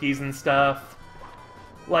and cookies and stuff.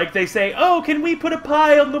 Like they say, "Oh, can we put a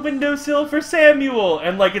pie on the windowsill for Samuel?"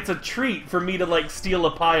 And like it's a treat for me to like steal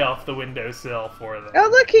a pie off the windowsill for them. Oh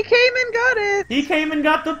look, he came and got it. He came and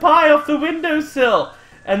got the pie off the windowsill.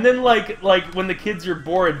 And then like when the kids are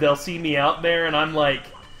bored, they'll see me out there and I'm like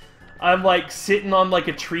sitting on like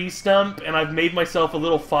a tree stump, and I've made myself a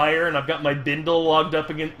little fire, and I've got my bindle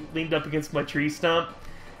leaned up against my tree stump,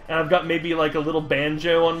 and I've got maybe like a little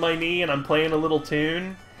banjo on my knee, and I'm playing a little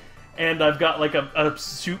tune, and I've got like a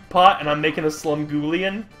soup pot, and I'm making a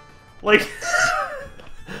slumgullion, like.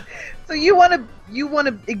 So you want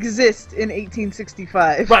to exist in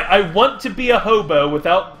 1865? Right. I want to be a hobo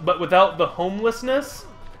without the homelessness.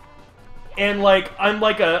 And like I'm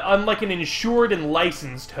like an insured and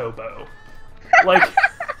licensed hobo, like,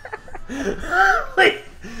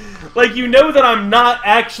 like you know that I'm not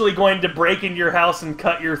actually going to break in your house and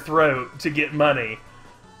cut your throat to get money.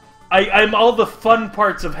 I'm all the fun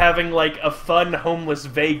parts of having like a fun homeless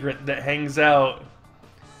vagrant that hangs out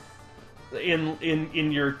in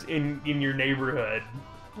your neighborhood.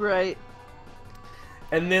 Right.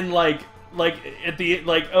 And then like at the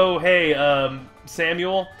oh hey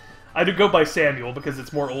Samuel. I do go by Samuel because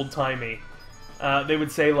it's more old-timey. They would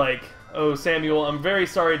say, like, "Oh, Samuel, I'm very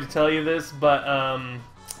sorry to tell you this, but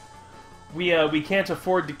we can't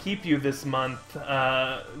afford to keep you this month.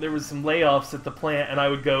 There was some layoffs at the plant," and I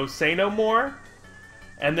would go, "Say no more,"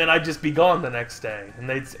 and then I'd just be gone the next day.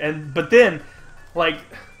 But then, like,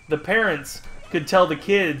 the parents could tell the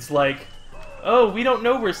kids, like, "Oh, we don't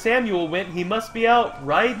know where Samuel went. He must be out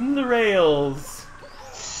riding the rails."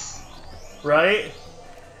 Right?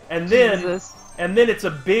 And then it's a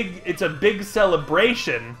big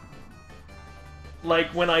celebration. Like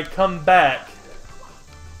when I come back.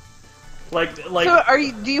 Like So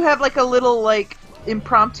do you have like a little like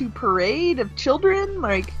impromptu parade of children?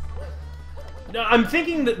 Like, no, I'm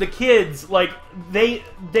thinking that the kids, like,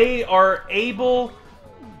 they are able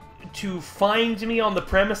to find me on the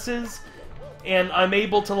premises, and I'm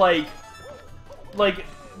able to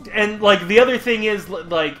and the other thing is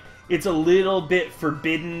like, it's a little bit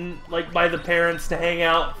forbidden, like, by the parents to hang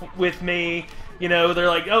out with me. You know, they're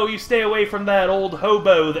like, "Oh, you stay away from that old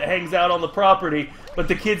hobo that hangs out on the property." But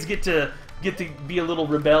the kids get to be a little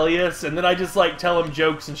rebellious, and then I just, like, tell them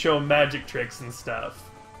jokes and show them magic tricks and stuff.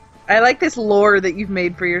 I like this lore that you've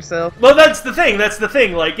made for yourself. Well, that's the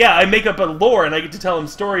thing. Like, yeah, I make up a lore, and I get to tell them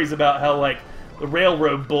stories about how, like, the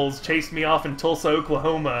railroad bulls chased me off in Tulsa,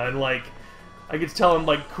 Oklahoma, and, like, I get to tell them,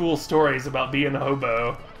 like, cool stories about being a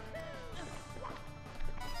hobo.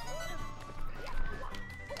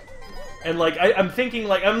 And, like, I'm thinking,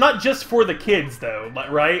 like, I'm not just for the kids, though,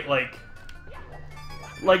 right?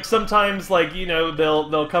 Like sometimes, like, you know,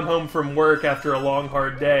 they'll come home from work after a long,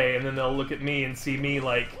 hard day, and then they'll look at me and see me,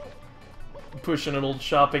 like, pushing an old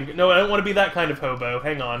shopping... No, I don't want to be that kind of hobo.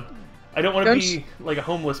 Hang on. I don't want to be, like, a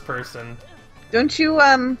homeless person. Don't you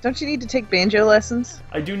need to take banjo lessons?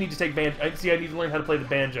 I do need to take banjo... See, I need to learn how to play the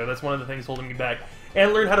banjo. That's one of the things holding me back.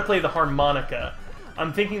 And learn how to play the harmonica.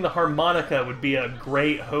 I'm thinking the harmonica would be a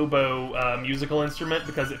great hobo musical instrument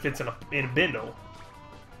because it fits in a bindle.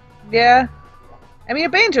 Yeah. I mean, a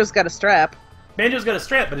banjo's got a strap. Banjo's got a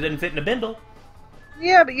strap, but it didn't fit in a bindle.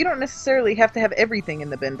 Yeah, but you don't necessarily have to have everything in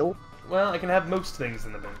the bindle. Well, I can have most things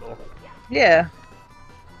in the bindle. Yeah.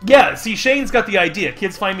 Yeah, see, Shane's got the idea.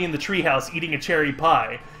 Kids find me in the treehouse eating a cherry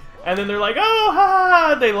pie. And then they're like, "Oh, ha ha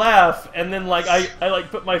ha," they laugh. And then, like, I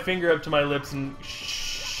like, put my finger up to my lips and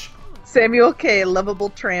shh. Samuel K., lovable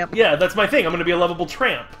tramp. Yeah, that's my thing. I'm gonna be a lovable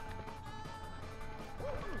tramp.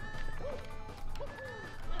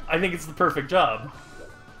 I think it's the perfect job.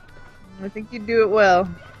 I think you do it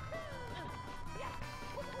well.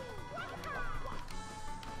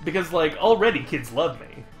 Because, like, already kids love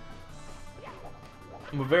me.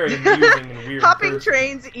 I'm a very amusing and weird Hopping person.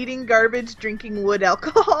 trains, eating garbage, drinking wood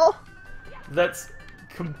alcohol. That's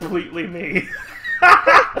completely me.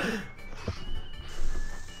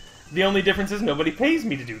 The only difference is nobody pays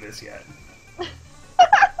me to do this yet.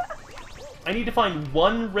 I need to find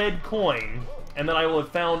one red coin, and then I will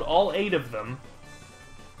have found all 8 of them.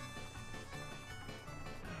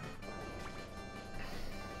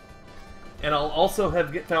 And I'll also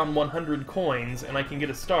have found 100 coins, and I can get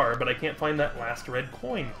a star, but I can't find that last red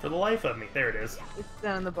coin for the life of me. There it is. It's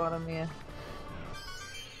down in the bottom, yeah.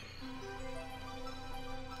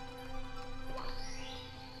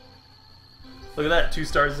 Look at that, 2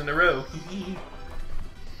 stars in a row.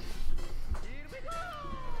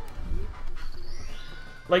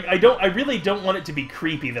 Like, I really don't want it to be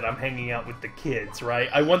creepy that I'm hanging out with the kids, right?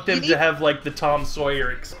 I want them to have, like, the Tom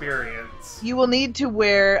Sawyer experience. You will need to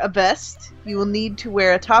wear a vest. You will need to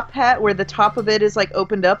wear a top hat where the top of it is, like,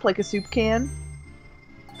 opened up like a soup can.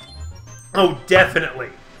 Oh,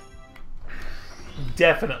 definitely.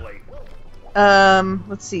 Definitely.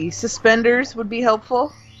 Let's see. Suspenders would be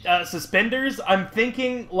helpful. Suspenders, I'm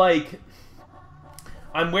thinking, like...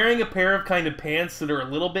 I'm wearing a pair of kind of pants that are a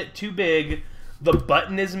little bit too big. The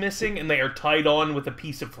button is missing, and they are tied on with a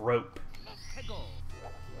piece of rope.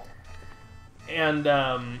 And,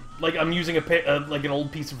 like, I'm using like an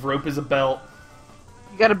old piece of rope as a belt.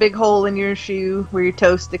 You got a big hole in your shoe where your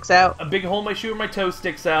toe sticks out. A big hole in my shoe where my toe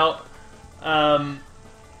sticks out.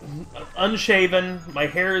 Unshaven. My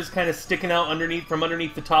hair is kind of sticking out from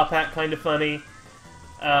underneath the top hat, kind of funny.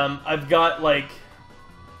 I've got, like,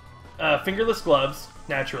 fingerless gloves,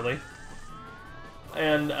 naturally.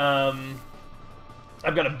 And,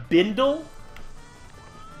 I've got a bindle.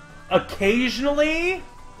 Occasionally...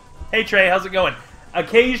 Hey Trey, how's it going?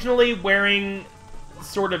 Occasionally wearing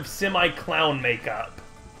sort of semi-clown makeup.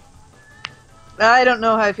 I don't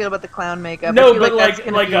know how I feel about the clown makeup. No, I feel but that's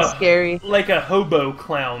gonna be scary. Like a hobo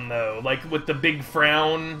clown, though. Like, with the big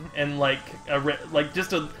frown and, like,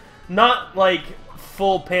 just a... Not, like,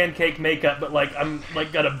 full pancake makeup, but, like, I'm,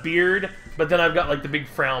 like, got a beard, but then I've got, like, the big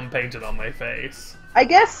frown painted on my face. I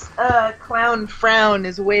guess a clown frown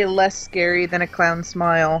is way less scary than a clown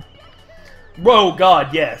smile. Oh,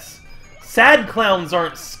 God, yes. Sad clowns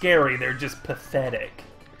aren't scary, they're just pathetic.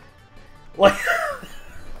 Like...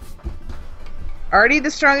 Artie, the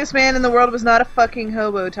strongest man in the world, was not a fucking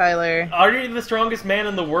hobo, Tyler. Artie, the strongest man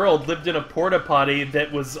in the world, lived in a porta-potty that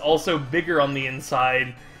was also bigger on the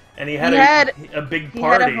inside, and he had a big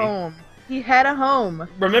party. He had a home. He had a home.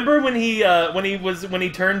 Remember when he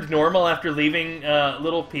turned normal after leaving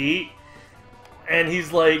Little Pete, and he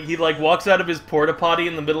walks out of his porta potty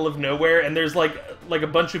in the middle of nowhere, and there's like a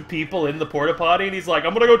bunch of people in the porta potty, and he's like,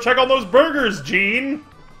 "I'm gonna go check on those burgers, Gene."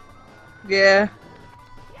 Yeah.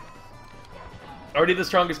 Artie the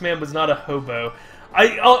strongest man was not a hobo.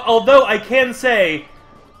 Although I can say,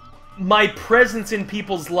 my presence in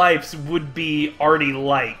people's lives would be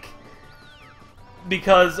Artie-like.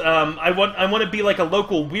 Because I want to be like a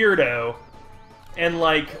local weirdo, and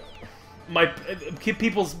like my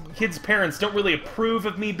kids' parents don't really approve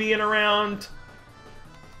of me being around,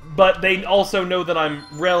 but they also know that I'm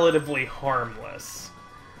relatively harmless.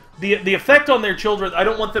 The effect on their children, I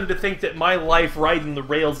don't want them to think that my life riding the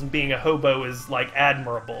rails and being a hobo is like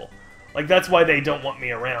admirable. Like, that's why they don't want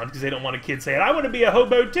me around, because they don't want a kid saying, "I want to be a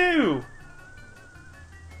hobo too."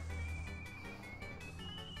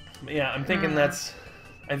 Yeah, I'm thinking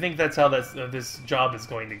I think that's how this job is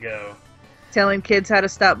going to go. Telling kids how to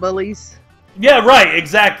stop bullies. Yeah, right,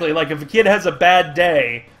 exactly. Like, if a kid has a bad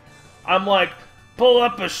day, I'm like, pull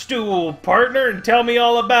up a stool, partner, and tell me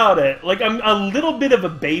all about it. Like, I'm a little bit of a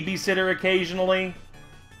babysitter occasionally.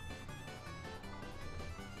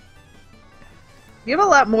 You have a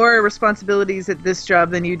lot more responsibilities at this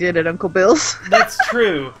job than you did at Uncle Bill's. That's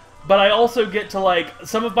true. But I also get to, like,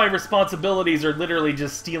 some of my responsibilities are literally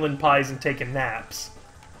just stealing pies and taking naps.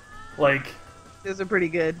 Like... Those are pretty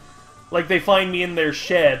good. Like, they find me in their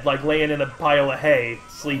shed, like, laying in a pile of hay,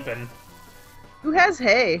 sleeping. Who has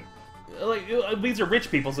hay? Like, these are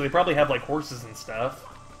rich people, so they probably have, like, horses and stuff.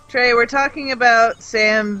 Trey, we're talking about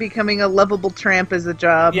Sam becoming a lovable tramp as a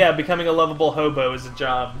job. Yeah, becoming a lovable hobo is a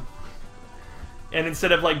job. And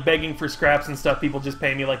instead of, like, begging for scraps and stuff, people just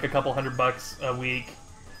pay me, like, a couple $100 a week.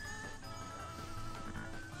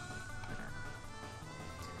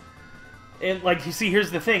 And, like, you see, here's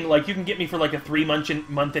the thing. Like, you can get me for, like, a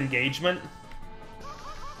 3-month engagement.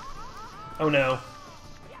 Oh, no.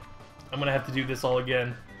 I'm gonna have to do this all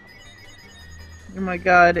again. Oh, my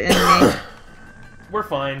God, and me. We're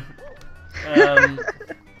fine. Hang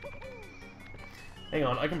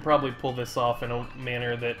on, I can probably pull this off in a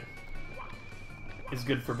manner that is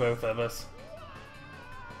good for both of us.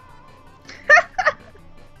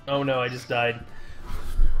 Oh, no, I just died.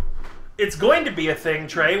 It's going to be a thing,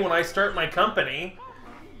 Trey, when I start my company.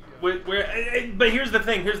 But here's the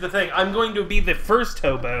thing, I'm going to be the first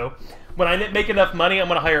hobo When I make enough money, I'm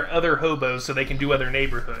gonna hire other hobos so they can do other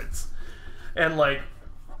neighborhoods. And, like,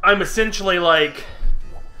 I'm essentially like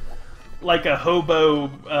a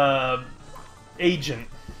hobo agent.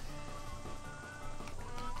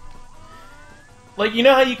 Like, you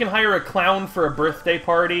know how you can hire a clown for a birthday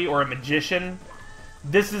party or a magician?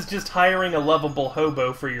 This is just hiring a lovable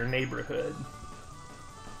hobo for your neighborhood.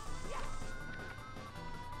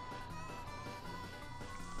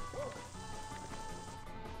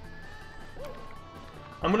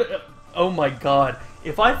 I'm gonna... oh my god.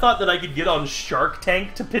 If I thought that I could get on Shark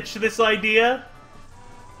Tank to pitch this idea,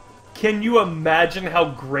 can you imagine how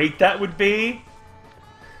great that would be?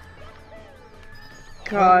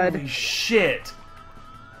 God. Holy shit.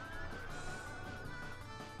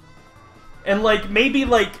 And, like, maybe,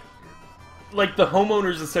 like the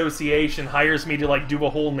homeowners association hires me to, like, do a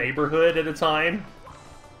whole neighborhood at a time.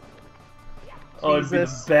 Oh, it'd be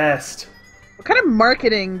the best. What kind of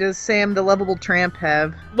marketing does Sam the Lovable Tramp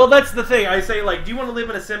have? Well, that's the thing. I say, like, do you want to live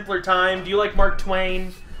in a simpler time? Do you like Mark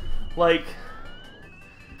Twain? Like,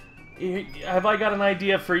 have I got an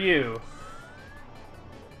idea for you?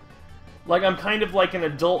 Like, I'm kind of like an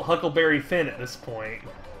adult Huckleberry Finn at this point.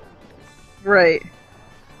 Right.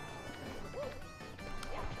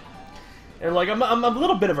 And, like, I'm a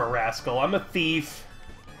little bit of a rascal. I'm a thief.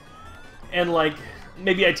 And, like,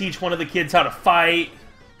 maybe I teach one of the kids how to fight.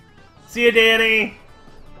 See ya, Danny!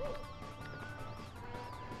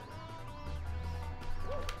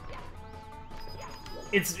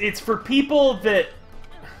 It's for people that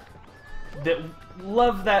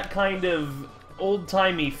love that kind of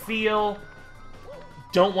old-timey feel,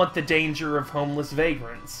 don't want the danger of homeless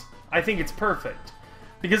vagrants. I think it's perfect.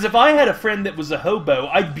 Because if I had a friend that was a hobo,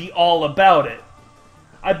 I'd be all about it.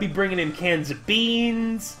 I'd be bringing him cans of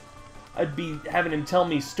beans. I'd be having him tell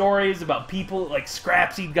me stories about people, like,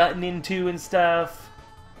 scraps he'd gotten into and stuff.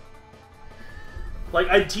 Like,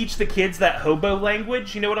 I'd teach the kids that hobo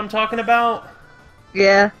language, you know what I'm talking about?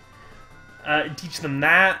 Yeah. Teach them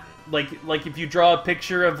that. Like if you draw a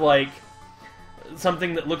picture of, like,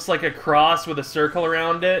 something that looks like a cross with a circle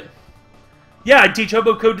around it. Yeah, I'd teach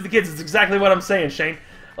hobo code to the kids. That's exactly what I'm saying, Shane.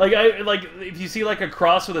 Like, if you see, like, a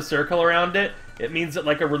cross with a circle around it, it means that,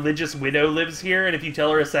 like, a religious widow lives here, and if you tell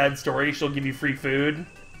her a sad story, she'll give you free food.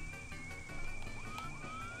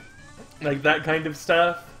 Like, that kind of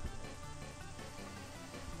stuff.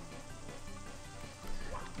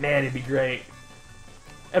 Man, it'd be great.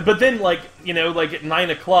 But then, like, you know, like, at 9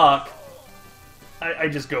 o'clock, I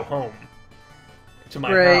just go home to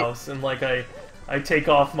my house, and, like, I take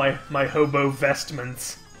off my hobo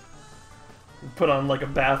vestments, and put on, like, a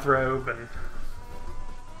bathrobe, and...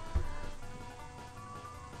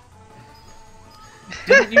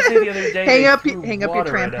 Didn't you say the other day hang up water your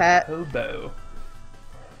tramp at hat. A hobo?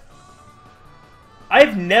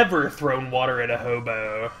 I've never thrown water at a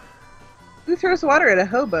hobo. Who throws water at a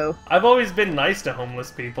hobo? I've always been nice to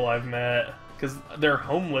homeless people I've met, because they're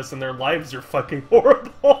homeless and their lives are fucking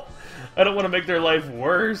horrible. I don't want to make their life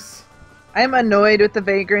worse. I'm annoyed with the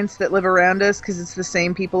vagrants that live around us because it's the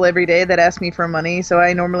same people every day that ask me for money, so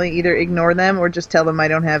I normally either ignore them or just tell them I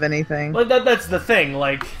don't have anything. Well, that's the thing,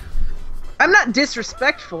 like... I'm not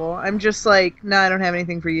disrespectful, I'm just like, nah, I don't have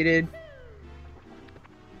anything for you, dude.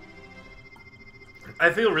 I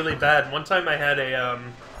feel really bad. One time I had a,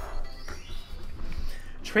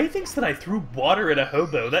 Trey thinks that I threw water at a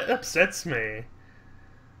hobo. That upsets me.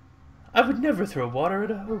 I would never throw water at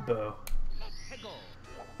a hobo.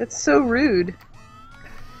 That's so rude.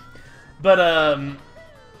 But,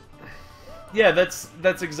 yeah,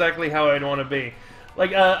 that's exactly how I'd want to be.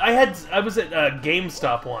 Like, I was at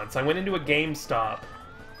GameStop once. I went into a GameStop,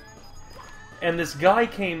 and this guy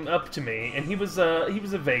came up to me, and he was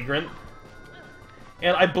a vagrant,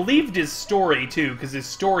 and I believed his story too, because his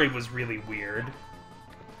story was really weird.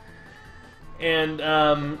 And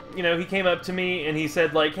you know, he came up to me and he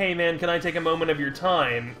said, like, "Hey man, can I take a moment of your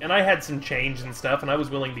time?" And I had some change and stuff, and I was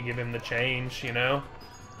willing to give him the change, you know,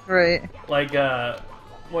 Right. like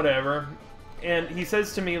whatever. And he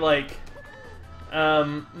says to me, like,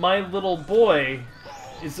 my little boy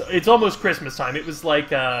it's almost Christmas time. It was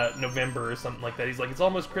like November or something like that. He's like, it's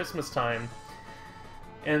almost Christmas time,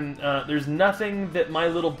 and there's nothing that my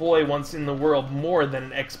little boy wants in the world more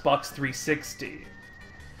than an Xbox 360.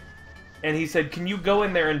 And he said, can you go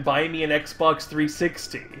in there and buy me an Xbox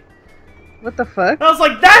 360? What the fuck? I was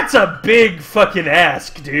like, that's a big fucking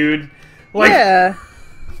ask, dude. Like, yeah.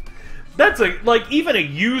 That's like, even a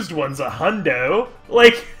used one's a hundo.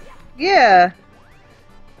 Like... Yeah.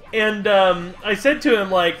 And, I said to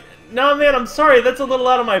him, like, no, man, I'm sorry, that's a little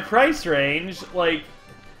out of my price range. Like,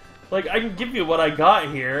 like, I can give you what I got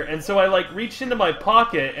here. And so I, like, reached into my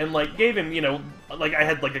pocket and, like, gave him, you know, like, I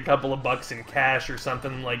had, like, a couple of bucks in cash or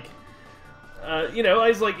something, like, you know, I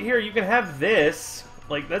was like, here, you can have this.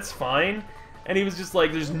 Like, that's fine. And he was just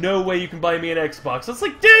like, there's no way you can buy me an Xbox. I was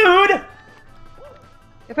like, dude!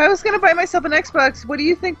 If I was gonna buy myself an Xbox, what do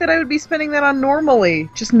you think that I would be spending that on normally?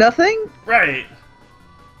 Just nothing? Right.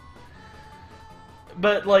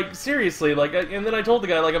 But, like, seriously, like, and then I told the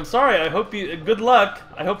guy, like, I'm sorry, I hope you, good luck,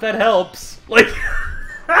 I hope that helps. Like...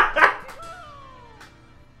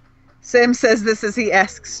 Sam says this as he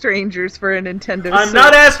asks strangers for a Nintendo Switch. I'm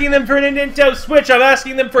not asking them for a Nintendo Switch, I'm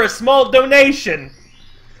asking them for a small donation.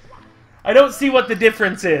 I don't see what the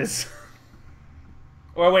difference is.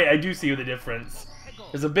 Or wait, I do see the difference.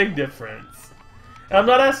 There's a big difference. And I'm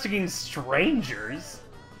not asking strangers.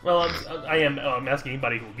 Well, I'm asking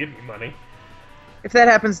anybody who will give me money. If that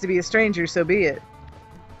happens to be a stranger, so be it.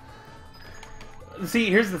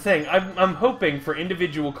 See, here's the thing. I'm hoping for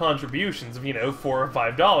individual contributions of, you know, $4 or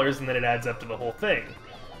 $5, and then it adds up to the whole thing.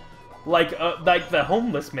 Like the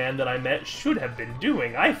homeless man that I met should have been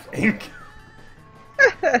doing, I think.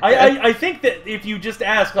 I think that if you just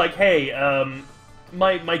ask, like, hey,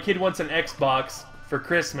 my kid wants an Xbox for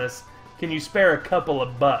Christmas, can you spare a couple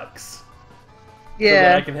of bucks? Yeah. So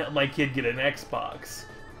that I can help my kid get an Xbox.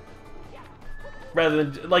 Rather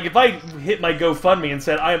than, like, if I hit my GoFundMe and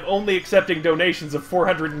said, I am only accepting donations of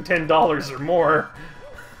 $410 or more...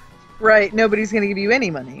 Right, nobody's gonna give you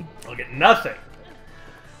any money. I'll get nothing.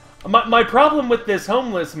 My problem with this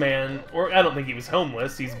homeless man, or I don't think he was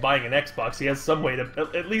homeless, he's buying an Xbox, he has some way to,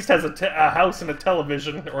 at least has a house and a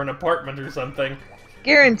television, or an apartment or something.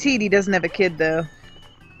 Guaranteed he doesn't have a kid, though.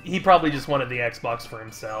 He probably just wanted the Xbox for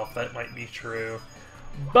himself, that might be true.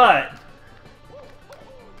 But...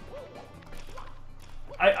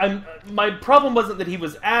 my problem wasn't that he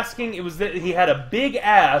was asking, it was that he had a big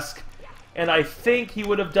ask, and I think he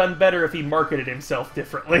would have done better if he marketed himself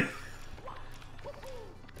differently.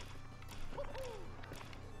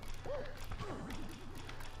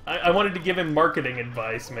 I wanted to give him marketing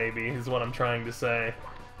advice, maybe, is what I'm trying to say.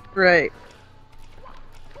 Right.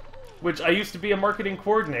 Which, I used to be a marketing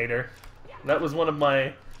coordinator. That's one of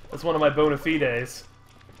my bona fides.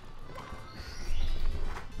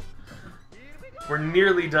 We're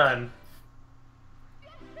nearly done.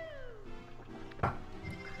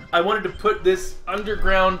 I wanted to put this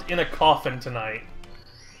underground in a coffin tonight.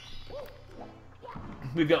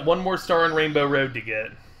 We've got one more star on Rainbow Road to get.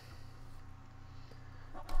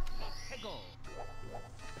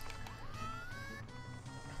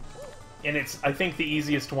 And it's, I think, the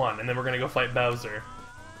easiest one, and then we're gonna go fight Bowser.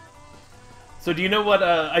 So do you know what,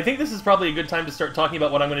 I think this is probably a good time to start talking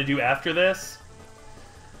about what I'm gonna do after this.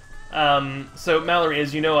 So Mallory,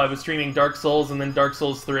 as you know, I was streaming Dark Souls and then Dark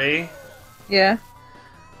Souls 3. Yeah.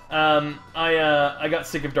 I got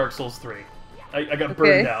sick of Dark Souls 3. I got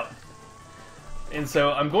burned out. And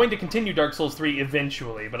so I'm going to continue Dark Souls 3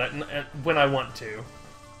 eventually, but when I want to.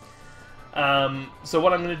 So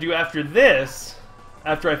what I'm going to do after this,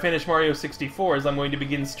 after I finish Mario 64, is I'm going to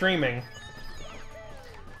begin streaming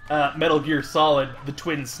Metal Gear Solid: The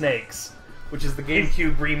Twin Snakes, which is the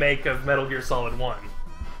GameCube remake of Metal Gear Solid 1.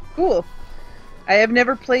 Cool. I have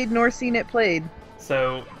never played nor seen it played.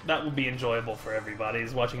 So that will be enjoyable for everybody,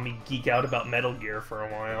 is watching me geek out about Metal Gear for a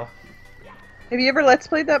while. Have you ever Let's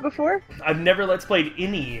Played that before? I've never Let's Played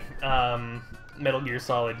any Metal Gear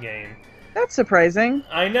Solid game. That's surprising.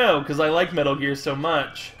 I know, because I like Metal Gear so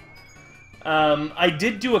much. I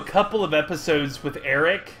did do a couple of episodes with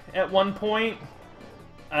Eric at one point,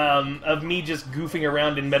 of me just goofing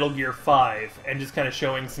around in Metal Gear 5, and just kind of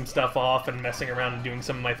showing some stuff off and messing around and doing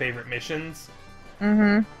some of my favorite missions.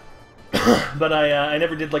 Mm-hmm. But I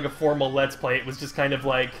never did like a formal Let's Play. It was just kind of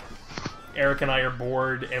like, Eric and I are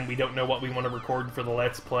bored, and we don't know what we want to record for the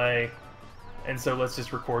Let's Play, and so let's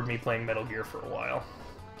just record me playing Metal Gear for a while.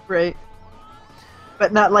 Right.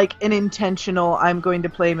 But not like an intentional, I'm going to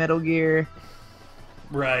play Metal Gear.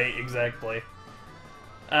 Right, exactly.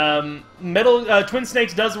 Twin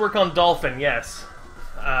Snakes does work on Dolphin, yes.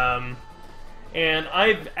 And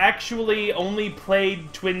I've actually only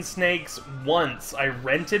played Twin Snakes once. I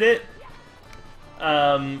rented it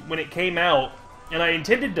when it came out, and I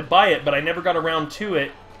intended to buy it, but I never got around to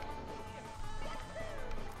it.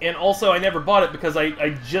 And also, I never bought it because I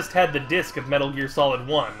just had the disc of Metal Gear Solid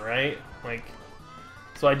 1, right? Like,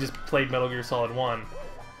 so I just played Metal Gear Solid 1.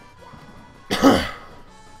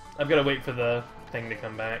 I've got to wait for the thing to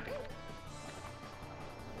come back.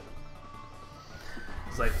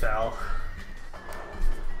 As I fell.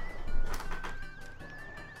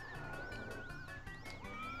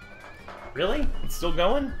 Really? It's still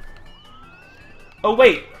going? Oh,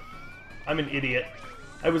 wait! I'm an idiot.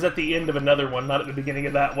 I was at the end of another one, not at the beginning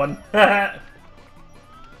of that one.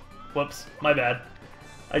 Whoops, my bad.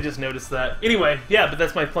 I just noticed that. Anyway, yeah, but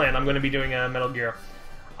that's my plan. I'm going to be doing a Metal Gear.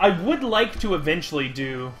 I would like to eventually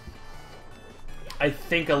do, I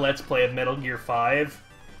think, a Let's Play of Metal Gear 5.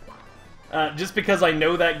 Just because I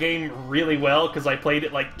know that game really well, because I played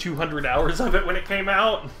it like 200 hours of it when it came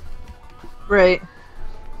out. Right.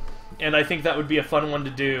 And I think that would be a fun one to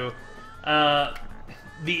do.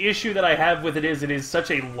 The issue that I have with it is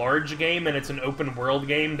such a large game, and it's an open world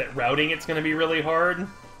game, that routing it's going to be really hard.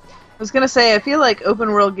 I was gonna say, I feel like open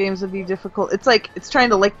world games would be difficult. It's like it's trying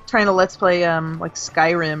to let's play like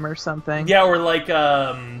Skyrim or something. Yeah, or like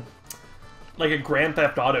a Grand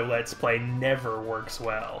Theft Auto Let's Play never works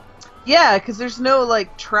well. Yeah, because there's no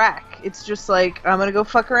like track. It's just like I'm gonna go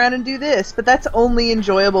fuck around and do this, but that's only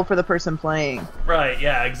enjoyable for the person playing. Right.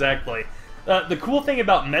 Yeah. Exactly. The cool thing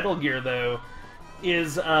about Metal Gear, though,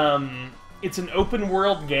 is it's an open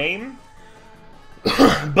world game.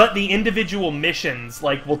 But the individual missions,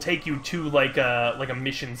 like, will take you to, like a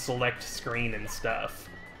mission select screen and stuff.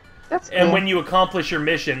 That's cool. And when you accomplish your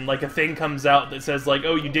mission, like, a thing comes out that says, like,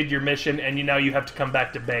 oh, you did your mission, and now you have to come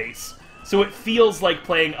back to base. So it feels like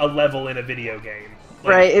playing a level in a video game.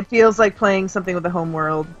 Like, right, it feels like playing something with a home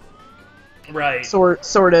world. Right.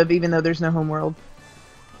 Sort of, even though there's no home world.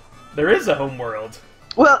 There is a home world.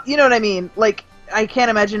 Well, you know what I mean. Like, I can't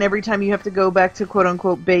imagine every time you have to go back to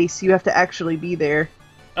quote-unquote base, you have to actually be there.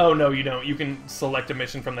 Oh, no, you don't. You can select a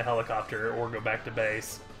mission from the helicopter or go back to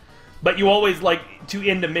base. But you always, like, to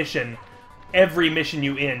end a mission, every mission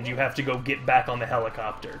you end, you have to go get back on the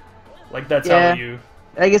helicopter. Like, that's how you...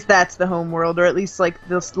 I guess that's the home world, or at least, like,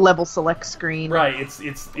 this level select screen. Right,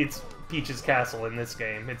 it's Peach's Castle in this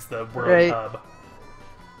game. It's the world hub.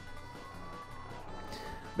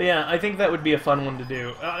 But yeah, I think that would be a fun one to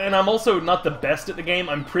do. And I'm also not the best at the game.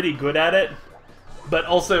 I'm pretty good at it. But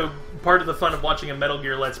also, part of the fun of watching a Metal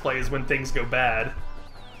Gear Let's Play is when things go bad.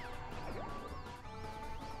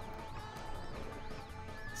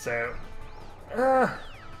 So...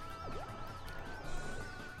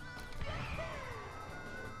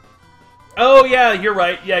 Oh, yeah, you're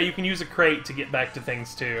right. Yeah, you can use a crate to get back to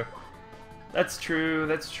things, too. That's true,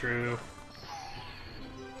 that's true.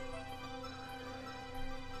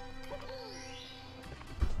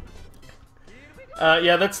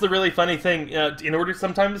 Yeah, that's the really funny thing. In order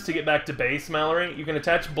sometimes to get back to base, Mallory, you can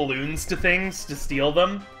attach balloons to things to steal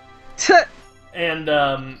them.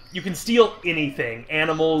 And you can steal anything.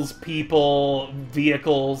 Animals, people,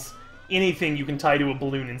 vehicles, anything you can tie to a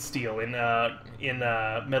balloon and steal in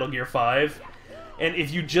Metal Gear 5. And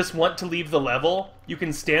if you just want to leave the level, you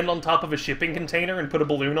can stand on top of a shipping container and put a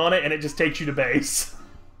balloon on it, and it just takes you to base.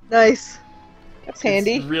 Nice. That's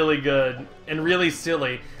handy. It's really good. And really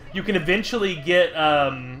silly. You can eventually get,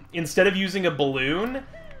 instead of using a balloon,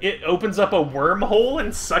 it opens up a wormhole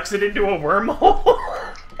and sucks it into a wormhole.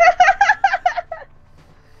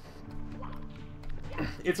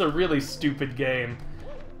 It's a really stupid game.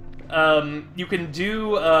 You can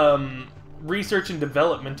do, research and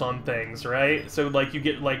development on things, right? So, like, you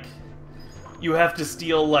get, like, you have to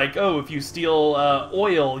steal, like, oh, if you steal,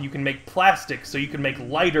 oil, you can make plastic, so you can make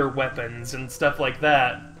lighter weapons and stuff like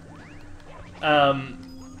that.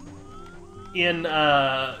 In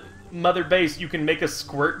Mother Base, you can make a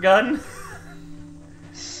squirt gun.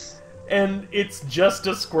 And it's just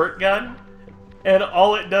a squirt gun. And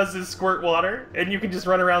all it does is squirt water. And you can just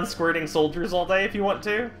run around squirting soldiers all day if you want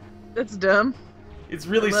to. That's dumb. It's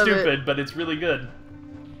really stupid, but it's really good.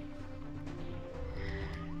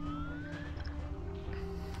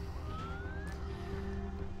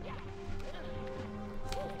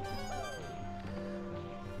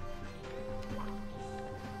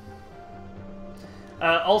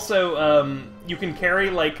 Also, you can carry,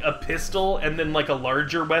 like, a pistol and then, like, a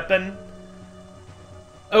larger weapon.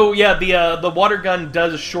 Oh, yeah, the water gun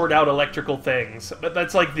does short out electrical things, but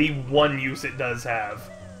that's, like, the one use it does have.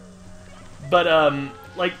 But,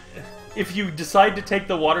 like, if you decide to take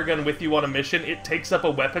the water gun with you on a mission, it takes up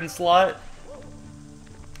a weapon slot.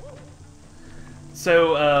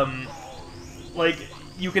 So, like,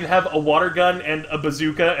 you can have a water gun and a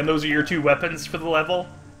bazooka, and those are your two weapons for the level.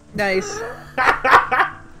 Nice.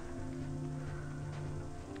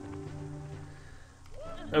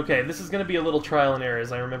 Okay, this is gonna be a little trial and error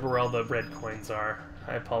as I remember where all the red coins are.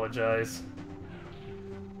 I apologize.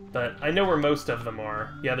 But I know where most of them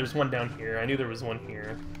are. Yeah, there's one down here. I knew there was one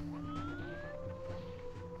here.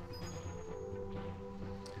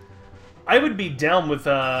 I would be down with,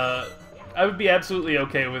 I would be absolutely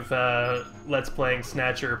okay with, Let's Playing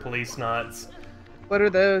Snatcher or Police Knots. What are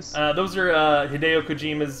those? Those are, Hideo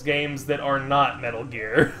Kojima's games that are not Metal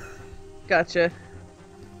Gear. Gotcha.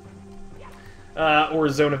 Or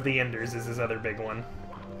Zone of the Enders is his other big one.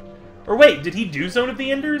 Or wait, did he do Zone of the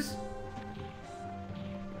Enders?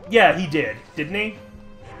 Yeah, he did, didn't he?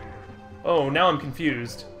 Oh, now I'm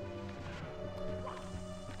confused.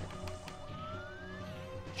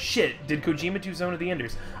 Shit, did Kojima do Zone of the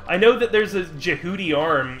Enders? I know that there's a Jehudi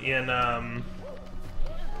arm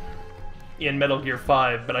in Metal Gear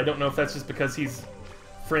 5, but I don't know if that's just because he's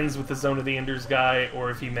friends with the Zone of the Enders guy or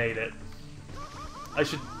if he made it. I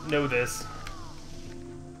should know this.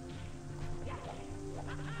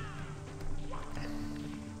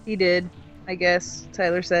 He did, I guess,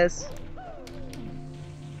 Tyler says.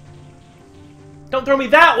 Don't throw me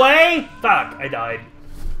that way! Fuck, I died.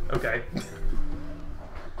 Okay.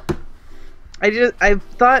 I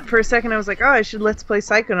thought for a second, I was like, oh, I should Let's Play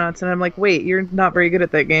Psychonauts, and I'm like, wait, you're not very good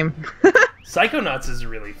at that game. Psychonauts is a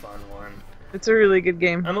really fun one. It's a really good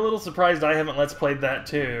game. I'm a little surprised I haven't Let's Played that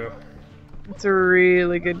too. It's a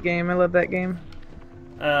really good game. I love that game.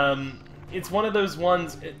 It's one of those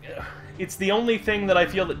ones... It's the only thing that I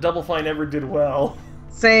feel that Double Fine ever did well.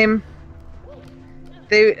 Same.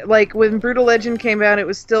 They, like, when Brutal Legend came out, it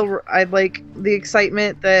was still... the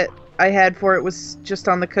excitement that I had for it was just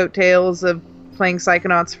on the coattails of playing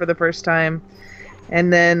Psychonauts for the first time.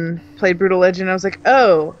 And then played Brutal Legend, and I was like,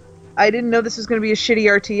 oh, I didn't know this was going to be a shitty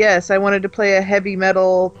RTS. I wanted to play a heavy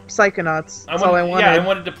metal Psychonauts. That's all I wanted. Yeah, I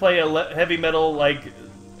wanted to play a heavy metal, like...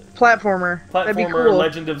 Platformer. That'd be cool.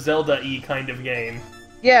 Legend of Zelda-y kind of game.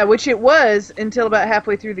 Yeah, which it was until about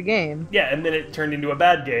halfway through the game. Yeah, and then it turned into a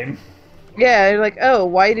bad game. Yeah, you're like, oh,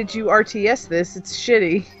 why did you RTS this? It's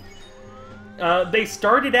shitty. They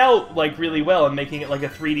started out, like, really well and making it like a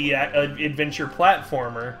 3D adventure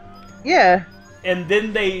platformer. Yeah. And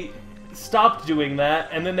then they stopped doing that,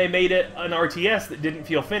 and then they made it an RTS that didn't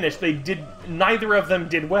feel finished. Neither of them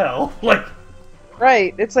did well. Like...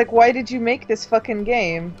 Right. It's like, why did you make this fucking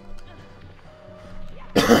game?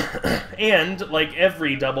 And, like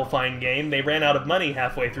every Double Fine game, they ran out of money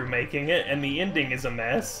halfway through making it, and the ending is a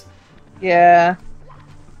mess. Yeah.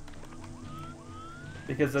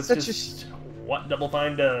 Because that's just what Double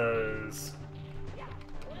Fine does.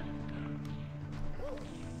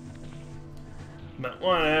 But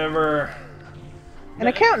whatever. An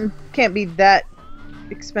accountant can't be that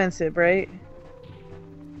expensive, right?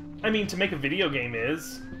 I mean, to make a video game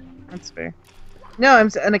is. That's fair. No,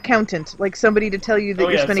 I'm an accountant. Like somebody to tell you that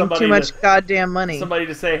you're spending too much goddamn money. Somebody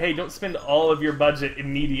to say, hey, don't spend all of your budget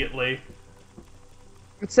immediately.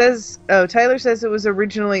 It says, oh, Tyler says it was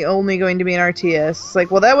originally only going to be an RTS. It's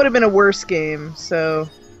like, well, that would have been a worse game, so...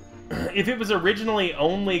 If it was originally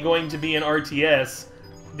only going to be an RTS,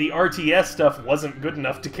 the RTS stuff wasn't good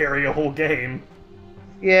enough to carry a whole game.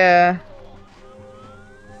 Yeah.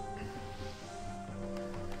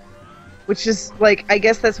 Which is, like, I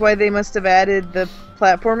guess that's why they must have added the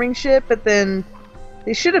platforming shit, but then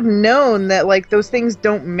they should have known that, like, those things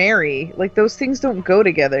don't marry. Like, those things don't go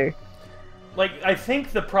together. Like, I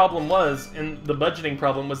think the problem was, and the budgeting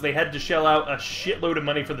problem was, they had to shell out a shitload of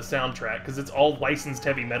money for the soundtrack, because it's all licensed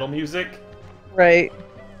heavy metal music. Right.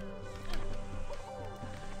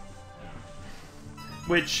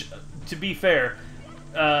 Which, to be fair,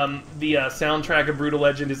 the soundtrack of Brutal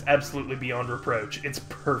Legend is absolutely beyond reproach. It's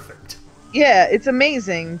perfect. Yeah, it's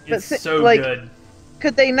amazing. It's but so like, good.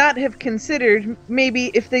 Could they not have considered maybe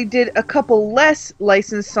if they did a couple less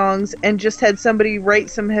licensed songs and just had somebody write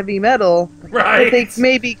some heavy metal, right? That they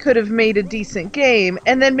maybe could have made a decent game,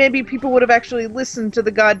 and then maybe people would have actually listened to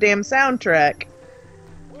the goddamn soundtrack.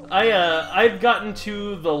 I've gotten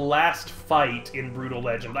to the last fight in Brutal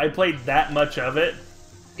Legend. I played that much of it.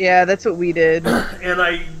 Yeah, that's what we did. And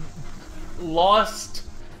I lost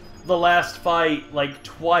the last fight like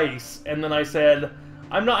twice, and then I said,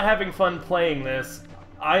 I'm not having fun playing this.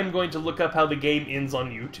 I'm going to look up how the game ends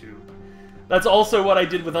on YouTube. That's also what I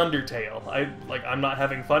did with Undertale. I'm not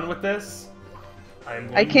having fun with this. I'm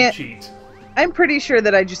going to cheat. I'm pretty sure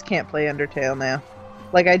that I just can't play Undertale now.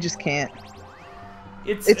 Like, I just can't.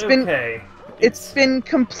 It's okay. It's been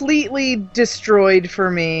completely destroyed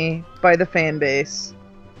for me by the fan base.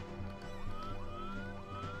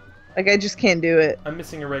 Like, I just can't do it. I'm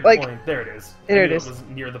missing a red coin. There it is. There it is. It was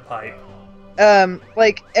near the pipe.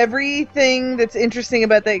 Like, everything that's interesting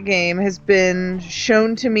about that game has been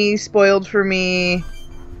shown to me, spoiled for me.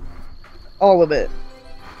 All of it.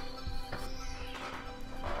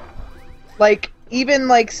 Like, even,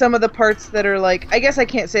 like, some of the parts that are, like... I guess I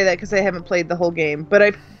can't say that because I haven't played the whole game, but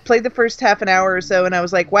I played the first half an hour or so, and I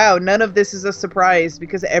was like, wow, none of this is a surprise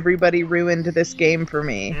because everybody ruined this game for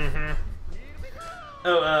me. Mm-hmm.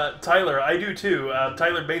 Oh, Tyler, I do too.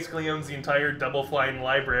 Tyler basically owns the entire Double Fine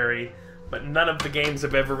library but none of the games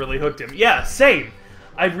have ever really hooked him. Yeah, same.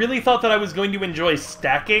 I really thought that I was going to enjoy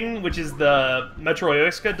Stacking, which is the Metro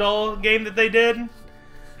doll game that they did.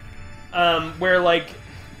 Where, like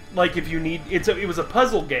if you need... It was a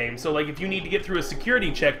puzzle game, so, like, if you need to get through a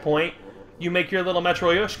security checkpoint, you make your little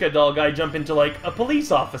Metro doll guy jump into, like, a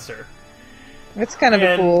police officer. That's kind of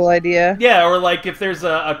a cool idea. Yeah, or, like, if there's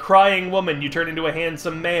a crying woman, you turn into a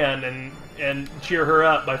handsome man and cheer her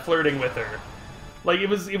up by flirting with her. Like, it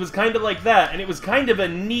was kind of like that, and it was kind of a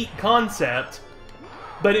neat concept,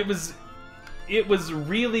 but it was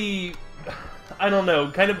really, I don't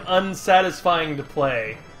know, kind of unsatisfying to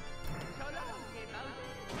play.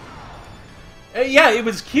 Yeah, it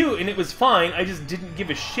was cute and it was fine, I just didn't give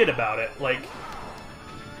a shit about it, like...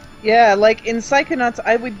 Yeah, like in Psychonauts,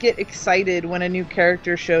 I would get excited when a new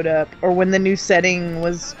character showed up, or when the new setting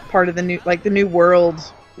was part of the new world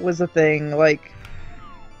was a thing, like...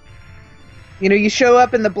 You know, you show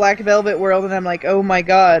up in the Black Velvet world and I'm like, oh my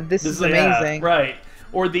god, this is amazing. Yeah, right.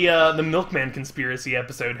 Or the Milkman Conspiracy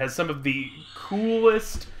episode has some of the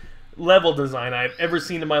coolest level design I've ever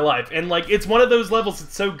seen in my life. And, like, it's one of those levels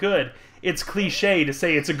that's so good, it's cliche to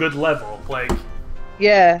say it's a good level. Like...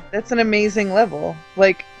 Yeah, that's an amazing level.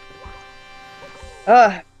 Like...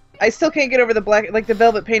 I still can't get over the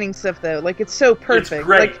velvet painting stuff, though. Like, it's so perfect. It's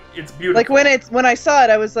great. Like, it's beautiful. Like, when I saw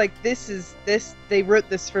it, I was like, they wrote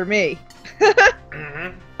this for me.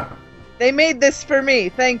 Mm-hmm. They made this for me,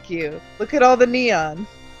 thank you. Look at all the neon.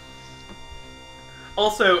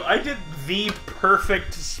 Also, I did the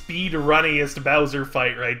perfect speed-runniest Bowser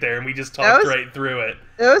fight right there, and we just talked right through it.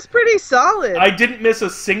 It was pretty solid. I didn't miss a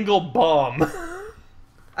single bomb.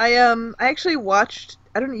 I actually watched...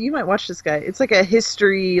 I don't know, you might watch this guy. It's like a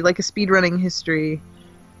history, like a speedrunning history.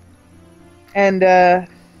 And,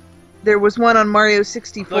 there was one on Mario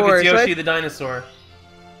 64. Look, it's Yoshi the dinosaur.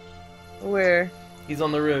 Where? He's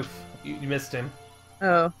on the roof. You missed him.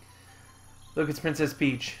 Oh. Look, it's Princess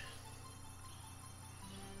Peach.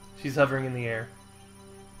 She's hovering in the air.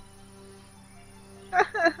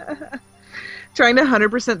 Trying to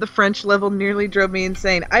 100% the French level nearly drove me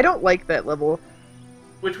insane. I don't like that level.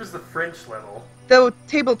 Which was the French level? The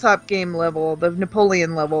tabletop game level, the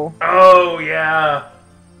Napoleon level. Oh, yeah.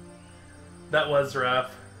 That was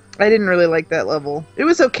rough. I didn't really like that level. It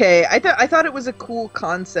was okay. I thought it was a cool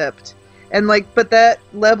concept. And, like, but that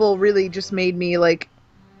level really just made me, like,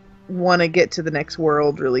 want to get to the next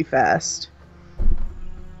world really fast.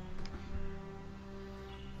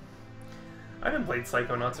 I haven't played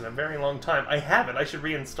Psychonauts in a very long time. I haven't. I should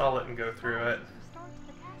reinstall it and go through it.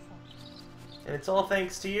 And it's all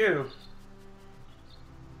thanks to you.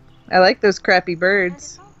 I like those crappy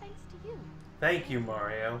birds. Thank you,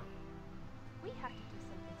 Mario. We have to do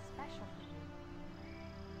something special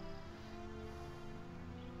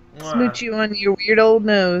for you. Smooch you on your weird old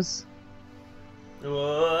nose. Here we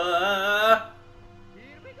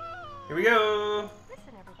go.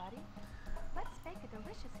 Listen, everybody. Let's bake a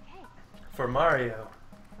delicious cake For Mario.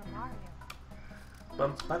 for Mario.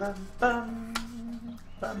 Bum ba bum.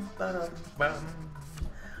 Bum ba bum.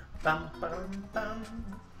 Bum ba bum.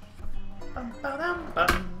 Bum ba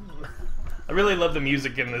bum. I really love the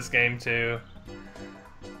music in this game too.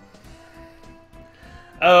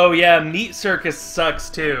 Oh yeah, Meat Circus sucks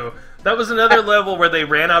too. That was another level where they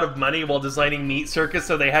ran out of money while designing Meat Circus,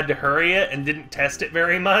 so they had to hurry it and didn't test it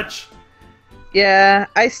very much. Yeah,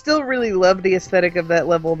 I still really love the aesthetic of that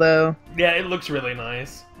level, though. Yeah, it looks really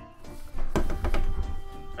nice.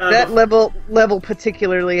 That level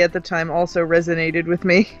particularly at the time also resonated with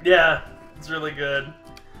me. Yeah, it's really good.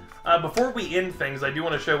 Before we end things, I do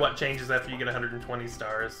want to show what changes after you get 120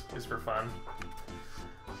 stars, just for fun.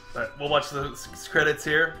 But we'll watch the credits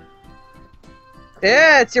here.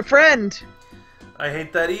 Yeah, it's your friend. I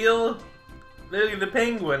hate that eel. Look at the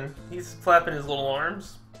penguin. He's flapping his little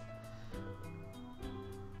arms.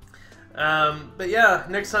 But yeah,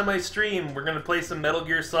 next time I stream, we're going to play some Metal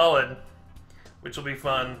Gear Solid, which will be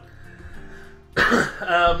fun.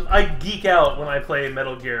 I geek out when I play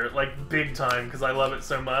Metal Gear, like, big time, because I love it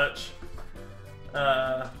so much.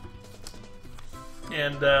 Metal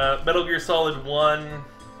Gear Solid 1,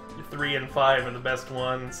 3, and 5 are the best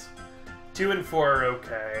ones. 2 and 4 are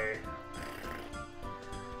okay.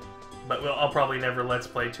 But I'll probably never Let's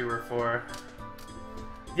Play 2 or 4.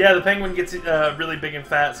 Yeah, the penguin gets really big and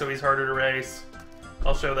fat, so he's harder to race.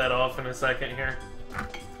 I'll show that off in a second here.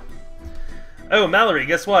 Oh, Mallory,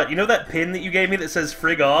 guess what? You know that pin that you gave me that says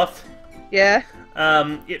 "Frig off"? Yeah.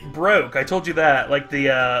 It broke. I told you that. Like,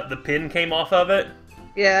 the pin came off of it.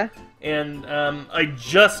 Yeah. And, I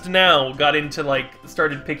just now got into, like,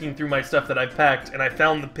 started picking through my stuff that I've packed, and I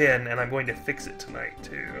found the pin, and I'm going to fix it tonight,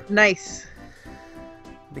 too. Nice.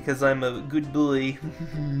 Because I'm a good boy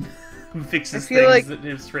who fixes feel things like- that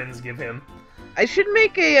his friends give him. I should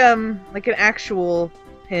make a like an actual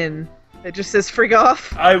pin that just says "frig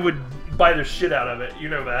off." I would buy the shit out of it. You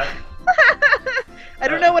know that. I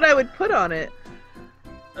don't know what I would put on it.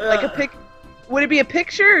 Like a pic. Would it be a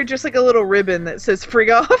picture or just like a little ribbon that says "frig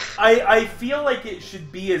off"? I feel like it should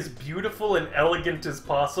be as beautiful and elegant as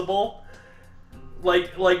possible.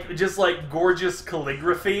 Like just like gorgeous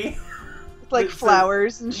calligraphy. Like That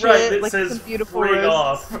flowers and shit. Right, that like says some beautiful frig roses.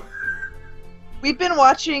 off. We've been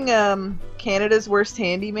watching Canada's Worst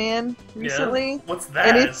Handyman recently. Yeah? What's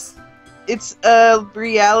that? And it's a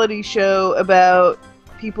reality show about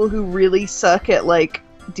people who really suck at like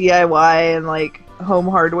DIY and like home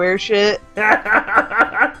hardware shit. It's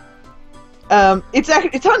on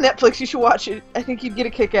Netflix. You should watch it. I think you'd get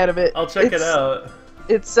a kick out of it. I'll check it out.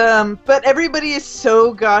 It's but everybody is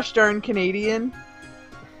so gosh darn Canadian.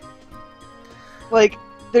 Like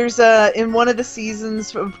there's in one of the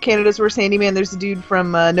seasons of Canada's Worst Handyman, there's a dude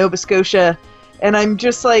from Nova Scotia, and I'm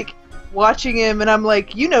just like watching him, and I'm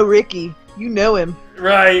like, you know Ricky, you know him.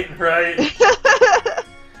 Right.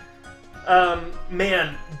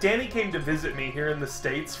 Man, Danny came to visit me here in the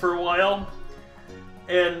States for a while,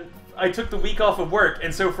 and I took the week off of work,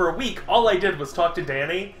 and so for a week, all I did was talk to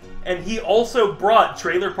Danny, and he also brought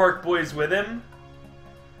Trailer Park Boys with him.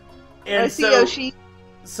 And I see Yoshi.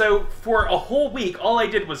 So for a whole week, all I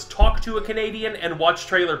did was talk to a Canadian and watch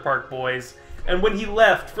Trailer Park Boys, and when he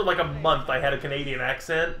left, for like a month, I had a Canadian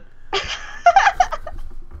accent.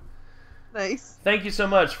 Nice. Thank you so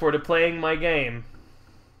much for playing my game.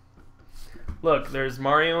 Look, there's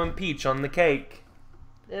Mario and Peach on the cake.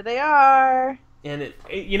 There they are. And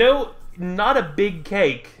you know, not a big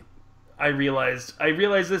cake. I realized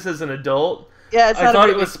this as an adult. Yeah, it's I not thought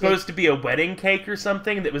a it was big supposed to be a wedding cake or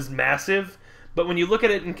something that was massive, but when you look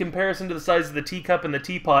at it in comparison to the size of the teacup and the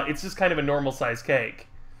teapot, it's just kind of a normal size cake.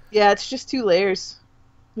 Yeah, it's just 2 layers,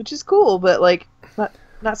 which is cool, but like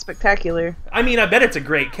not spectacular. I mean, I bet it's a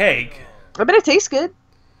great cake. I bet it tastes good.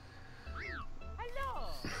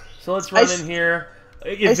 So let's run I in here.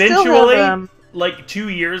 still Eventually, have, like 2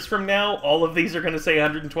 years from now, all of these are going to say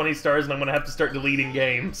 120 stars, and I'm going to have to start deleting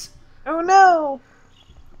games. Oh no.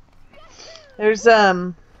 There's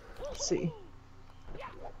let's see.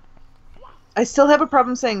 I still have a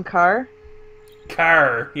problem saying car.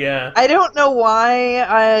 Car, yeah. I don't know why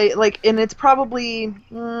I like, and it's probably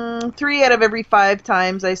 3 out of every 5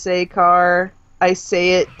 times I say car, I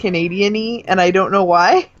say it Canadian-y, and I don't know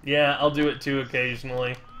why. Yeah, I'll do it too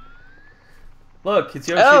occasionally. Look, it's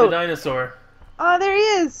Yoshi Oh. the dinosaur. Oh, there he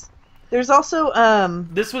is. There's also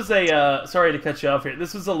This was a, sorry to cut you off here,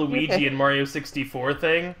 this was a Luigi Okay. and Mario 64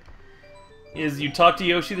 thing. Is you talk to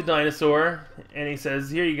Yoshi the dinosaur, and he says,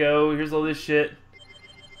 here you go, here's all this shit.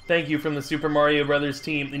 Thank you from the Super Mario Brothers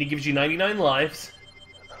team. And he gives you 99 lives.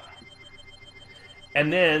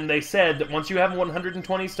 And then they said that once you have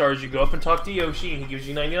 120 stars, you go up and talk to Yoshi, and he gives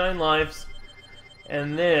you 99 lives.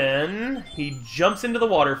 And then he jumps into the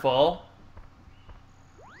waterfall.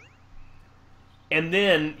 And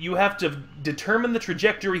then you have to determine the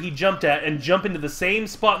trajectory he jumped at and jump into the same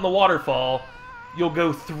spot in the waterfall. You'll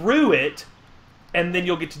go through it, and then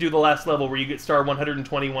you'll get to do the last level where you get star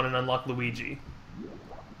 121 and unlock Luigi.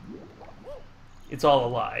 It's all a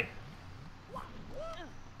lie.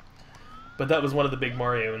 But that was one of the big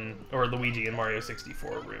Mario or Luigi and Mario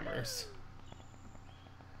 64 rumors.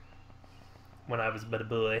 When I was but a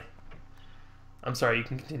boy. I'm sorry, you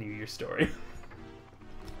can continue your story.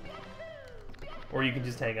 Or you can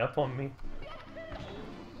just hang up on me.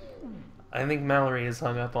 I think Mallory has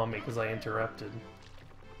hung up on me because I interrupted.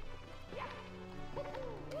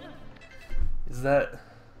 Is that...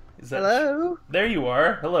 hello? There you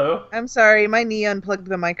are. Hello. I'm sorry, my knee unplugged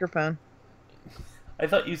the microphone. I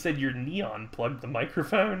thought you said your knee unplugged the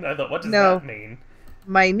microphone. I thought, what does No. that mean?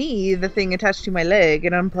 My knee, the thing attached to my leg,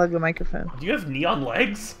 it unplugged the microphone. Do you have neon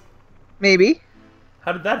legs? Maybe.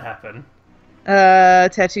 How did that happen?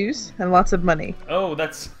 Tattoos and lots of money. Oh,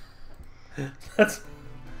 that's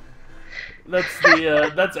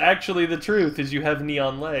actually the truth, is you have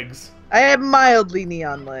neon legs. I have mildly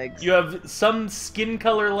neon legs. You have some skin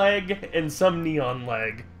color leg and some neon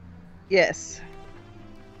leg. Yes.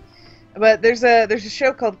 But there's a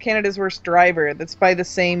show called Canada's Worst Driver that's by the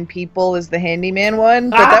same people as the Handyman one,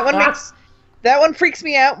 but that one freaks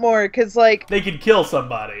me out more because like They could kill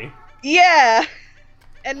somebody. yeah,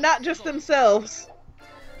 and not just themselves.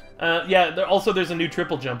 Yeah, there's a new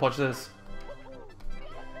triple jump. Watch this.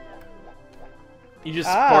 You just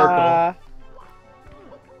sparkle.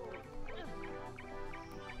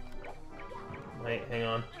 Wait, hang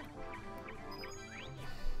on.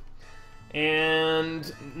 And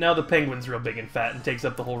And now the penguin's real big and fat and takes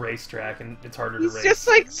up the whole racetrack, and it's harder to He's race. just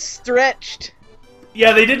like stretched.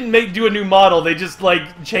 Yeah, they didn't do a new model. They just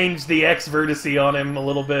like changed the X vertice on him a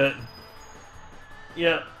little bit.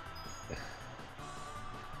 Yeah.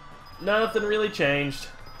 Nothing really changed.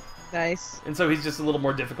 Nice. And so he's just a little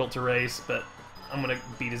more difficult to race, but I'm gonna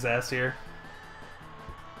beat his ass here.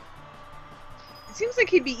 It seems like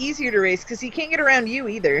he'd be easier to race because he can't get around you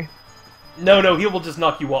either. No, he will just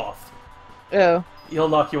knock you off. Oh. He'll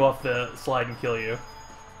knock you off the slide and kill you.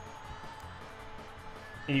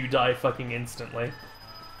 And you die fucking instantly.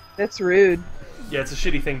 That's rude. Yeah, it's a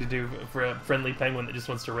shitty thing to do for a friendly penguin that just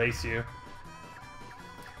wants to race you.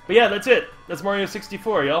 But yeah, that's it. That's Mario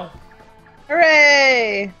 64, y'all.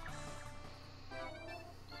 Hooray!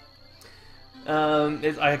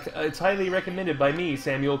 It's highly recommended by me,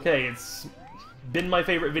 Samuel K. It's been my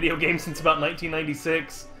favorite video game since about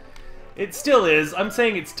 1996. It still is. I'm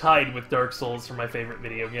saying it's tied with Dark Souls for my favorite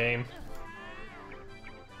video game.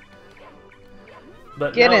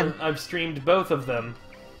 But Get now him. I've streamed both of them.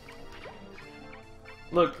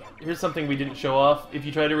 Look, here's something we didn't show off. If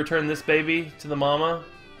you try to return this baby to the mama...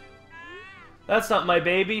 That's not my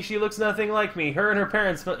baby. She looks nothing like me. Her and her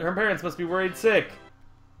parents must be worried sick.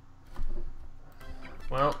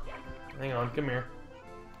 Well, hang on. Come here.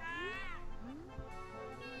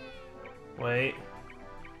 Wait.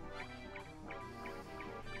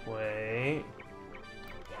 Wait.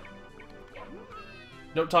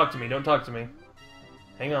 Don't talk to me. Don't talk to me.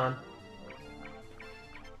 Hang on.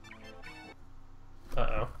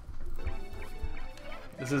 Uh-oh.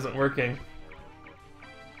 This isn't working.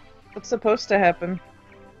 What's supposed to happen?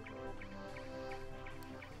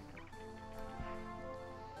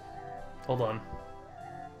 Hold on.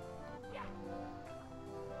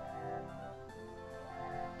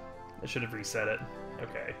 I should have reset it.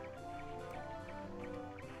 Okay.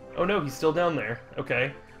 Oh no, he's still down there.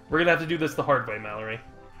 Okay. We're gonna have to do this the hard way, Mallory.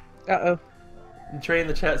 Uh-oh. Trey in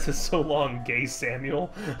the chat says, so long, gay Samuel.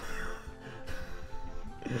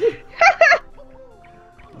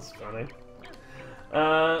 That's funny.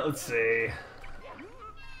 Let's see.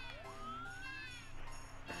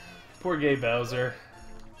 Poor gay Bowser.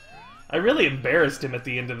 I really embarrassed him at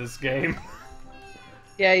the end of this game.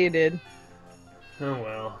 Yeah, you did. Oh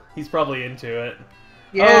well. He's probably into it.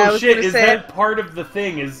 Yeah, I oh was shit, gonna is say- that part of the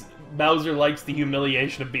thing, is Bowser likes the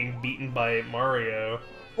humiliation of being beaten by Mario?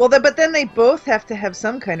 Well, but then they both have to have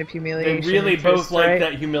some kind of They humiliation. really interest, both like right?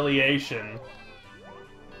 that humiliation.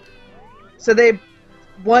 So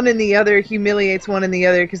one and the other humiliates one and the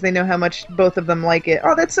other because they know how much both of them like it.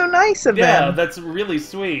 Oh, that's so nice of Yeah, them. that's really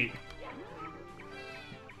sweet.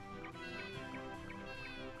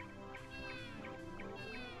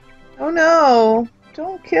 Oh no!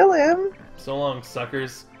 Don't kill him. So long,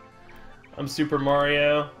 suckers. I'm Super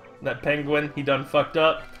Mario. That penguin, he done fucked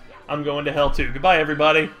up. I'm going to hell too. Goodbye,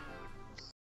 everybody.